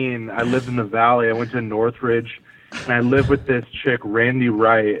 19, I lived in the Valley. I went to Northridge, and I lived with this chick, Randy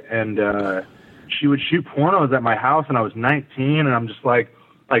Wright, and she would shoot pornos at my house, and I was 19, and I'm just like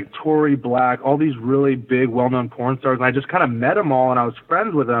Tory Black, all these really big, well-known porn stars, and I just kind of met them all, and I was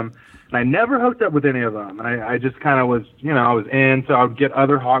friends with them. And I never hooked up with any of them. And I just kind of was, I was in. So I would get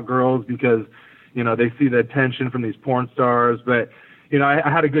other hot girls because, they see the attention from these porn stars. But, I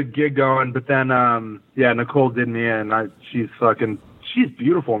had a good gig going. But then, Nicole did me in. She's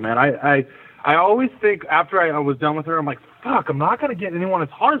beautiful, man. I always think after I was done with her, I'm like, fuck, I'm not going to get anyone as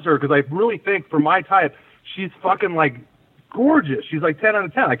hot as her because I really think for my type, she's fucking like gorgeous. She's like 10 out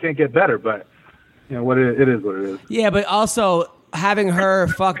of 10. I can't get better. But, it is what it is. Yeah, but also... having her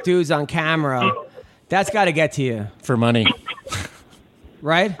fuck dudes on camera, that's got to get to you. For money.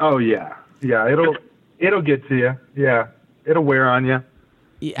 Right? Oh, yeah. Yeah, it'll get to you. Yeah. It'll wear on you.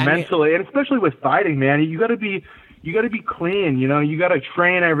 Yeah, mentally, and especially with fighting, man. You got to be clean, You got to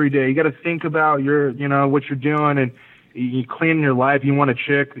train every day. You got to think about your, what you're doing, and you clean your life. You want a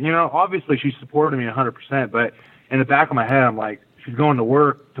chick. Obviously she's supporting me 100%, but in the back of my head, I'm like, she's going to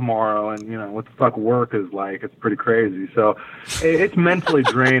work tomorrow, and what the fuck work is like. It's pretty crazy. So it's mentally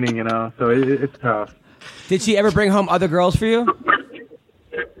draining, so it's tough. Did she ever bring home other girls for you?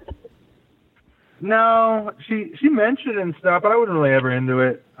 No, she mentioned it and stuff, but I wasn't really ever into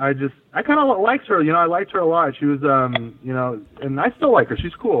it. I kind of liked her, I liked her a lot. She was, and I still like her.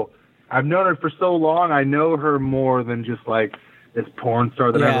 She's cool. I've known her for so long. I know her more than just like this porn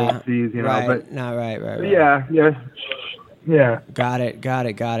star that everyone sees, right. But no, right. Yeah. Got it.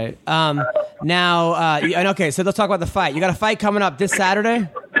 Now, okay, so let's talk about the fight. You got a fight coming up this Saturday?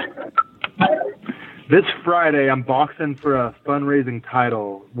 This Friday, I'm boxing for a fundraising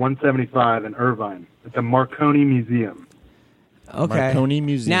title, 175 in Irvine, at the Marconi Museum. Okay. Marconi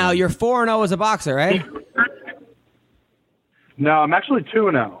Museum. Now, you're 4-0 as a boxer, right? No, I'm actually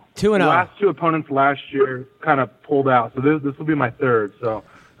 2-0. 2-0. The last two opponents last year kind of pulled out, so this will be my third. So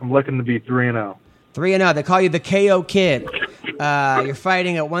I'm looking to be 3-0. 3-0. They call you the KO Kid. You're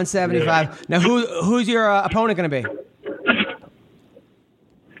fighting at 175. Yeah. Now, who's your opponent going to be?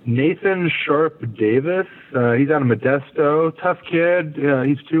 Nathan Sharp Davis. He's out of Modesto. Tough kid.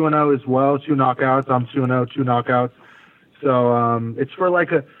 He's 2-0 as well. 2 knockouts. I'm 2-0, 2 knockouts. So it's for like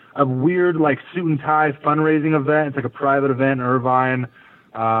a weird like suit and tie fundraising event. It's like a private event in Irvine.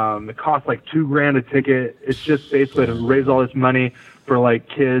 It costs like $2,000 a ticket. It's just basically to raise all this money for like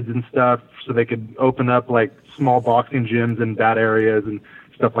kids and stuff, so they could open up like small boxing gyms in bad areas and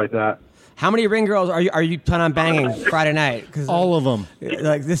stuff like that. How many ring girls are you planning on banging Friday night? All of them.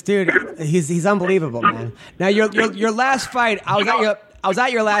 Like this dude, he's unbelievable, man. Now your last fight, I was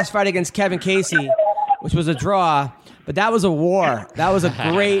at your last fight against Kevin Casey, which was a draw, but that was a war. That was a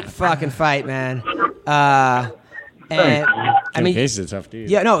great fucking fight, man. And I mean, Casey's a tough dude.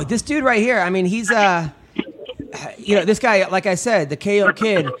 Yeah, no, this dude right here. I mean, he's this guy, like I said, the KO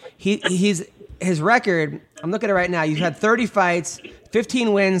Kid. He's his record. I'm looking at it right now. He's had 30 fights.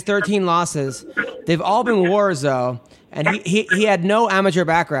 15 wins, 13 losses. They've all been wars, though, and he had no amateur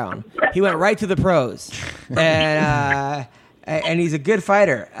background. He went right to the pros, and he's a good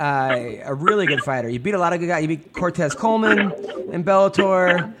fighter, a really good fighter. You beat a lot of good guys. You beat Cortez Coleman in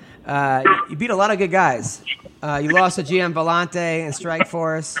Bellator. You beat a lot of good guys. You lost to GM Vellante in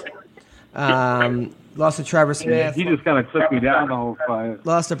Strikeforce. Lost to Trevor Smith. Yeah, he just kind of took me down the whole fight.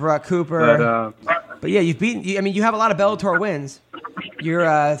 Lost to Brock Cooper. But yeah, you've beaten. I mean, you have a lot of Bellator wins.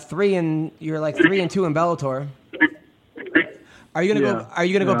 You're 3 and 2 in Bellator. Are you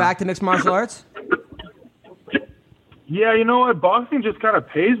gonna go back to mixed martial arts? Yeah, you know what? Boxing just kind of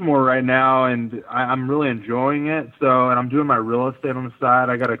pays more right now, and I'm really enjoying it. So, and I'm doing my real estate on the side.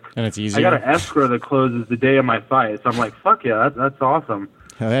 And it's easier. I got an escrow that closes the day of my fight. So I'm like, fuck yeah, that's awesome.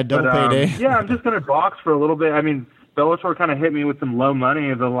 That double payday. Yeah, I'm just gonna box for a little bit. I mean, Bellator kind of hit me with some low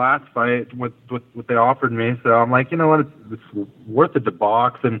money the last fight with what they offered me. So I'm like, you know what? It's worth it to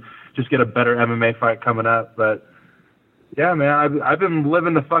box and just get a better MMA fight coming up. But yeah, man, I've been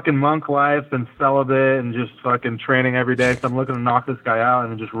living the fucking monk life and celibate and just fucking training every day. So I'm looking to knock this guy out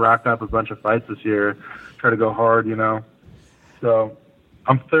and just rack up a bunch of fights this year. Try to go hard, you know. So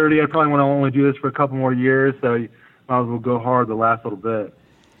I'm 30. I probably want to only do this for a couple more years. So you might as well go hard the last little bit.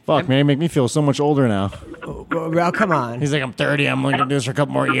 Fuck, man, you make me feel so much older now. Well, come on. He's like, I'm 30. I'm going to do this for a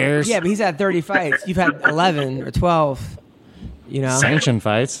couple more years. Yeah, but he's had 30 fights. You've had 11 or 12. You know, sanctioned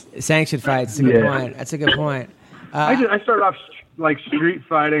fights. Sanctioned fights. That's a good point. That's a good point. I started off like street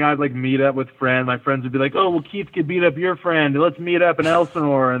fighting. I'd like meet up with friends. My friends would be like, "Oh, well, Keith could beat up your friend. Let's meet up in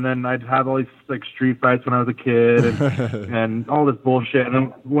Elsinore." And then I'd have all these like street fights when I was a kid and all this bullshit. And then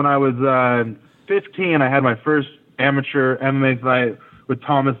when I was 15, I had my first amateur MMA fight with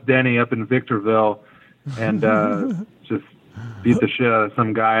Thomas Denny up in Victorville, and just beat the shit out of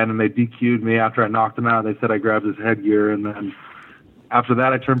some guy. And then they DQ'd me after I knocked him out. They said I grabbed his headgear, and then after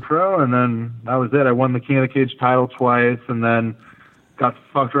that I turned pro, and then that was it. I won the King of the Cage title twice, and then got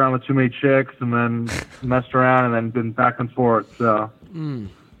fucked around with too many chicks, and then messed around, and then been back and forth. So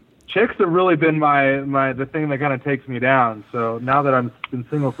chicks have really been the thing that kind of takes me down. So now that I've been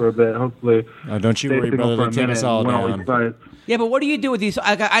single for a bit, hopefully don't you worry, brother. They take us all down. Yeah, but what do you do with these?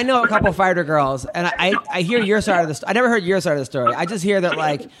 I know a couple fighter girls, and I hear your side of the story. I never heard your side of the story. I just hear that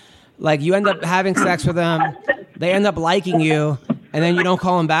like you end up having sex with them, they end up liking you, and then you don't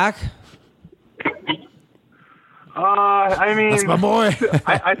call them back. I mean, that's my boy.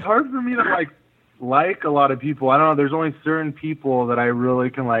 It's hard for me to like a lot of people. I don't know. There's only certain people that I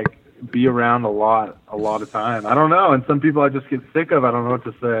really can be around a lot of time. I don't know. And some people I just get sick of. I don't know what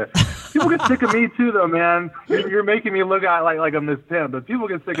to say. People get sick of me too, though, man. You're making me look at like I'm this pimp, but people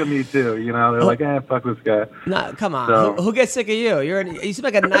get sick of me too. You know, they're like, fuck this guy. No, come on. So, who gets sick of you? You seem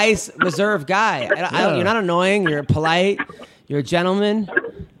like a nice, reserved guy. You're not annoying. You're polite. You're a gentleman.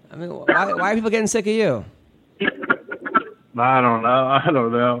 I mean, why are people getting sick of you? I don't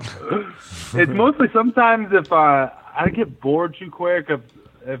know. It's mostly sometimes if I get bored too quick.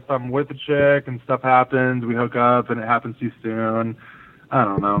 If I'm with a chick and stuff happens, we hook up and it happens too soon. I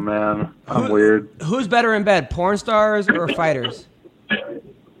don't know, man. I'm weird. Who's better in bed, porn stars or fighters?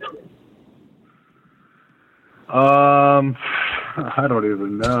 I don't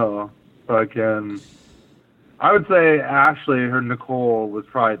even know. I would say Ashley, her Nicole, was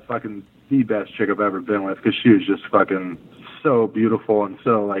probably fucking the best chick I've ever been with because she was just fucking so beautiful and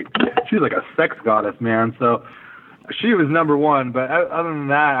so like she's like a sex goddess, man. So she was number one. But other than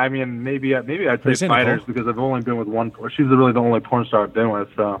that, I mean, maybe I'd say fighters because I've only been with one. She's really the only porn star I've been with.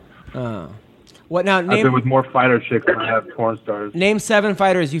 So. What now? I've been with more fighter chicks than I have porn stars. Name 7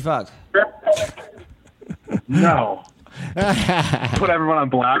 fighters you fucked. No. Put everyone on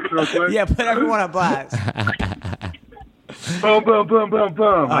blast real quick. Yeah, put everyone on blast. Boom, boom, boom, boom,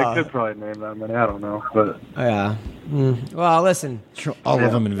 boom. I could probably name that many. I don't know, but yeah. Well, listen, all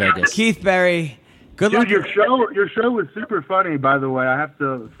of them in Vegas. Keith Berry. Good luck. Dude, your show was super funny. By the way, I have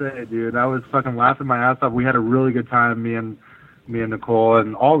to say, dude, I was fucking laughing my ass off. We had a really good time, me and Nicole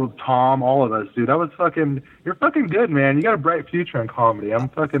and all of Tom, all of us, dude. You're fucking good, man. You got a bright future in comedy. I'm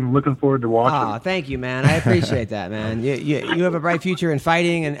fucking looking forward to watching. Oh, thank you, man. I appreciate that, man. You have a bright future in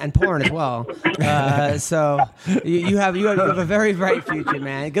fighting and porn as well. So you have a very bright future,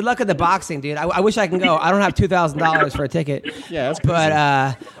 man. Good luck at the boxing, dude. I wish I can go. I don't have $2,000 for a ticket. Yeah, that's crazy.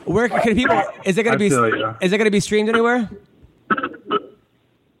 But where can people? Is it going to be streamed anywhere?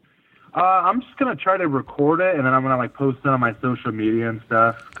 I'm just gonna try to record it, and then I'm gonna like post it on my social media and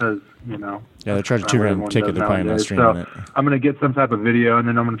stuff, because yeah, they're charging $2,000 ticket. They're probably not streaming it. I'm gonna get some type of video, and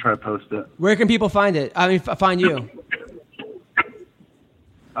then I'm gonna try to post it. Where can people find it? I mean, find you.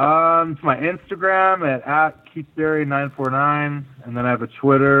 It's my Instagram at KeithBerry949, and then I have a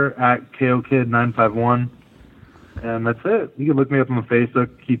Twitter at KOKid951, and that's it. You can look me up on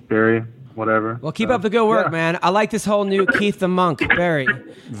Facebook, Keith Berry. Whatever. Well, keep up the good work, man. I like this whole new Keith the Monk Berry.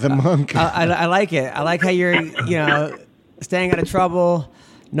 The Monk. I like it. I like how you're, staying out of trouble.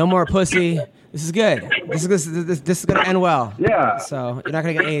 No more pussy. This is good. This is going to end well. Yeah. So you're not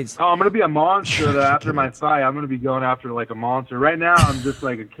going to get AIDS. Oh, I'm going to be a monster after my fight. I'm going to be going after like a monster. Right now, I'm just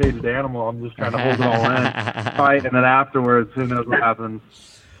like a caged animal. I'm just trying to hold it all in, fight, and then afterwards, who knows what happens.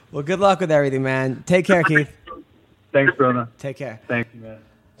 Well, good luck with everything, man. Take care, Keith. Thanks, brother. Take care. Thank you, man.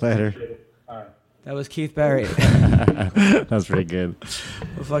 Later. All right. That was Keith Berry. That was pretty good.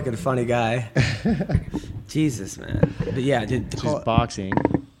 A fucking funny guy. Jesus, man. But yeah, she's boxing.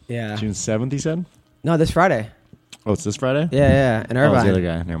 Yeah. June 7th, he said? No, this Friday. Oh, it's this Friday? Yeah. And Irvine. Oh, it's the other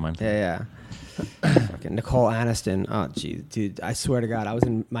guy. Never mind. Yeah. Fucking Nicole Aniston. Oh, geez, dude. I swear to God, I was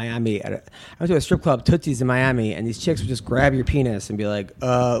in Miami. I went to a strip club, Tootsie's in Miami, and these chicks would just grab your penis and be like,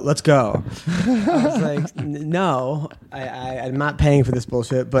 let's go. I was like, no, I'm not paying for this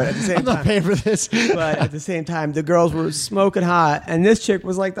bullshit. But at the same time, I'm not paying for this. But at the same time, the girls were smoking hot, and this chick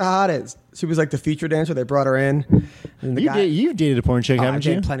was like the hottest. She was like the feature dancer. They brought her in. You've dated a porn chick, haven't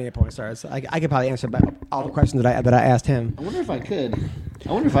you? I've dated plenty of porn stars. I could probably answer all the questions that I asked him. I wonder if I could.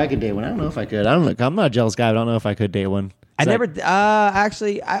 I wonder if I could date one. I don't know if I could. I'm not a jealous guy. I don't know if I could date one. I never.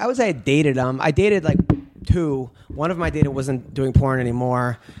 Actually, I would say I dated them. I dated like 2. One of my dated wasn't doing porn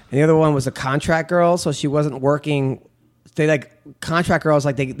anymore, and the other one was a contract girl, so she wasn't working. They like contract girls,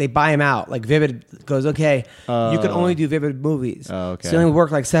 like they buy them out. Like Vivid goes, okay, you can only do Vivid movies. Oh, okay. So you only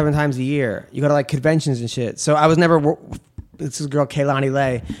work like 7 times a year. You go to like conventions and shit. So I was never. This is girl Kaylani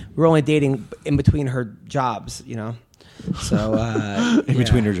Lay. We were only dating in between her jobs, So in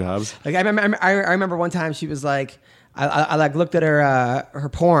between her jobs. Like I remember one time she was like, I like looked at her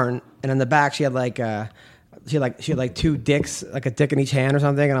porn, and in the back she had like. She had like 2 dicks, like a dick in each hand or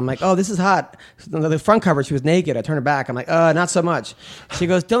something, and I'm like, oh, this is hot. The front cover, she was naked. I turned her back. I'm like, not so much. She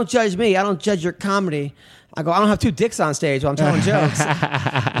goes, don't judge me. I don't judge your comedy. I go, I don't have 2 dicks on stage while I'm telling jokes.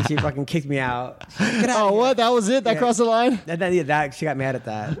 And she fucking kicked me out. Get out what? That was it? That crossed the line? And then she got mad at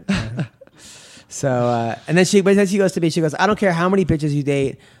that. So, and then she goes to me. She goes, I don't care how many bitches you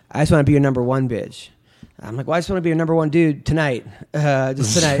date. I just want to be your number 1 bitch. I'm like, well, I just want to be your number 1 dude tonight.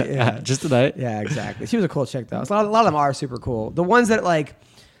 Just tonight. Yeah. Just tonight? Yeah, exactly. She was a cool chick, though. A lot of them are super cool. The ones that, like,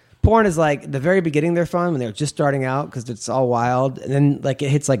 porn is, like, the very beginning they're fun when they're just starting out because it's all wild. And then, like, it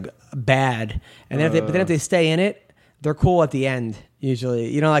hits, like, bad. And then if they stay in it, they're cool at the end,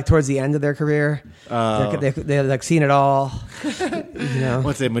 usually. Like, towards the end of their career. They're like, seen it all.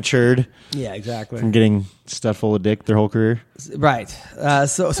 Once they matured. Yeah, exactly. From getting stuffed full of dick their whole career. Right.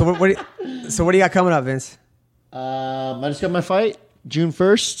 So what do you got coming up, Vince? I just got my fight June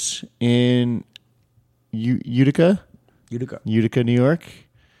 1st in Utica, New York,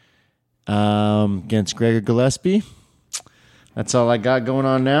 against Gregor Gillespie. That's all I got going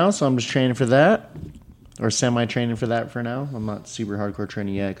on now, so I'm just training for that, or semi-training for that for now. I'm not super hardcore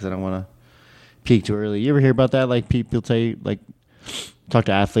training yet because I don't want to peak too early. You ever hear about that? Like, people tell you, like, talk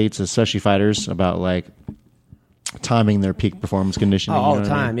to athletes, especially fighters, about, like, timing their peak performance conditioning. All the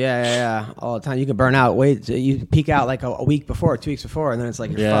time. I mean? Yeah. All the time. You can burn out. You peak out like a week before, 2 weeks before, and then it's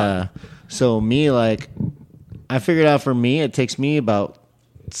like you're fucked. So me, like, I figured out for me, it takes me about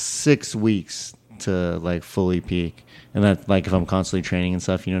 6 weeks to, like, fully peak. And that, like, if I'm constantly training and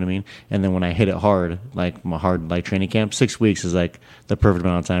stuff, you know what I mean? And then when I hit it hard, like my hard, like, training camp, 6 weeks is like the perfect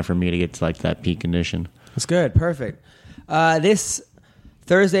amount of time for me to get to like that peak condition. That's good. Perfect. This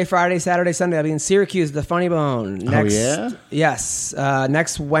Thursday, Friday, Saturday, Sunday, I'll be in Syracuse, the Funny Bone. Next, Yes.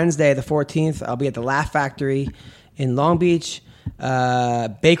 Next Wednesday, the 14th, I'll be at the Laugh Factory in Long Beach.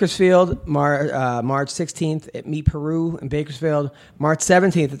 Bakersfield, March 16th at Meet Peru in Bakersfield. March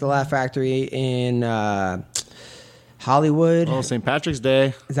 17th at the Laugh Factory in Hollywood. Oh, St. Patrick's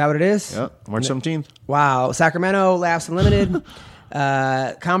Day. Is that what it is? Yep, March 17th. Wow. Sacramento, Laughs Unlimited.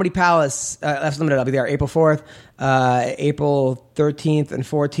 Comedy Palace, Laughs Unlimited, I'll be there April 4th. April 13th and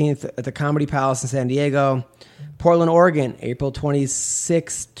 14th at the Comedy Palace in San Diego. Portland, Oregon, April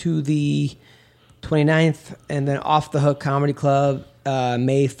 26th to the 29th, and then Off the Hook Comedy Club,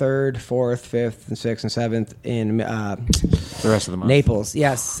 May 3rd, 4th, 5th, and 6th, and 7th in the rest of the month. Naples,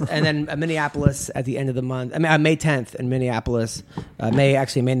 yes. And then Minneapolis at the end of the month. I mean, May 10th in Minneapolis. May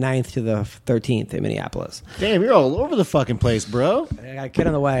 9th to the 13th in Minneapolis. Damn, you're all over the fucking place, bro. I got a kid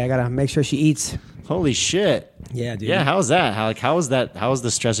on the way. I got to make sure she eats. Holy shit. Yeah, dude. Yeah, how's that? How is the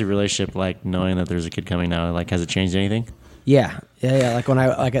stress of your relationship, like, knowing that there's a kid coming now? Like, has it changed anything? Yeah. Like when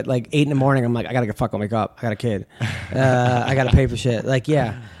I at like 8 in the morning, I'm like, I gotta get fucking wake up. I got a kid. I gotta pay for shit. Like,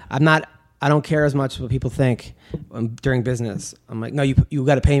 yeah, I don't care as much what people think during business. I'm like, no, you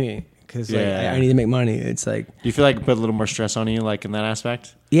got to pay me because I need to make money. It's like, do you feel like it put a little more stress on you, like in that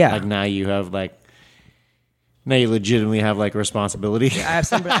aspect? Yeah. Like now you legitimately have like a responsibility. I have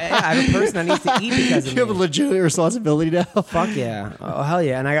a person that needs to eat because of you have a legitimate responsibility now. Fuck yeah. Oh, hell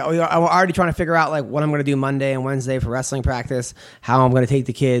yeah. And I'm already trying to figure out like what I'm going to do Monday and Wednesday for wrestling practice, how I'm going to take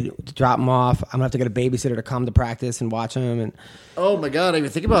the kid to drop him off. I'm going to have to get a babysitter to come to practice and watch him. And oh my God, I didn't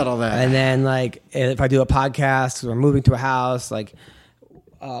even think about all that. And then like if I do a podcast or moving to a house, like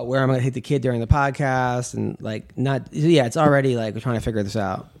where I'm going to take the kid during the podcast and like it's already like we're trying to figure this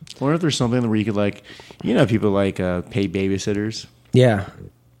out. I wonder if there's something where you could like, people like pay babysitters. Yeah.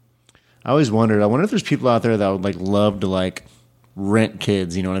 I always wondered. I wonder if there's people out there that would like love to like rent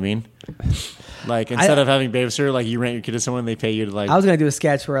kids. You know what I mean? Like instead of having a babysitter, like you rent your kid to someone, they pay you to like. I was gonna do a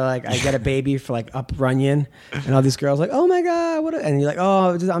sketch where like I get a baby for like Up Runyon, and all these girls like, oh my God, what? And you're like, oh,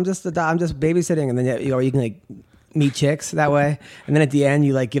 I'm just babysitting, and then you can like meet chicks that way, and then at the end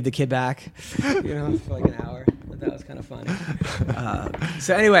you like give the kid back, for like an hour. That was kind of funny.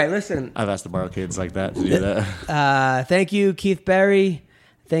 So anyway, listen. I've asked to borrow kids like that to do that. Thank you, Keith Berry.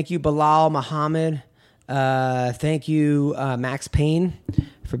 Thank you, Belal Muhammad. Thank you, Max Payne,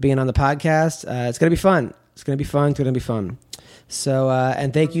 for being on the podcast. It's going to be fun. It's going to be fun. So,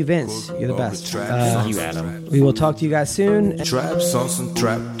 and thank you, Vince. You're the best. Thank you, Adam. We will talk to you guys soon. Trap songs and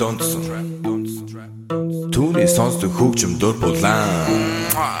trap dansen. Түүний сонсдог хөгжим дур булаан.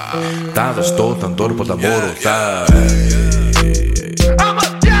 Даадаж дуулан дур булаа мууруу.